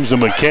pass comes to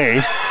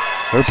McKay.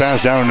 Her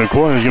pass down in the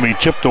corner is going to be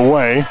chipped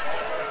away.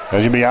 That's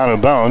going to be out of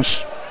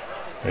bounds.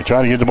 They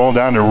try to get the ball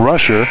down to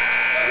Rusher.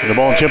 The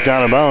ball chipped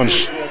out of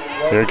bounds.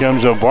 Here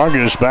comes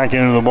Vargas back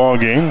into the ball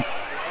game.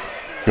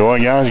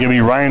 Going out is going to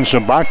be Ryan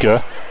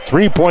Sabatka.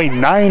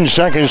 3.9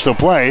 seconds to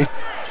play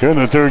here in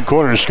the third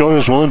quarter.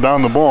 Scotus will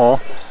inbound the ball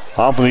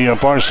off of the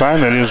far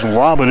side. That is,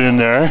 lob it in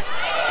there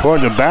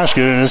toward the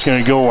basket, and it's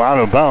going to go out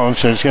of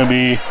bounds. It's going to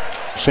be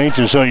St.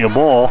 Cecilia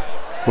ball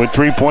with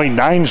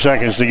 3.9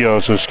 seconds to go.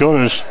 So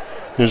Scotus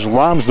just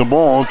lobs the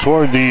ball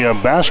toward the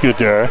basket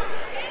there.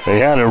 They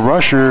had a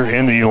rusher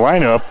in the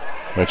lineup,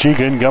 but she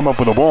couldn't come up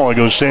with the ball. It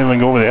goes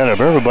sailing over the head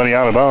of everybody,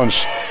 out of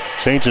bounds.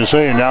 St.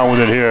 Cecilia now with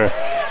it here.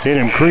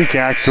 Tatum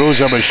Kreekak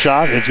throws up a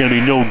shot. It's going to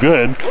be no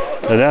good.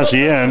 And that's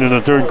the end of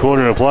the third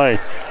quarter of play.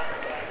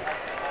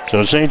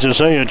 So St.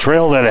 Cecilia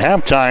trailed at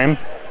halftime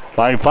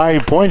by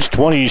 5 points,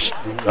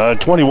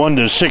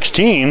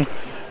 21-16.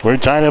 We're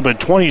tied up at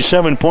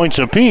 27 points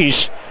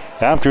apiece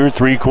after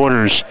three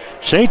quarters.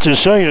 St.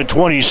 Cecilia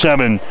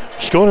 27,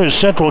 Scotus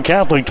Central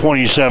Catholic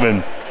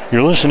 27.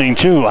 You're listening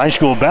to high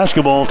school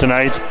basketball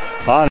tonight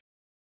on.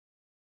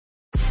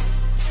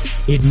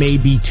 It may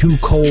be too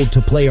cold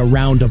to play a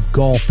round of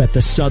golf at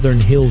the Southern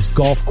Hills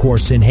Golf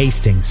Course in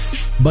Hastings,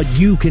 but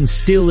you can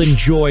still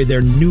enjoy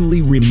their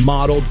newly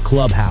remodeled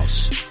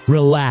clubhouse.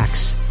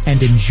 Relax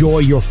and enjoy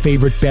your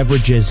favorite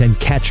beverages and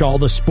catch all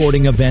the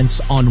sporting events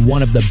on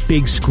one of the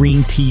big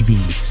screen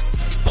TVs.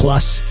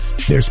 Plus,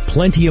 there's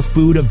plenty of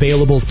food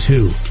available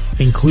too,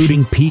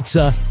 including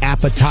pizza,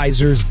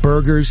 appetizers,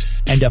 burgers,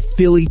 and a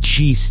Philly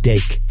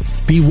cheesesteak.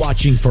 Be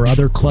watching for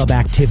other club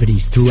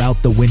activities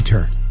throughout the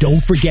winter.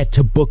 Don't forget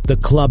to book the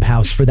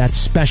clubhouse for that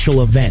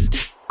special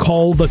event.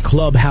 Call the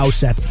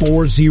clubhouse at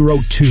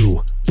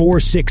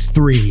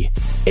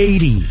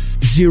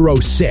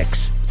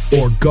 402-463-8006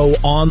 or go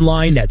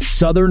online at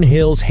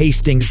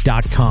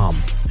southernhillshastings.com.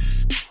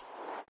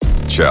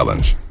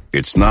 Challenge.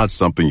 It's not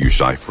something you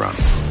shy from.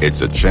 It's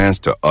a chance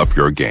to up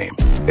your game.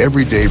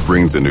 Every day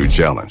brings a new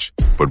challenge.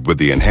 But with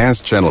the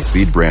enhanced Channel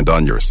Seed brand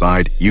on your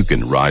side, you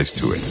can rise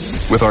to it.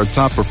 With our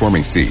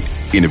top-performing seed,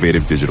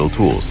 innovative digital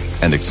tools,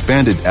 and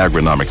expanded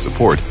agronomic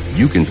support,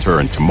 you can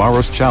turn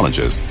tomorrow's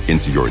challenges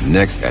into your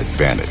next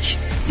advantage.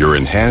 Your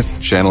enhanced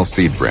Channel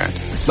Seed brand.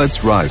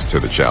 Let's rise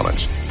to the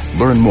challenge.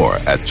 Learn more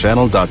at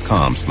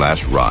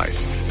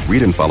channel.com/rise.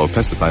 Read and follow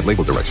pesticide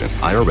label directions,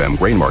 IRM,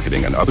 grain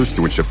marketing, and other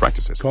stewardship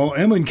practices. Call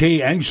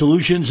M&K Ag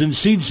Solutions and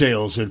Seed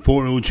Sales at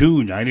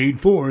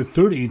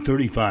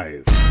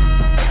 402-984-3035.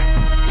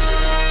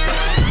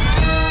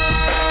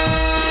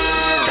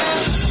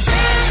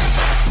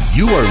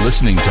 You are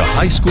listening to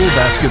high school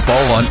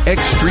basketball on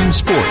Extreme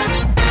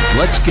Sports.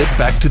 Let's get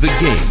back to the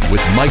game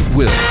with Mike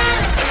Will.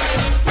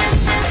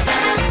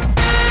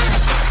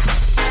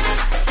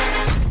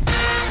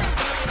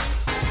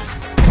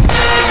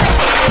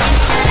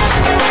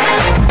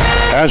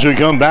 As we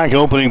come back,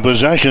 opening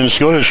possession,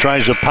 Scotus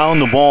tries to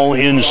pound the ball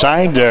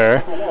inside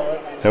there.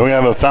 And we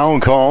have a foul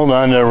called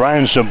on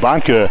Ryan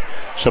Sabatka.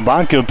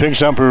 Sabatka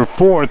picks up her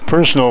fourth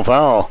personal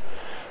foul.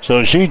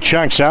 So she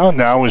checks out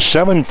now with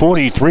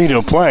 7:43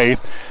 to play.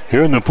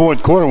 Here in the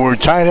fourth quarter, we're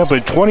tied up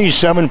at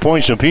 27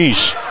 points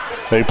apiece.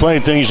 They play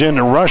things in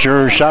to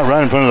Rusher. Her shot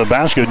right in front of the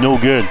basket, no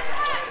good.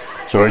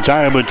 So we're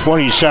tied up at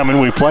 27.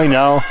 We play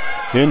now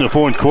in the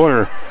fourth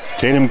quarter.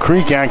 Tatum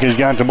Kreekak has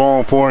got the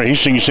ball for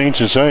Hastings St.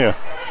 Cecilia.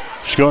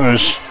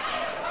 Scotus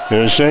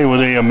going to say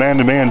with a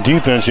man-to-man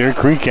defense here.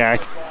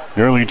 Kreekak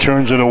nearly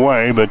turns it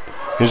away, but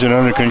isn't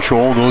under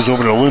control. Goes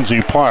over to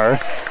Lindsey Parr.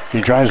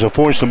 She tries to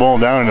force the ball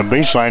down in the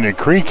baseline to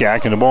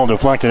Kreekak, and the ball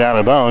deflected out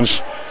of bounds.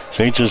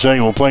 St.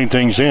 Cecilia will play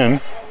things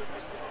in.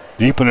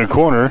 Deep in the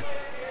corner.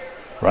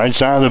 Right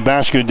side of the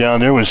basket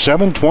down there with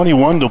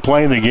 7:21 to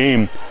play in the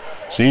game.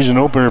 Season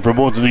opener for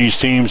both of these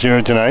teams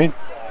here tonight.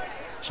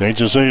 St.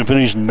 Cecilia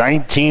finished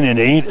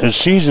 19-8 a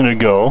season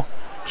ago.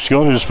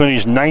 Scotus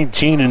finished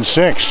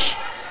 19-6.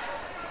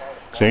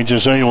 St.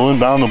 Cecilia will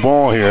inbound the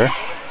ball here.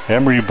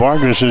 Emery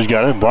Vargas has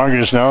got it.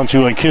 Vargas now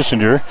to a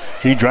Kissinger.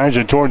 He drives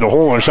it toward the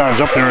hole. Her shot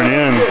is up there and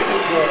in.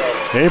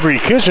 Avery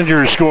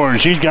Kissinger scores.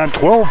 She's got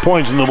 12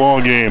 points in the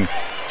ball game.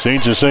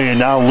 St. Cecilia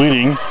now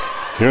leading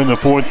here in the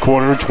fourth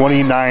quarter,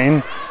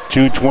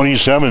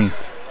 29-27.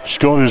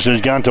 Scotus has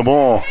got the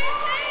ball.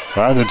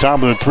 Right at the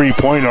top of the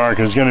three-point arc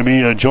is going to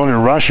be Jonah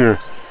Rusher.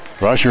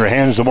 Rusher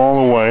hands the ball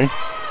away.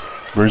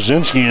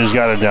 Brzezinski has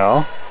got it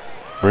now.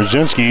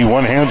 Brzezinski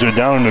one-hands it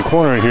down in the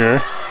corner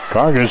here.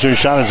 Vargas, her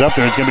shot is up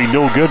there. It's going to be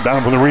no good.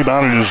 Bound for the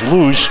rebound. It is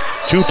loose.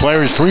 Three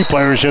players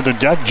hit the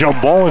deck.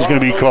 Jump ball is going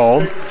to be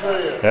called.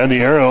 And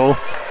the arrow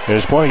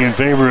is pointing in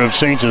favor of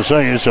St.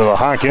 Cecilia, so the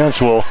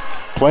Hawkettes will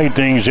play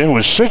things in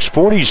with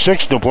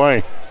 6:46 to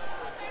play.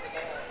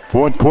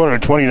 Fourth quarter,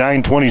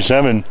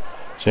 29-27.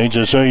 St.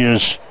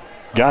 Cecilia's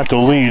got the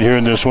lead here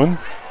in this one.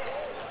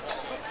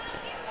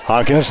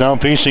 Hawkettes now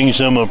facing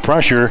some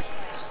pressure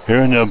here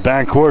in the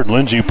backcourt.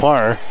 Lindsey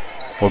Parr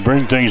will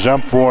bring things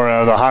up for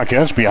the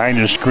Hawkettes behind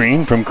the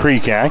screen from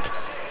Kreekak.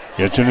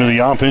 Gets into the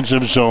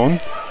offensive zone.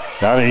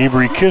 Now to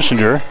Avery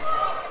Kissinger.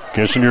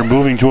 Kissinger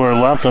moving to her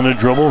left on the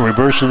dribble.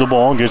 Reverses the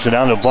ball. Gets it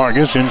down to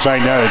Vargas. Inside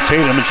now to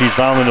Tatum, and she's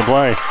fouled into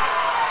play.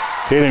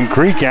 Tatum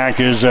Kreekak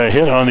is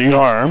hit on the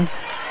arm.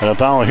 And a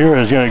foul here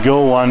is going to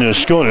go on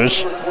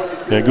Scotus.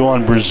 They go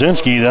on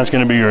Brzezinski. That's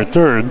going to be her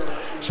third.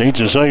 St.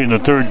 Cecilia in the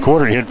third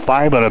quarter hit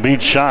 5 out of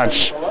 8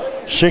 shots.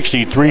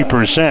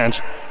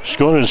 63%.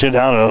 Scotus hit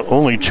out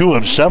only 2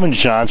 of 7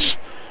 shots,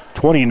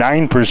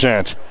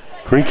 29%.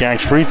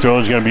 Creekak's free throw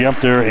is going to be up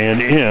there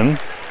and in.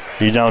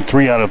 He's down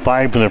 3 out of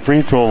 5 from the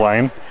free throw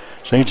line.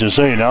 St.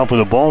 Cecilia now for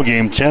the ball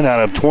game, 10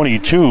 out of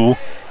 22.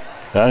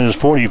 That is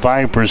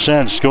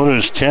 45%.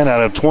 Scotus 10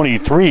 out of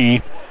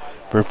 23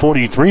 for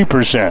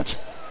 43%.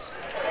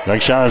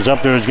 Next shot is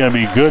up there. It's going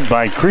to be good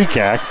by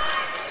Creekak.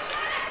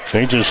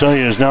 St.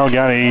 Cecilia has now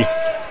got a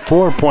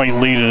 4-point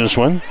lead in this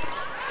one,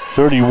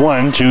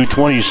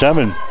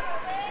 31-27.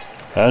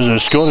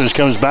 As Scotus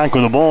comes back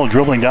with the ball,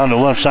 dribbling down the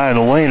left side of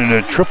the lane, and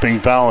a tripping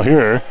foul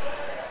here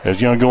is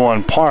going to go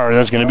on Parr.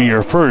 That's going to be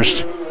your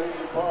first.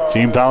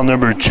 Team foul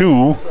number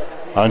 2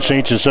 on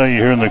St. Cecilia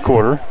here in the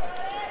quarter.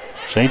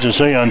 St.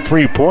 Cecilia on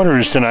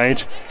 3-pointers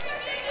tonight,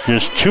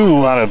 just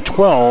 2 out of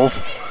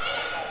 12.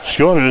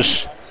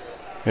 Scotus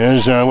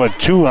is,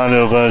 2 out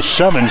of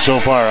 7 so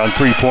far on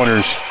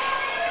 3-pointers.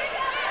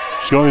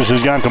 Scotus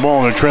has got the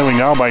ball. They're trailing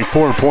now by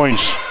 4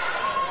 points,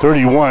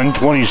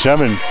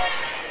 31-27.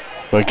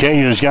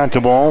 McKay has got the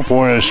ball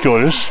for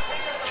Scotus.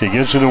 She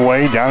gets it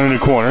away down in the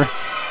corner.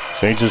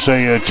 St.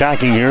 Cecilia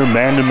attacking here,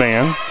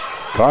 man-to-man.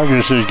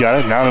 Cargus has got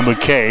it. Now to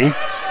McKay.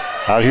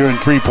 Out here in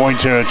 3-point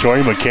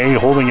territory. McKay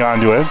holding on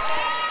to it.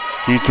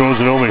 She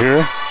throws it over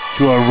here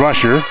to a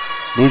rusher.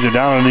 Moves it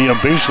down on the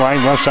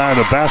baseline, left side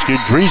of the basket.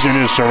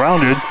 Driesen is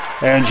surrounded,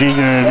 and she's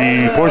going to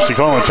be forced to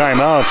call a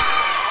timeout.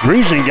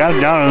 Driesen got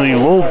it down on the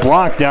low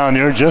block down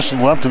there, just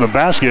left of the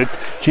basket.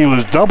 She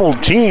was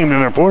double-teamed,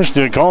 and they're forced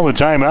to call the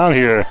timeout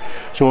here.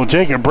 So we'll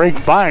take a break.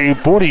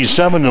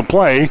 5:47 to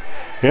play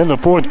in the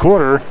fourth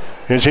quarter.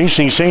 It's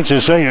Hastings St.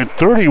 Cecilia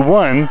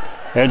 31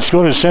 and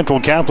Scotus Central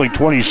Catholic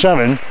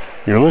 27.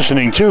 You're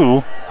listening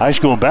to high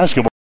school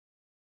basketball.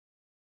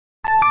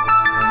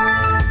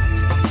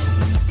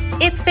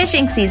 It's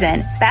fishing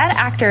season. Bad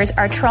actors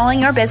are trolling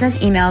your business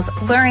emails,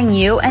 luring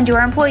you and your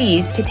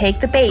employees to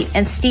take the bait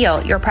and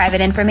steal your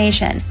private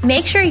information.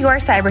 Make sure your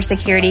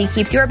cybersecurity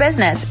keeps your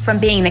business from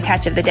being the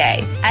catch of the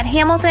day. At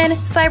Hamilton,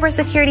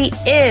 cybersecurity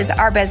is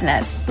our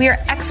business. We are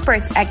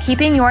experts at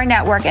keeping your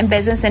network and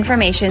business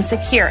information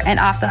secure and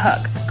off the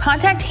hook.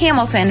 Contact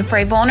Hamilton for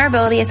a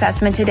vulnerability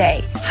assessment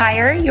today.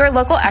 Hire your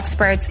local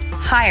experts.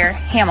 Hire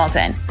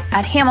Hamilton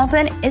at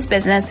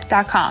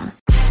hamiltonisbusiness.com.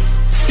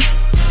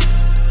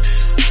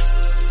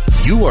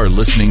 You are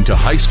listening to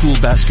high school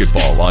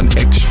basketball on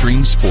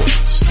Extreme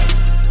Sports.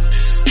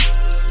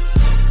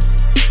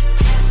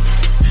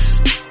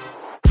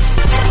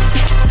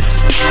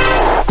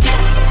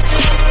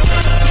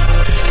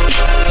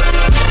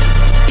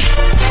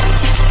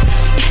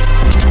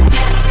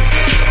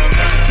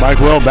 Mike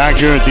Will back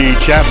here at the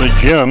Chapman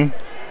Gym.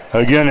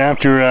 Again,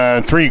 after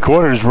 3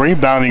 quarters,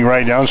 rebounding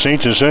right now.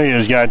 St. Cecilia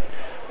has got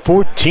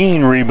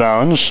 14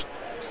 rebounds.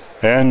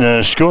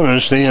 And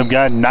Scotus, they have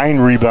got 9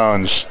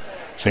 rebounds.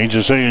 St.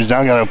 Cecilia has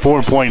now got a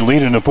 4-point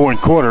lead in the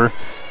fourth quarter,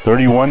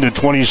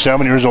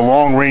 31-27. Here's a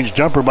long-range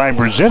jumper by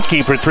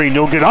Brzezinski for 3.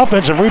 No good.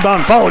 Offensive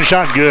rebound, follow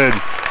shot, good.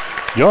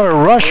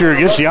 Yona Rusher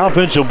gets the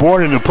offensive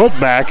board in the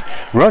putback.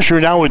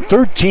 Rusher now with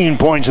 13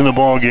 points in the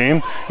ball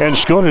game, and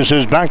Scotus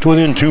is back to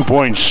within 2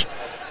 points.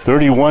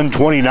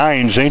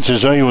 31-29. St.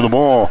 Cecilia with the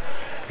ball.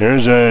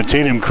 There's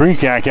Tatum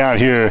Creekak out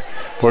here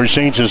for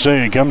St.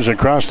 Cecilia. Comes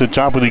across the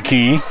top of the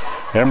key.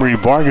 Emery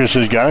Vargas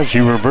has got it. She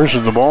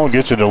reverses the ball,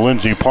 gets it to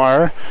Lindsey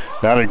Parr.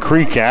 Now to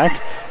Creekak.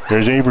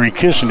 There's Avery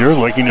Kissinger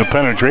looking to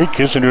penetrate.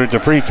 Kissinger at the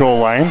free throw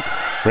line.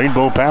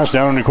 Rainbow pass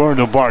down in the corner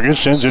to Vargas.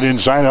 Sends it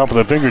inside off of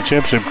the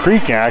fingertips of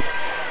Creekak.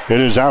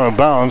 It is out of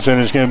bounds, and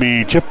it's going to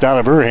be tipped out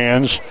of her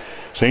hands.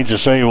 St.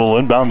 Cecilia will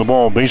inbound the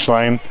ball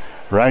baseline,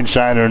 right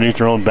side underneath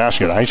her own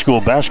basket. High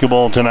school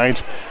basketball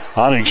tonight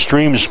on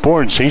Extreme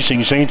Sports.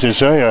 Hastings St.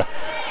 Cecilia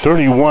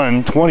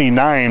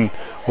 31-29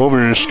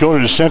 over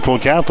Scotus Central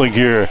Catholic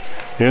here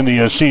in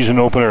the season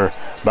opener.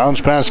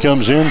 Bounce pass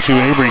comes in to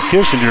Avery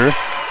Kissinger,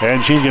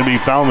 and she's going to be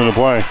fouled in the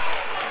play.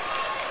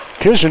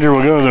 Kissinger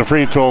will go to the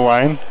free throw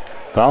line.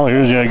 Foul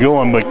here's going to go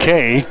on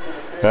McKay.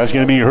 That's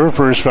going to be her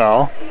first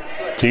foul.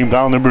 Team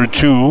foul number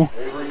 2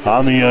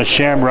 on the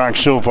Shamrock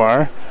so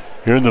far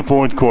here in the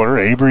fourth quarter.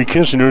 Avery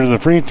Kissinger to the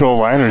free throw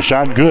line. Her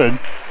shot good.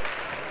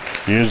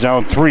 She is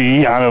now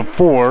 3 out of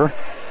 4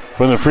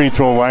 from the free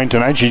throw line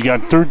tonight. She's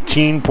got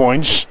 13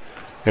 points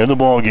in the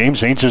ball game.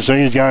 St.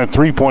 Cecilia's got a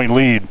 3-point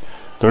lead,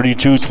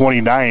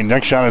 32-29.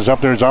 Next shot is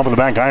up there. It's off of the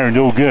back iron,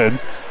 no good.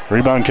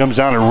 Rebound comes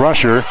down to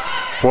Rusher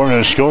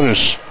for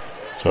Scotus.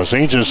 So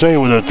St. Cecilia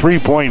with a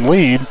 3-point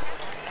lead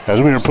as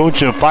we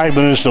approach 5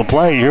 minutes to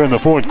play here in the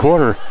fourth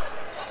quarter.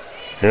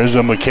 Here's a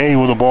McKay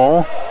with the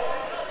ball.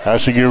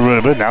 Has to get rid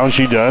of it. Now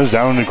she does.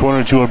 Down in the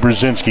corner to a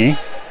Brzezinski.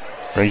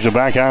 Brings it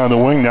back out on the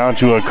wing now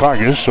to a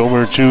Cargus.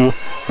 Over to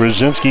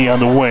Brzezinski on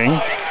the wing.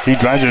 He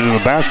drives it to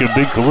the basket.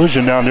 Big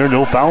collision down there.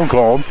 No foul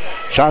called.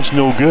 Shot's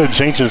no good.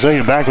 St.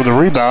 Cecilia back with the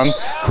rebound.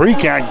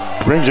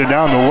 Creekak brings it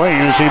down the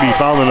lane. You see me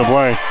foul in the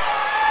play.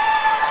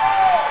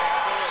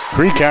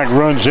 Creekak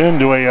runs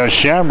into a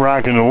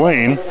Shamrock in the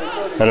lane.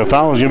 And a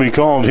foul is going to be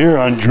called here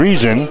on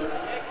Driesen.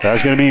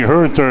 That's going to be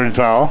her third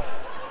foul.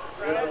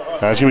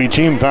 That's going to be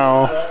team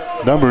foul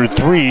number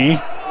 3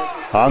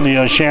 on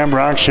the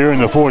Shamrocks here in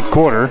the fourth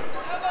quarter.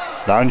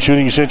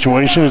 Non-shooting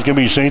situation is going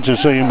to be St.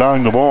 Cecilia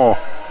inbounding the ball.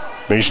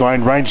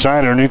 Baseline right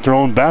side underneath their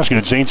own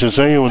basket. St.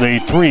 Cecilia with a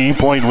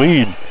 3-point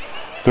lead,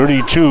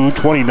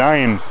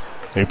 32-29.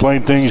 They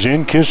played things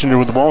in. Kissinger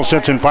with the ball,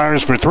 sets and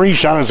fires for three.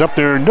 Shot is up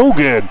there, no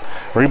good.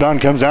 Rebound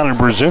comes down to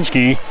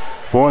Brzezinski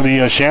for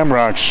the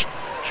Shamrocks.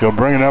 She'll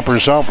bring it up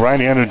herself.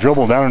 Right-handed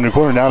dribble down in the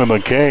corner, down to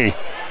McKay.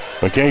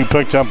 McKay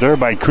picked up there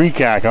by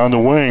Krekak on the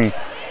wing.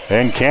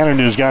 And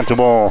Canada's got the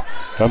ball.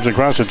 Comes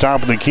across the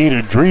top of the key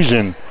to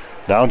Driesen.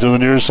 Down to the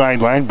near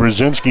sideline.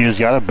 Brzezinski has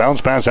got it. Bounce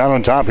pass out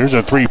on top. Here's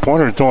a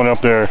three-pointer thrown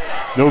up there.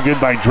 No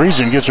good by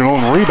Driesen. Gets her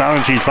own rebound,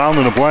 and she's fouled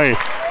in the play.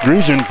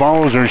 Driesen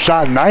follows her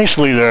shot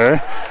nicely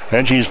there.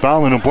 And she's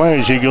fouled in the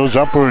play. She goes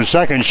up for her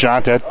second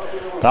shot. That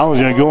foul is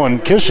going to go on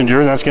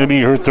Kissinger. That's going to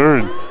be her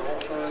third.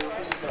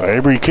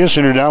 Avery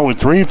Kissinger down with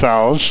 3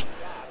 fouls.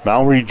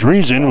 Mallory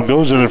Driesen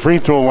goes to the free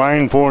throw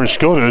line for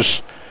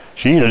Scotus.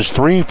 She is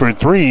 3 for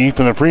 3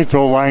 from the free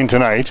throw line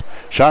tonight.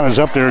 Shot is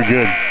up there,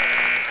 good.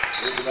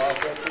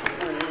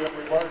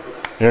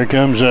 Here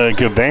comes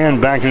Caban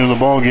back into the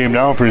ball game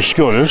now for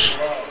Scotus.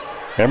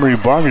 Emery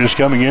Vargas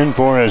coming in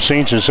for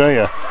St.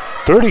 Cecilia.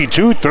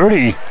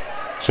 32-30.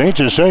 St.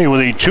 Cecilia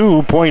with a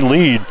 2-point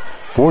lead.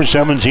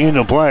 4:17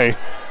 to play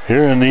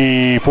here in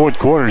the fourth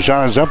quarter.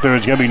 Shot is up there.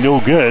 It's going to be no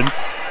good.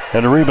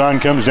 And the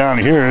rebound comes down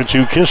here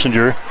to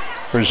Kissinger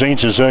for St.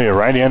 Cecilia.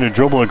 Right-handed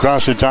dribble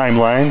across the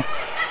timeline.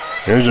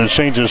 Here's a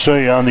St.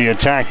 Cecilia on the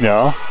attack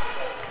now.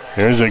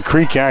 Here's a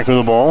Krekak with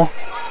the ball.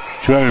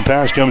 200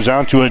 pass comes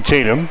out to a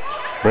Tatum.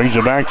 Brings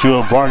it back to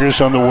a Vargas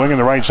on the wing on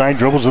the right side.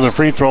 Dribbles to the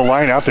free throw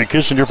line. Out to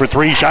Kissinger for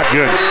three. Shot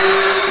good.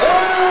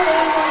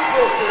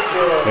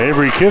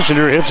 Avery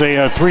Kissinger hits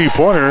a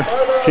three-pointer.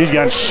 She's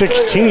got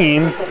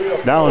 16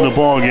 now in the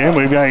ball game.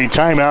 We've got a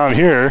timeout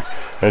here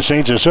as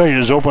St.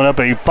 Cecilia's open up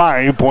a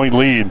 5-point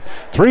lead.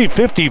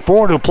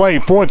 3:54 to play,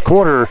 fourth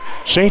quarter.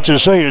 St.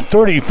 Cecilia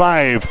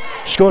 35,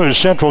 Scotus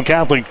Central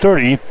Catholic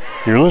 30.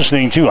 You're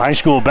listening to high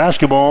school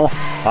basketball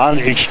on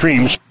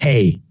Extreme.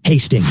 Hey,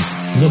 Hastings,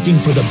 looking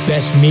for the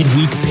best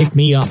midweek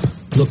pick-me-up?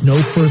 Look no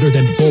further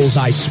than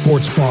Bullseye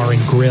Sports Bar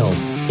and Grill.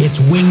 It's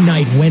Wing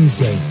Night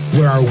Wednesday,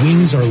 where our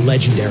wings are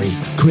legendary,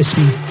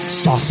 crispy,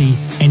 saucy,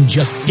 and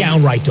just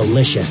downright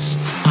delicious.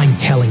 I'm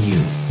telling you,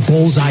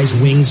 Bullseye's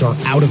wings are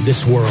out of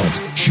this world.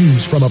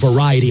 Choose from a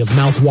variety of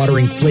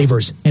mouth-watering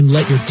flavors and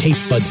let your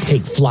taste buds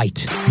take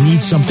flight.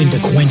 Need something to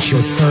quench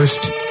your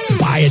thirst?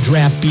 Buy a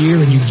draft beer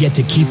and you get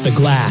to keep the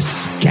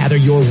glass. Gather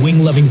your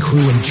wing-loving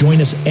crew and join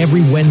us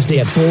every Wednesday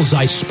at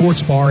Bullseye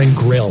Sports Bar and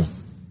Grill.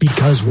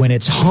 Because when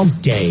it's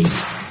hump day,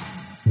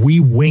 we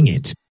wing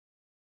it.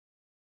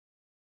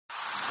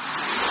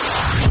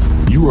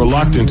 You are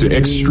locked into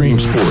Extreme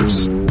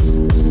Sports.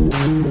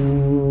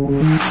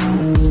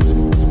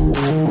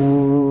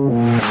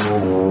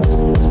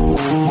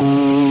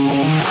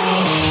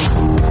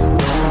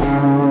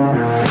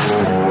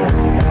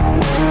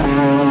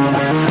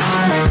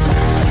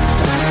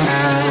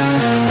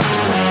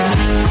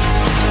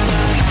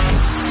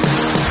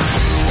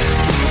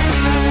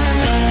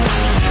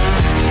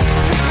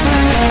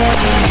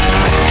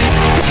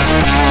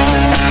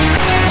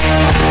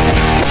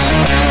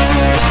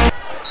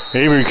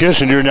 Avery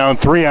Kissinger down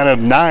 3 out of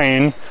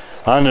 9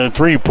 on the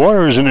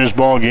three-pointers in this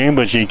ball game,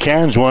 but she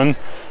cans one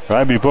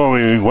right before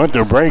we went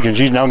to break, and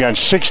she's now got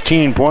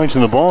 16 points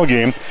in the ball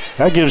game.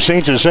 That gives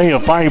St. Cecilia a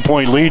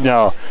 5-point lead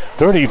now,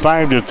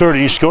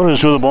 35-30.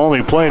 Scotus with the ball.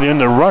 They play it in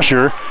to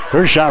Rusher.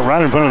 Her shot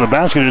right in front of the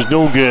basket is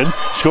no good.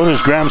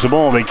 Scotus grabs the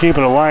ball. They keep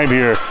it alive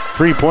here.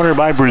 Three-pointer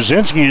by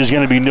Brzezinski is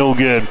going to be no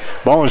good.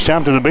 Ball is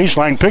tapped to the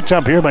baseline, picked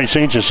up here by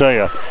St.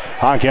 Cecilia.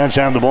 Hawkins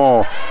have the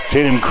ball.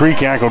 Tatum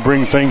Krekak will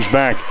bring things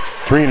back.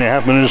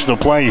 3.5 minutes to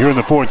play here in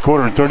the fourth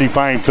quarter,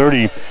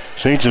 35-30.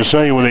 St.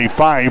 Cecilia with a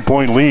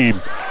 5-point lead.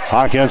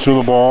 Hawkins with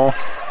the ball.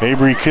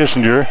 Avery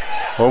Kissinger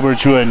over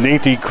to a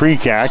Nathan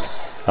Krekak.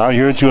 Out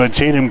here to a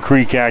Tatum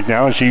Krekak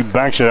now. She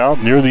backs it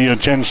out near the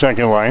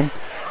 10-second line.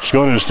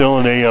 Scotus still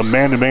in a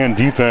man-to-man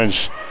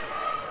defense.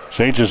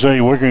 St.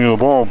 Cecilia working the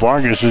ball.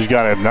 Vargas has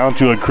got it now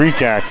to a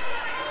Krekak.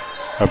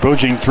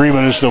 Approaching 3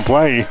 minutes to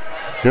play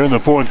here in the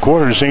fourth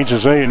quarter. St.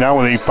 Cecilia now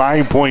with a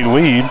 5-point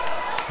lead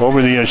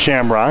over the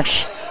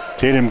Shamrocks.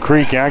 Tatum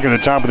Krekak at the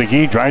top of the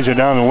key. Drives it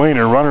down the lane.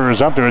 Her runner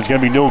is up there. It's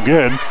going to be no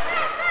good.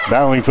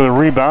 Battling for the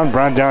rebound.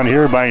 Brought down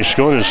here by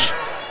Scotus.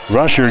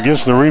 Rusher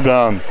gets the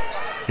rebound.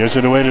 Gets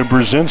it away to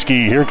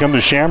Brzezinski. Here come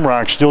the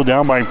Shamrocks. Still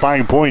down by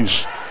 5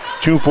 points.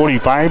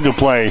 2:45 to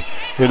play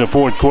in the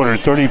fourth quarter.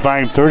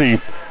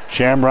 35-30.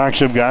 Shamrocks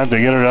have got to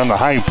get it on the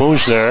high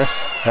post there.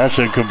 That's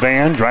a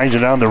Caban. Drives it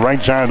down the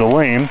right side of the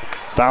lane.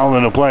 Foul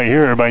in the play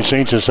here by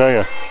St.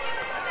 Cecilia.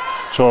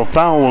 So a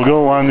foul will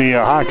go on the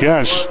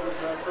Hawkins.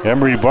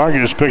 Emery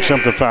Vargas picks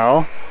up the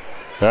foul.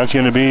 That's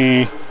going to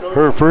be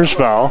her first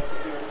foul.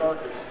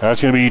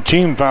 That's going to be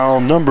team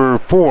foul number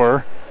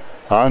 4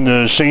 on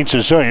the St.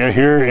 Cecilia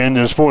here in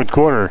this fourth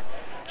quarter.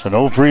 So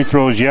no free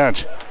throws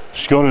yet.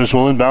 Scotus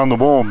will inbound the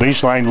ball.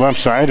 Baseline left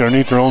side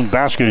underneath their own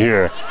basket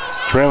here.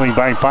 Trailing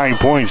by 5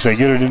 points. They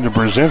get it into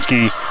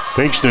Brzezinski.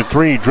 Fakes the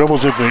three,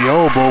 dribbles at the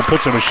elbow,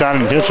 puts up a shot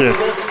and hits it.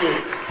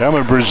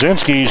 Emma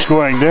Brzezinski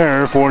scoring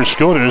there for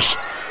Scotus.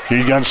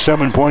 She's got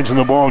 7 points in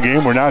the ball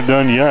game. We're not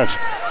done yet.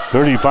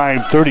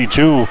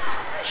 35-32.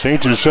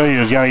 St.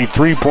 Cecilia's got a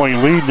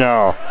 3-point lead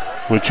now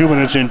with 2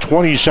 minutes and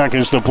 20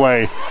 seconds to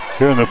play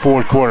here in the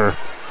fourth quarter.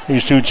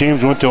 These two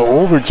teams went to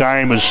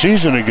overtime a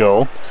season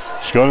ago.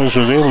 Scotus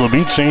was able to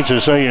beat St.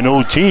 Cecilia in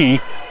OT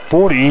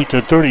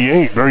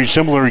 40-38. Very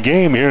similar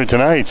game here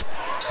tonight.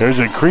 There's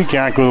a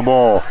Kreekak with the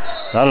ball.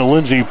 Now to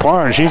Lindsey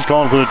Parr. She's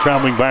called for the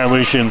traveling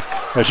violation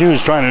as she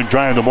was trying to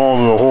drive the ball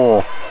to the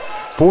hole.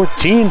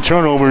 14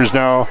 turnovers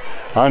now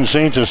on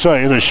St.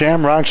 Cecilia. The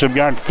Shamrocks have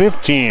got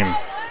 15.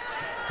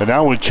 And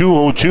now with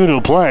 2:02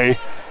 to play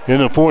in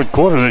the fourth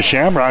quarter, the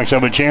Shamrocks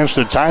have a chance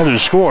to tie the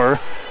score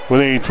with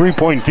a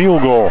 3-point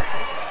field goal.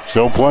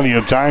 Still plenty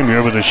of time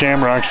here, but the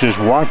Shamrocks just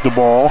walk the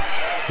ball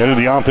into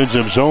the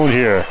offensive zone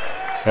here.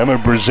 Emma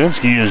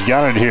Brzezinski has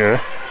got it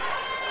here.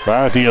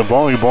 Right at the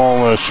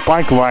volleyball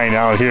spike line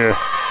out here.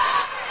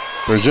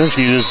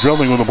 Brzezinski just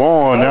dribbling with the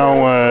ball, and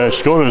now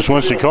Scotus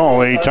wants to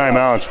call a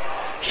timeout.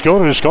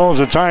 Scotus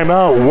calls a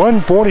timeout.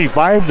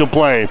 1:45 to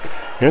play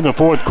in the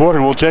fourth quarter.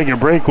 We'll take a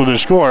break with the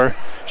score.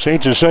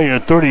 St. Cecilia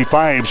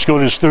 35,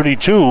 Scotus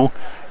 32.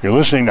 You're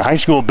listening to high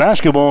school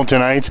basketball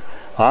tonight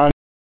on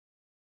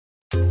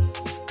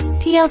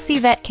TLC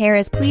Vet Care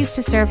is pleased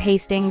to serve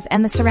Hastings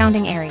and the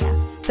surrounding area.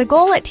 The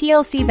goal at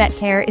TLC Vet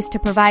Care is to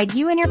provide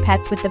you and your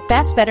pets with the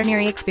best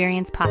veterinary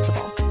experience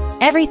possible.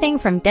 Everything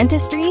from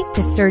dentistry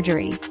to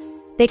surgery.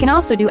 They can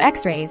also do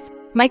x-rays,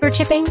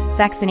 microchipping,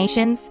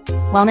 vaccinations,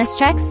 wellness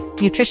checks,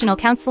 nutritional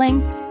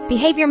counseling,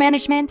 behavior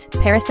management,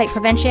 parasite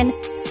prevention,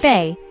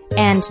 spay,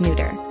 and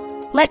neuter.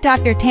 Let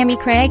Dr. Tammy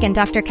Craig and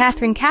Dr.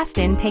 Catherine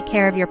Caston take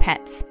care of your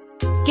pets.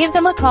 Give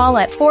them a call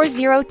at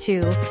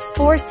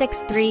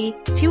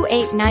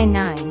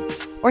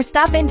 402-463-2899 or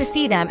stop in to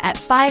see them at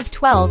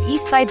 512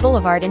 Eastside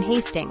Boulevard in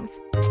Hastings.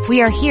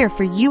 We are here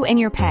for you and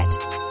your pet.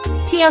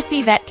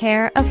 TLC Vet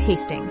Care of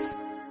Hastings.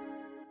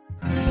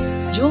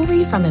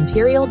 Jewelry from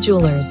Imperial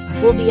Jewelers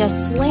will be a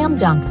slam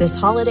dunk this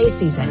holiday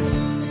season.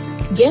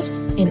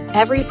 Gifts in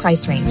every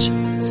price range.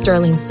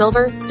 Sterling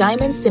silver,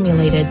 diamond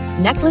simulated,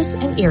 necklace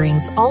and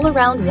earrings all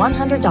around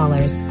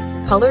 $100.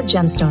 Colored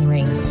gemstone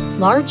rings,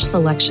 large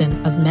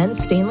selection of men's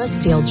stainless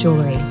steel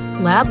jewelry,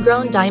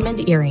 lab-grown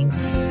diamond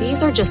earrings.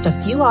 These are just a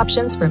few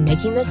options for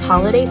making this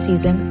holiday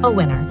season a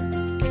winner.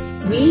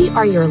 We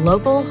are your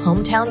local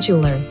hometown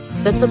jeweler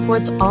that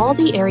supports all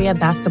the area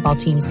basketball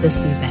teams this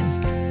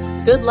season.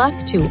 Good luck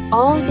to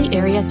all the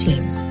area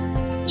teams.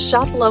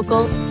 Shop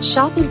local,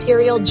 shop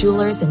Imperial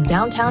Jewelers in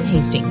downtown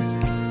Hastings.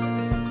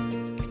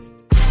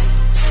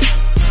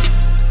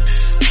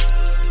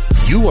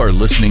 You are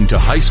listening to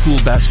high school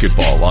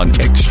basketball on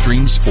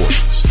Extreme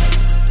Sports.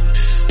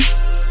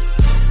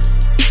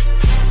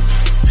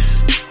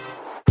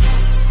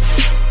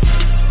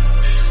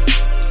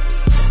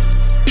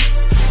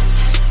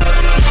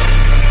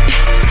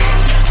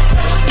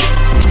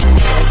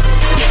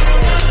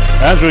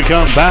 As we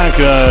come back,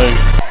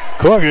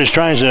 Corgus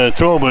tries to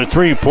throw up a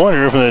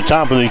three-pointer from the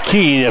top of the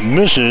key. It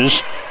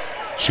misses.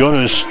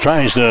 Scotus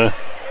tries to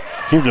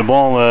keep the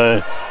ball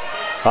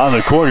on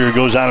the court here,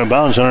 goes out of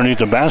bounds underneath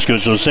the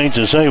basket, so St.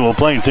 Cecilia will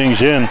play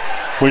things in.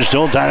 We're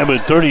still tied up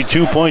at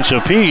 32 points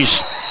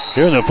apiece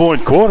here in the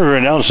fourth quarter,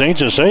 and now St.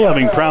 Cecilia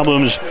having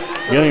problems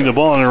getting the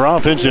ball in their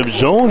offensive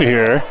zone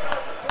here.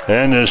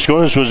 And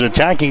Scotus was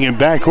attacking in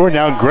backcourt.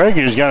 Now Greg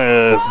has got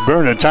to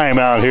burn a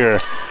timeout here.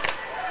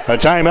 A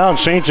timeout,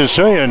 St.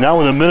 Cecilia, now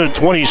with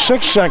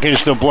 1:26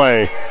 seconds to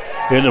play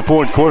in the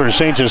fourth quarter.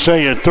 St.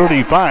 Cecilia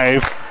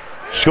 35,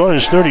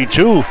 Scotus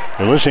 32.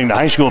 You're listening to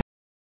high school.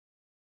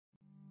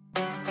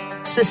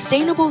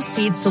 Sustainable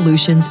Seed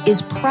Solutions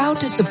is proud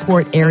to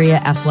support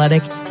area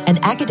athletic and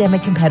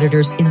academic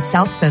competitors in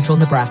South Central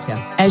Nebraska.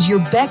 As your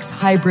Beck's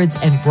Hybrids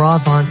and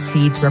Brabant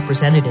Seeds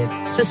representative,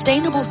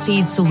 Sustainable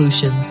Seed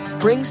Solutions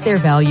brings their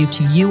value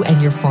to you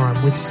and your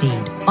farm with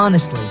seed.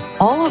 Honestly,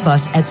 all of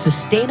us at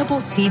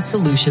Sustainable Seed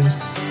Solutions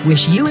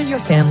wish you and your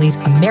families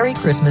a Merry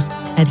Christmas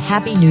and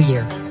Happy New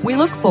Year. We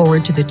look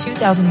forward to the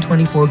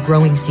 2024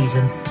 growing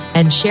season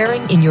and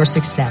sharing in your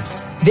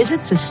success.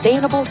 Visit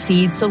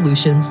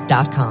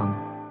sustainableseedsolutions.com.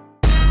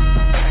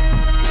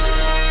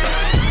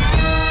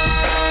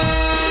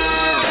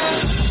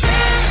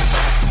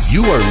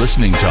 You are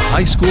listening to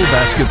high school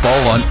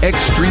basketball on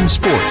Extreme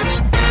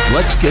Sports.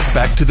 Let's get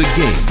back to the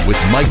game with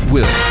Mike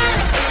Will.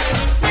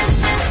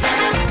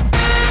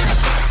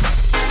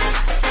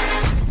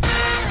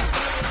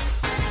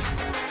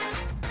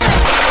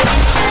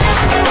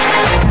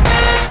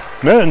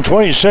 Minute and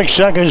 26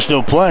 seconds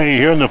to play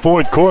here in the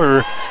fourth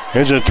quarter.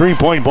 It's a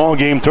three-point ball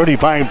game,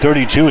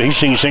 35-32.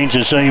 Hastings St.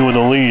 Cecilia with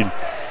a lead.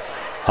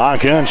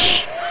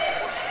 Hawkins,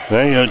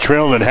 they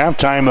trailed at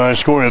halftime,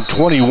 score of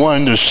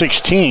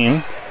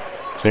 21-16.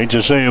 St.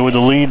 Cecilia with the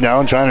lead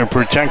now, trying to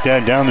protect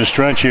that down the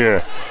stretch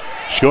here.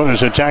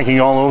 Scotus attacking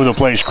all over the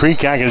place.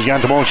 Kreekak has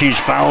got the ball. She's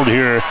fouled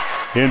here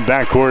in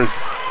backcourt.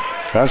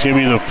 That's going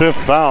to be the fifth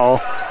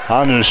foul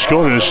on the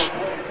Scotus.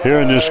 here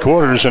in this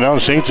quarter. So now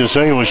St.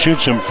 Cecilia will shoot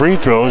some free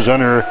throws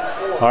under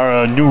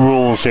our new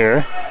rules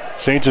here.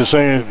 St.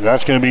 Cecilia,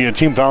 that's going to be a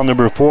team foul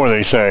number 4,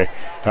 they say.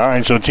 All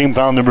right, so team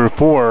foul number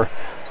 4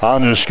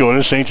 on the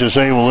Scotus. St.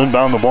 Cecilia will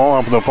inbound the ball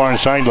off of the far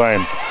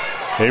sideline.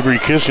 Avery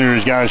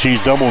Kissinger's got,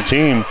 she's double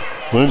teamed.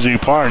 Lindsey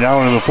Parr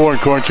now into the forward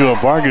court to a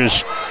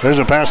Vargas. There's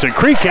a pass to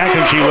Kreekak,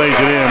 and she lays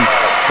it in.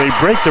 They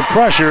break the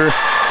pressure.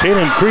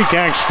 Tatum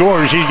Kreekak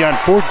scores. He's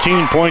got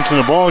 14 points in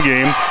the ball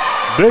game.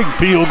 Big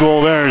field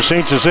goal there.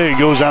 St. Cecilia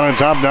goes out on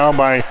top now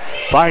by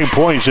 5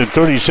 points at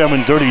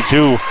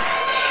 37-32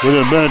 with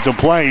a minute to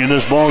play in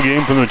this ball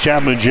game from the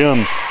Chapman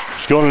Gym.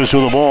 Scotus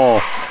with the ball.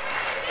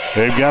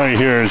 They've got it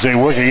here as they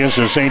work against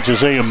the St.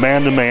 Cecilia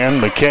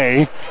man-to-man.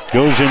 McKay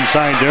goes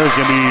inside there. It's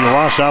going to be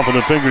lost off of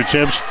the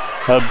fingertips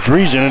of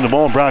Driesen, and the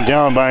ball brought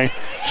down by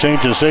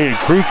St. Cecilia.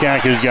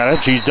 Kreekak has got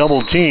it. She's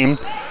double-teamed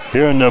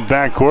here in the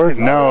backcourt.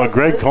 Now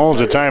Greg calls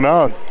a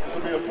timeout.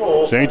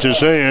 St.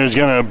 Cecilia is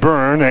going to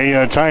burn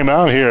a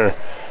timeout here.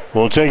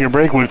 We'll take a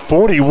break with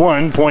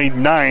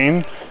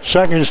 41.9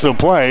 seconds to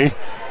play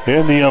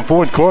in the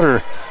fourth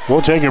quarter.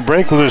 We'll take a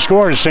break with the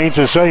score. St.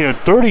 Cecilia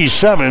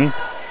 37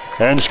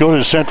 and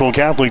Scotus Central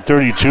Catholic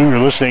 32. You're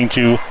listening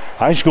to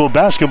high school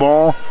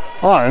basketball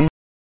on.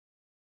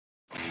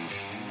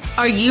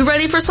 Are you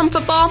ready for some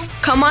football?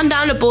 Come on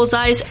down to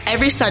Bullseyes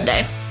every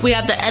Sunday. We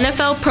have the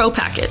NFL Pro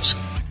Package.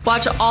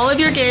 Watch all of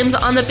your games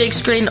on the big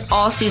screen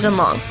all season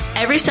long.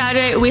 Every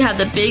Saturday, we have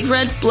the Big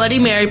Red Bloody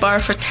Mary bar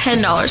for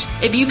 $10.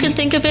 If you can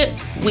think of it,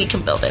 we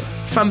can build it.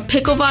 From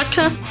pickle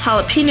vodka,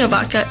 jalapeno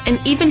vodka, and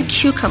even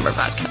cucumber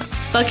vodka.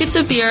 Buckets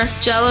of beer,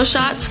 Jell-O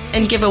shots,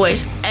 and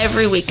giveaways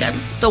every weekend.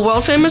 The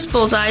world-famous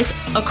Bullseyes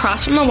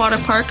across from the water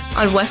park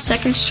on West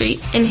 2nd Street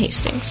in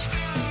Hastings.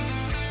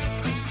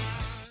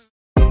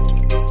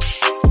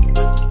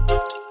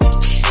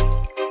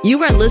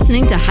 You are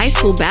listening to high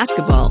school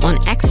basketball on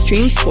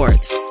Extreme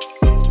Sports.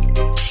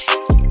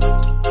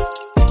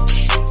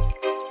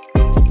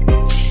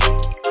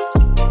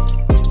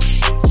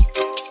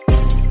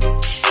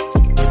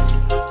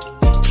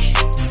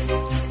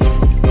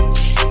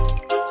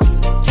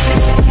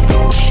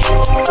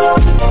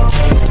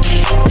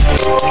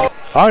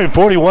 All right,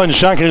 41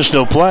 seconds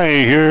to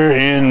play here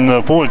in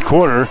the fourth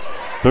quarter.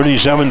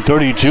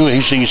 37-32.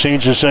 Hastings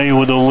St. Cecilia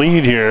with the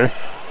lead here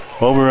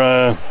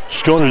over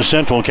Scotus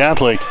Central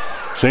Catholic.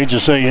 St.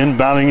 Cecilia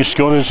inbounding,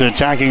 Scotus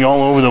attacking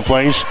all over the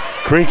place.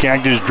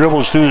 Kreekak just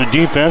dribbles through the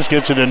defense,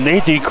 gets it to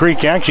Nathy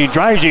Kreekak. She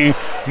drives, he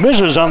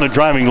misses on the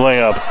driving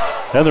layup.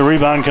 And the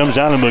rebound comes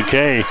down to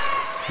McKay.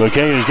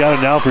 McKay has got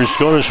it now for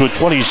Scotus with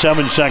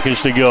 27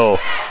 seconds to go.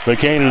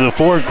 McKay to the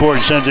forward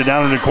court, sends it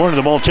down in the corner.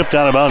 The ball tipped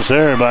out of bounds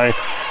there by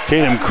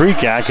Tatum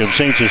Kreekak of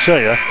St.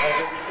 Cecilia.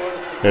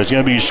 It's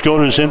going to be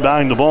Scotus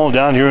inbounding the ball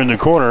down here in the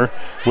corner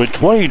with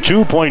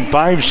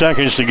 22.5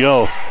 seconds to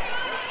go.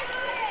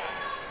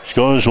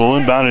 Scotus will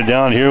inbound it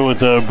down here with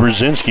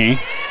Brzezinski.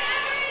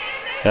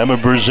 Emma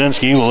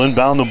Brzezinski will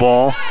inbound the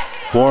ball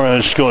for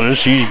Scotus.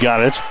 She's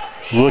got it.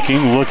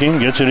 Looking,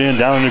 gets it in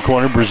down in the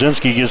corner.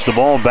 Brzezinski gets the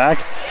ball back.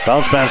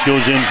 Bounce pass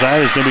goes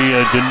inside. It's going to be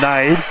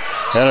denied.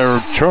 And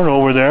a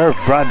turnover there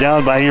brought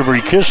down by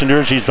Avery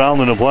Kissinger. She's fouled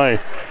in the play.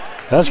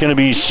 That's going to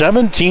be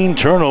 17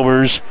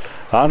 turnovers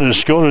on the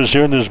Scotus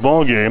here in this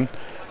ball game.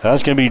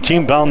 That's going to be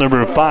team foul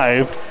number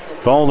 5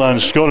 called on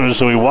Scotus.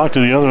 So we walk to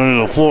the other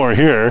end of the floor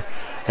here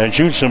and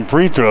shoot some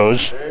free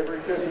throws.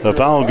 The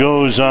foul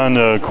goes on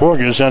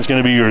Corgus. That's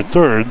going to be your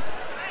third.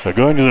 So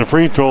going to the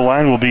free throw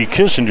line will be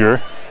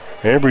Kissinger.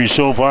 Avery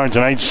so far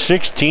tonight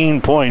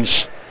 16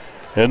 points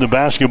in the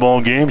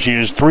basketball game. She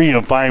is 3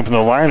 of 5 from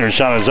the line. Her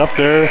shot is up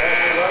there.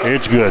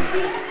 It's good.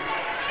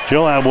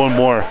 She'll have one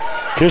more.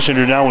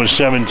 Kissinger now with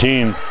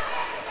 17.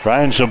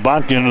 Ryan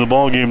Sabatkin into the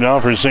ball game now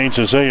for St.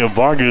 Cecilia.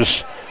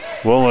 Vargas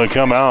will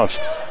come out.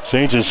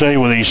 St. Cecilia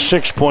with a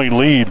 6-point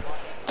lead,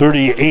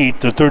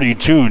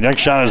 38-32.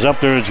 Next shot is up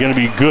there. It's going to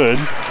be good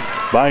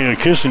by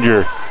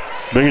Kissinger.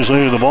 Biggest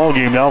lead of the ball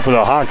game now for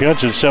the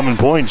Hawkettes at 7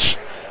 points,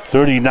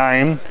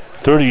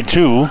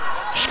 39-32.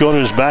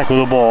 Scotus back with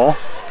the ball.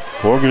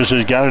 Vargas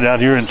has got it out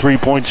here in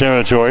 3-point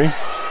territory.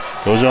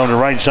 Goes on the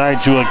right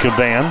side to a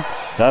Caban.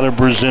 Now to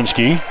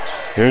Brzezinski.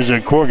 Here's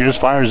a Corgus.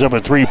 Fires up a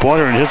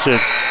 3-pointer and hits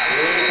it.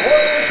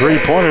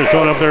 3-pointer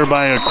thrown up there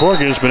by a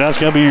Corgus, but that's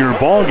going to be your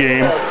ball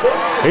game.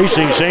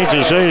 Hastings St.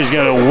 Cecilia is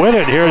going to win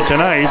it here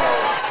tonight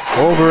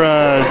over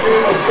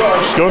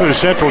Scotus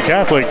Central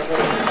Catholic.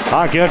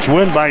 Hawkettes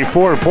win by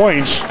 4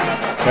 points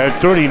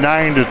at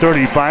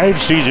 39-35.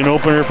 Season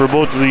opener for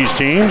both of these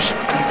teams.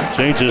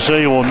 St.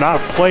 Cecilia will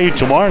not play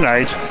tomorrow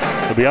night.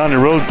 They'll be on the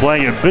road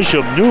playing at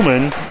Bishop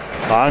Neumann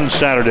on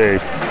Saturday.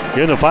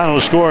 Here's the final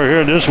score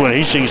here in this one.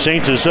 Hastings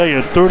St.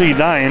 Cecilia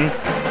 39.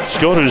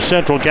 Scotus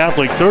Central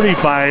Catholic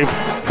 35.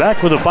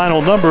 Back with the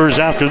final numbers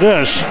after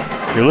this.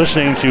 You're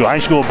listening to high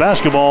school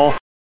basketball.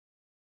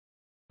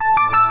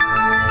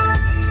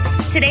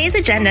 Today's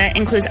agenda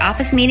includes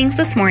office meetings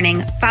this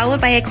morning,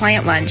 followed by a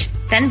client lunch,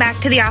 then back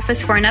to the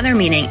office for another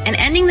meeting, and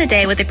ending the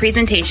day with a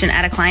presentation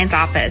at a client's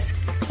office.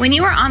 When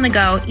you are on the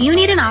go, you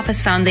need an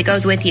office phone that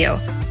goes with you.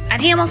 At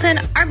Hamilton,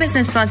 our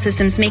business phone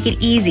systems make it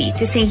easy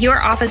to sync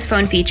your office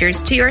phone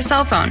features to your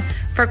cell phone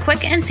for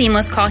quick and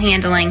seamless call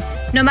handling,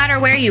 no matter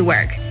where you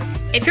work.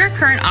 If your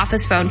current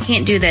office phone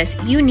can't do this,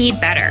 you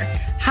need better.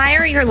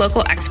 Hire your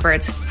local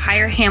experts.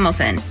 Hire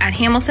Hamilton at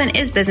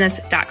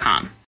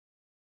hamiltonisbusiness.com.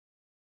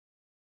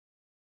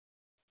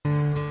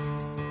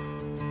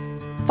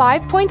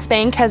 5 Points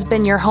Bank has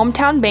been your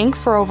hometown bank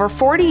for over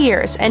 40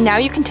 years, and now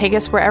you can take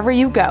us wherever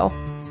you go.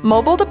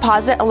 Mobile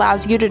Deposit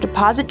allows you to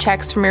deposit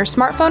checks from your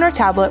smartphone or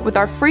tablet with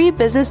our free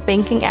business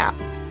banking app.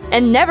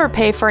 And never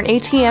pay for an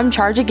ATM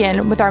charge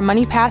again with our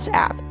MoneyPass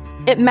app.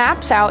 It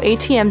maps out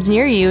ATMs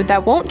near you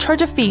that won't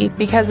charge a fee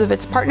because of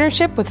its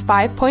partnership with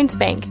 5 Points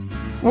Bank.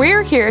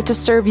 We're here to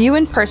serve you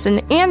in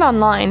person and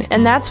online,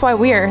 and that's why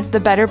we're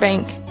the better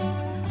bank.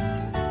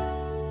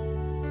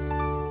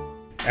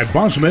 At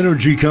Bosom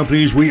Energy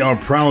Companies, we are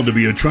proud to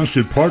be a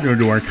trusted partner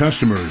to our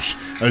customers,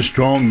 a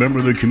strong member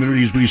of the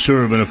communities we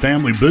serve, and a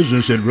family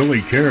business that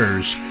really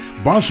cares.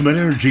 Bosom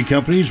Energy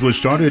Companies was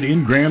started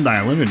in Grand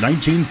Island in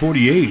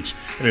 1948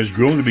 and has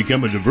grown to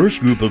become a diverse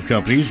group of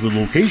companies with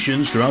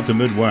locations throughout the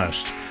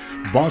Midwest.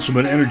 Bosom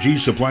Energy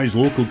supplies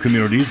local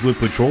communities with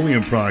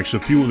petroleum products to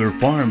fuel their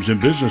farms and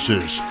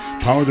businesses,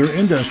 power their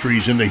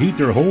industries, and to heat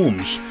their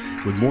homes.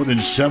 With more than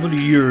 70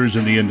 years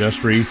in the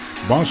industry,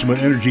 Bosom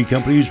Energy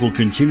Companies will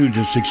continue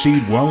to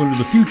succeed well into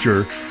the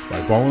future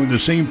by following the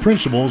same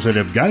principles that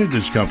have guided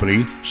this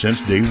company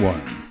since day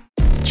one.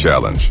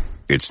 Challenge.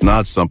 It's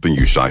not something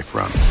you shy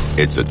from.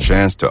 It's a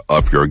chance to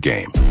up your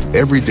game.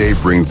 Every day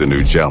brings a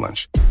new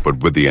challenge.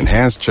 But with the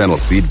enhanced Channel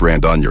Seed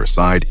brand on your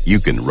side, you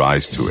can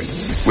rise to it.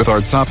 With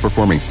our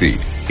top-performing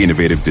seed,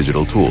 innovative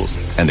digital tools,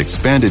 and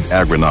expanded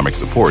agronomic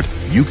support,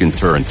 you can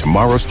turn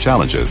tomorrow's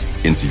challenges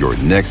into your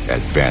next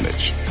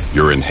advantage.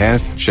 Your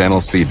enhanced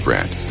Channel Seed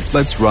brand.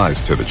 Let's rise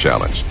to the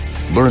challenge.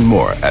 Learn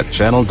more at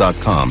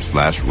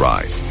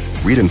channel.com/rise.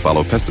 Read and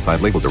follow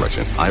pesticide label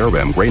directions,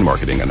 IRM, grain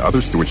marketing, and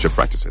other stewardship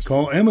practices.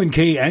 Call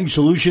M&K Ag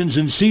Solutions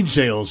and Seed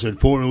Sales at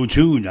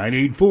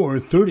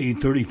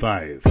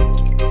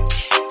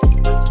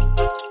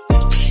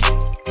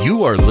 402-984-3035.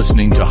 You are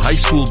listening to high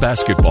school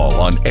basketball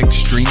on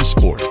Extreme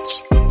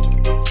Sports.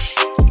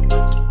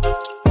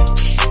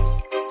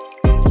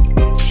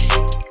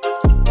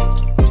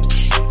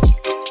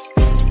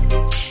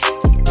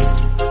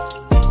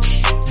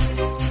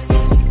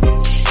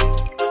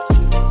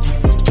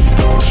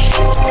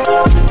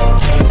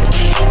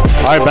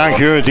 All right, back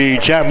here at the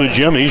Chapman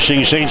Gym,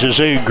 Hastings St.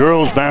 Cecilia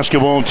girls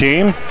basketball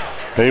team.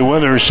 They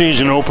won their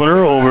season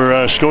opener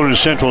over Scotus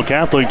Central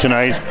Catholic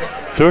tonight,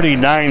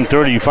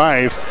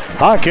 39-35.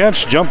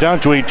 Hawkettes jumped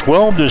out to a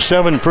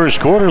 12-7 first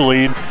quarter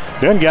lead,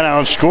 then got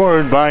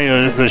outscored by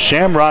the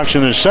Shamrocks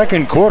in the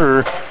second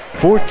quarter,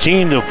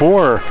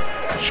 14-4.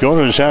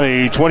 Scotus had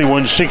a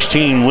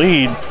 21-16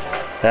 lead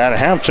at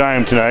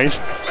halftime tonight.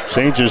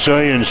 St.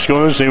 Cecilia and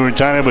Scotus, they were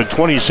tied up at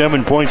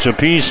 27 points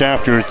apiece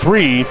after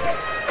three.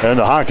 And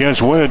the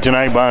Hawkins win it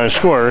tonight by a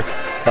score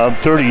of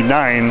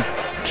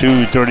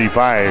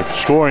 39-35.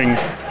 Scoring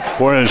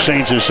for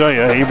St.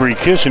 Cecilia, Avery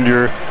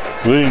Kissinger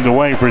leading the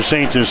way for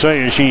St.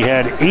 Cecilia. She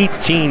had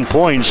 18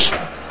 points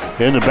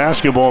in the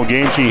basketball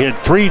game. She hit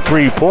 3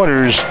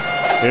 3-pointers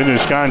in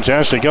this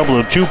contest, a couple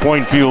of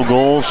 2-point field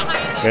goals,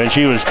 and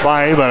she was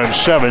 5 out of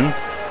 7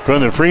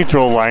 from the free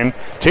throw line.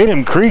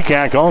 Tatum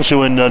Kreekak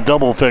also in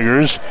double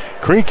figures.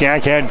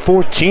 Kreekak had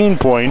 14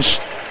 points.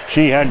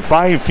 She had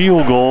 5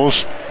 field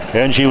goals,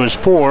 and she was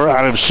 4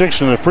 out of 6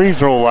 from the free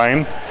throw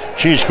line.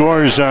 She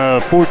scores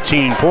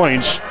 14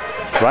 points.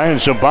 Ryan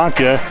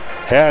Sabatka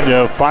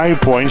had 5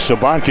 points.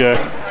 Sabatka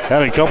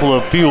had a couple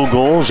of field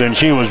goals, and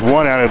she was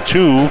 1 out of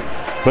 2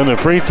 from the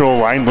free throw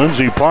line.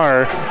 Lindsey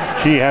Parr,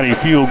 she had a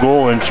field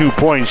goal and 2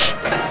 points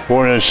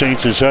for St.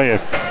 Cecilia.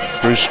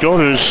 For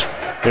Scotus,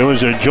 it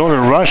was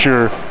Jonah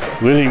Rusher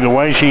leading the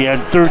way. She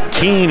had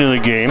 13 in the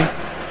game.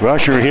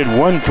 Rusher hit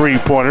 1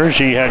 3-pointer.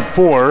 She had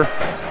 4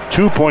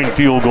 2-point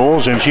field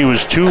goals, and she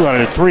was 2 out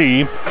of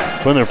 3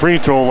 from the free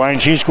throw line.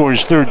 She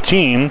scores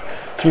 13.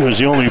 She was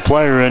the only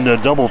player in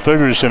double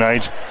figures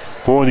tonight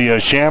for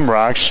the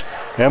Shamrocks.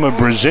 Emma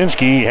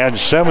Brzezinski had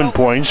 7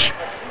 points.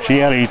 She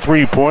had a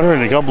 3-pointer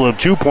and a couple of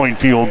 2-point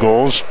field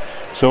goals.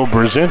 So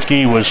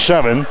Brzezinski was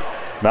 7.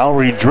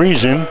 Mallory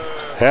Driesen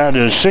had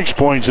 6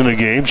 points in the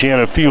game. She had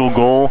a field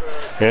goal,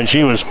 and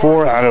she was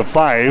 4 out of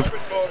 5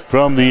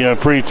 from the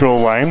free throw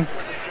line.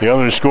 The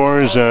other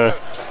scorers,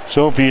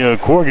 Sophia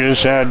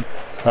Corgus had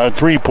a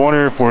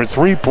 3-pointer for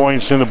 3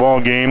 points in the ball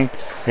game,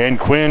 and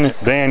Quinn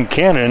Van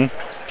Cannon,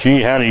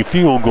 she had a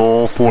field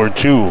goal for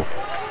 2.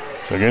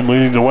 Again,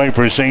 leading the way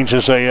for St.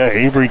 Cecilia,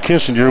 Avery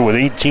Kissinger with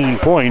 18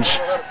 points.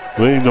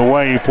 Leading the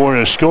way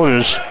for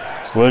Scotus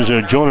was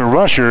Jonah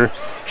Rusher.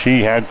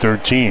 She had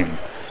 13.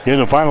 In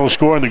the final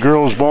score in the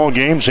girls' ball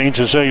game, St.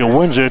 Cecilia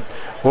wins it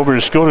over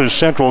Scotus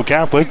Central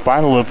Catholic,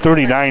 final of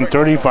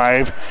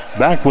 39-35.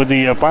 Back with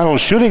the final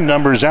shooting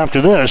numbers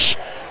after this.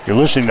 You're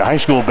listening to high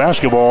school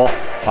basketball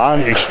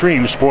on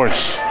Extreme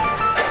Sports.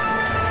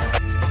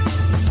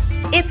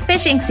 It's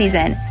fishing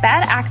season.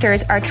 Bad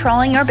actors are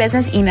trolling your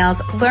business emails,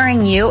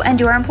 luring you and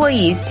your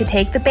employees to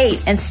take the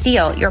bait and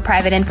steal your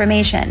private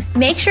information.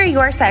 Make sure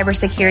your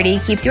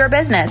cybersecurity keeps your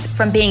business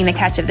from being the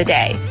catch of the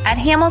day. At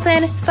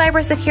Hamilton,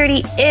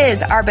 cybersecurity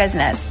is our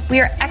business. We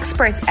are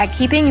experts at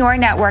keeping your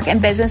network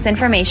and business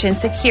information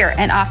secure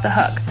and off the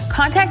hook.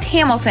 Contact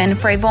Hamilton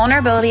for a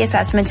vulnerability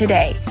assessment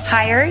today.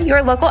 Hire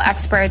your local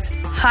experts.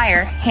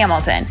 Hire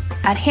Hamilton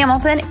at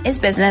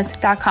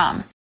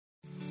hamiltonisbusiness.com.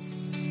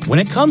 When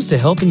it comes to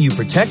helping you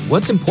protect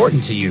what's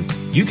important to you,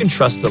 you can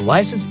trust the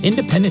licensed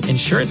independent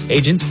insurance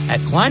agents at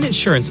Klein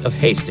Insurance of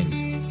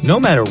Hastings. No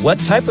matter what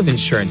type of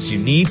insurance you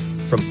need,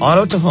 from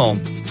auto to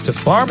home to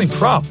farm and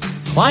crop,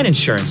 Klein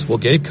Insurance will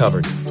get it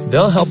covered.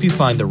 They'll help you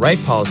find the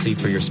right policy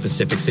for your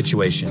specific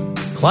situation.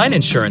 Klein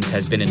Insurance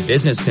has been in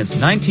business since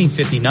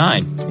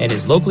 1959 and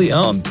is locally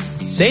owned.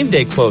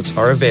 Same-day quotes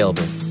are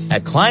available.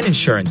 At Klein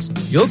Insurance,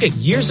 you'll get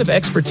years of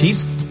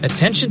expertise,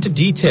 attention to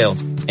detail,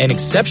 and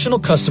exceptional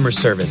customer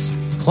service.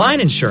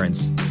 Klein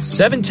Insurance,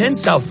 710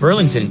 South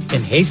Burlington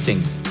in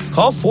Hastings.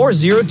 Call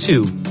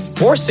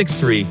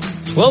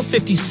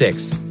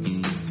 402-463-1256.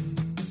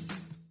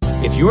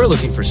 If you are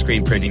looking for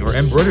screen printing or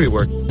embroidery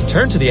work,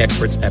 turn to the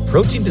experts at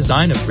Protein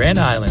Design of Grand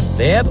Island.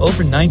 They have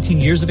over 19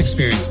 years of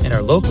experience and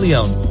are locally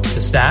owned. The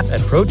staff at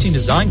Protein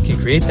Design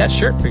can create that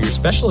shirt for your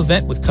special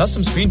event with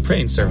custom screen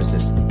printing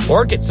services.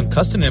 Or get some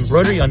custom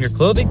embroidery on your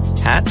clothing,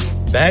 hats,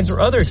 bags, or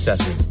other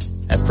accessories.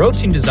 At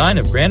Protein Design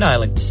of Grand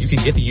Island, you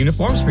can get the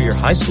uniforms for your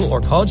high school or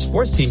college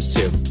sports teams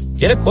too.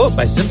 Get a quote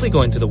by simply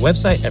going to the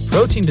website at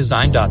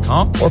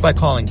proteindesign.com or by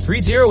calling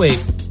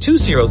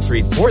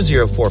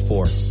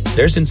 308-203-4044.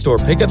 There's in-store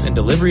pickup and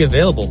delivery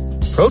available.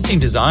 Protein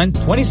Design,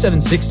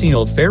 2716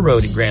 Old Fair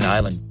Road in Grand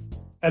Island.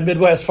 At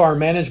Midwest Farm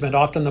Management,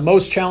 often the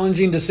most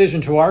challenging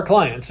decision to our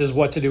clients is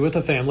what to do with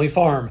a family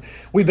farm.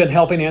 We've been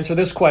helping answer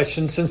this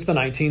question since the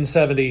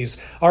 1970s.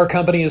 Our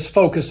company is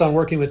focused on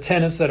working with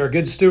tenants that are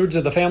good stewards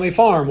of the family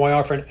farm while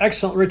offering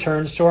excellent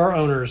returns to our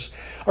owners.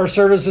 Our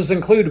services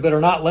include, but are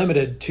not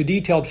limited to,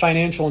 detailed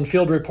financial and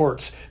field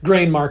reports,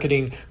 grain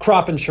marketing,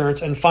 crop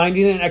insurance, and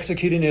finding and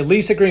executing a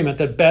lease agreement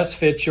that best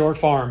fits your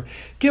farm.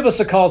 Give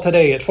us a call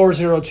today at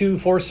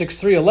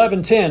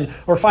 402-463-1110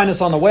 or find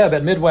us on the web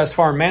at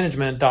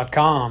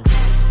midwestfarmmanagement.com.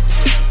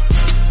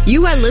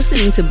 You are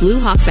listening to Blue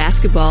Hawk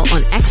Basketball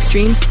on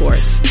Extreme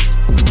Sports.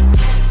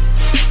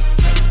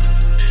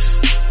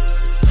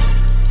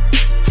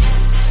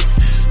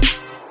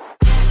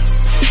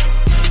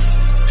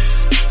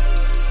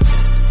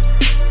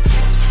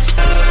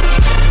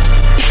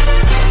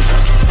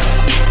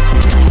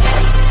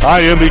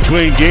 Hi, in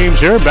between games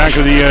here, back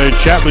at the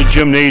Chapman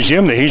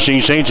Gymnasium, the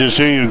Hastings St.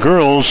 Cecilia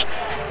girls,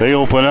 they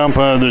open up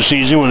the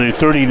season with a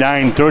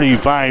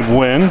 39-35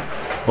 win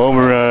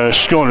over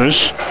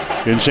Scotus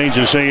in St.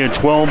 Cecilia,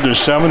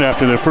 12-7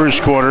 after the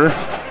first quarter.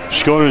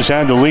 Scotus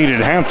had the lead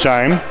at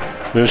halftime.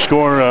 The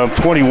score of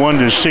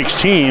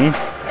 21-16.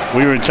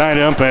 We were tied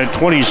up at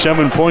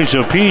 27 points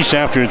apiece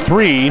after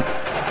three.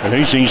 And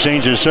Hastings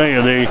St.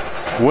 Cecilia, they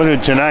win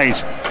it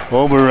tonight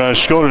over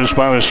Scotus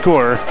by the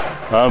score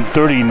of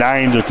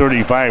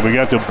 39-35. We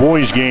got the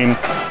boys game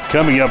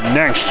coming up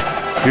next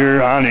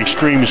here on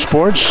Extreme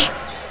Sports.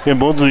 And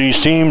both of these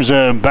teams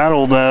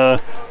battled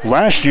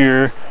last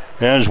year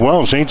as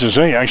well. St.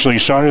 Cecilia actually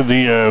started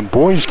the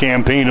boys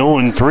campaign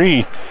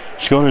 0-3.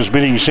 Scotus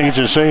beating St.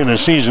 Cecilia in the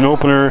season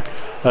opener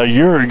a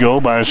year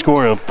ago by a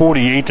score of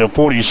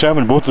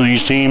 48-47. Both of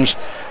these teams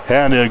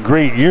had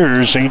great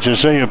years. St.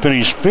 Cecilia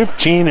finished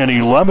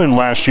 15-11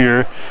 last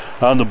year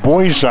on the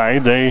boys'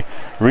 side. They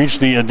reached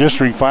the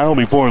district final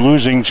before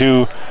losing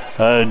to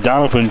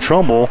Donovan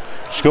Trumbull.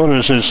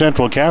 Scotus and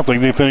Central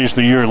Catholic, they finished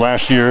the year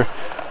last year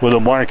with a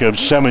mark of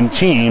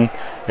 17-8.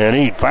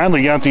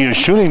 Finally got the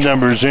shooting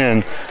numbers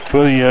in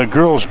for the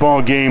girls'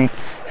 ball game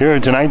here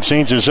tonight.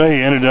 St.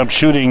 Cecilia ended up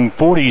shooting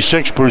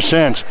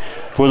 46%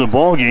 for the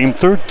ball game,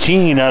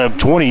 13 out of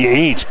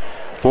 28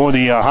 for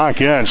the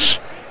Hawkettes.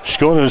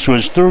 Scotus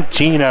was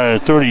 13 out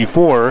of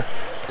 34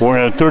 for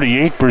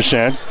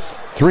 38%.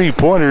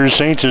 Three-pointers,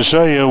 St.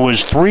 Cecilia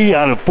was 3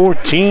 out of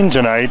 14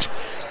 tonight,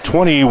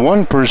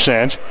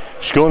 21%.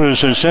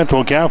 Scotus and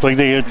Central Catholic,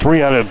 they had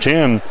 3 out of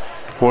 10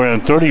 for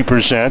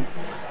 30%.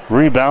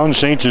 Rebounds,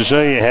 St.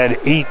 Cecilia had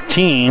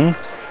 18.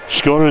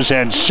 Scotus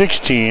had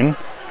 16.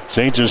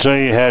 St.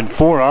 Cecilia had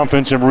 4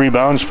 offensive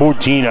rebounds,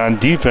 14 on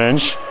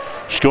defense.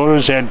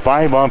 Scotus had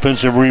 5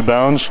 offensive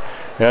rebounds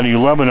and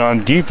 11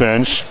 on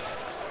defense.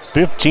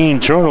 15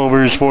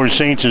 turnovers for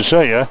St.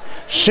 Cecilia,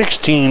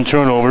 16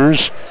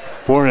 turnovers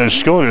for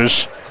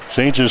Scotus.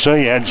 St.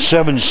 Cecilia had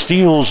 7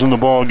 steals in the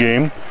ball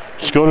game.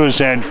 Scotus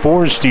had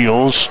 4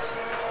 steals.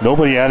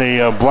 Nobody had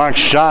a blocked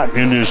shot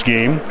in this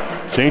game.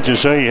 St.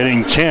 Cecilia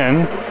hitting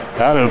 10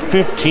 out of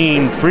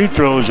 15 free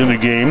throws in the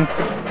game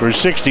for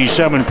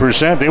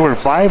 67%. They were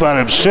 5 out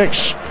of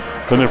 6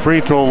 from the free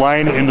throw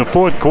line in the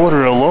fourth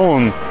quarter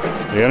alone.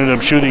 They ended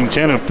up shooting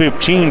 10 of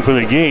 15 for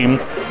the game,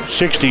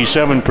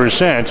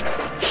 67%.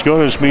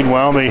 Scotus,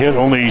 meanwhile, they hit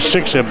only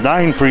 6 of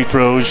 9 free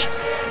throws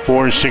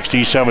for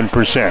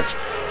 67%.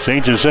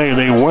 St. Cecilia,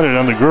 they won it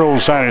on the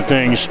girls' side of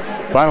things.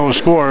 Final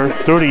score,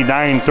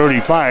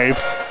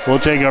 39-35. We'll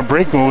take a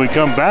break. When we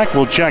come back,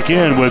 we'll check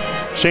in with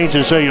St.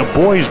 Cecilia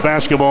boys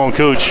basketball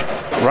coach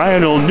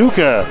Ryan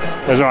Olnuka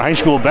as our high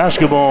school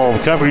basketball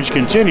coverage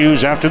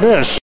continues after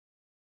this.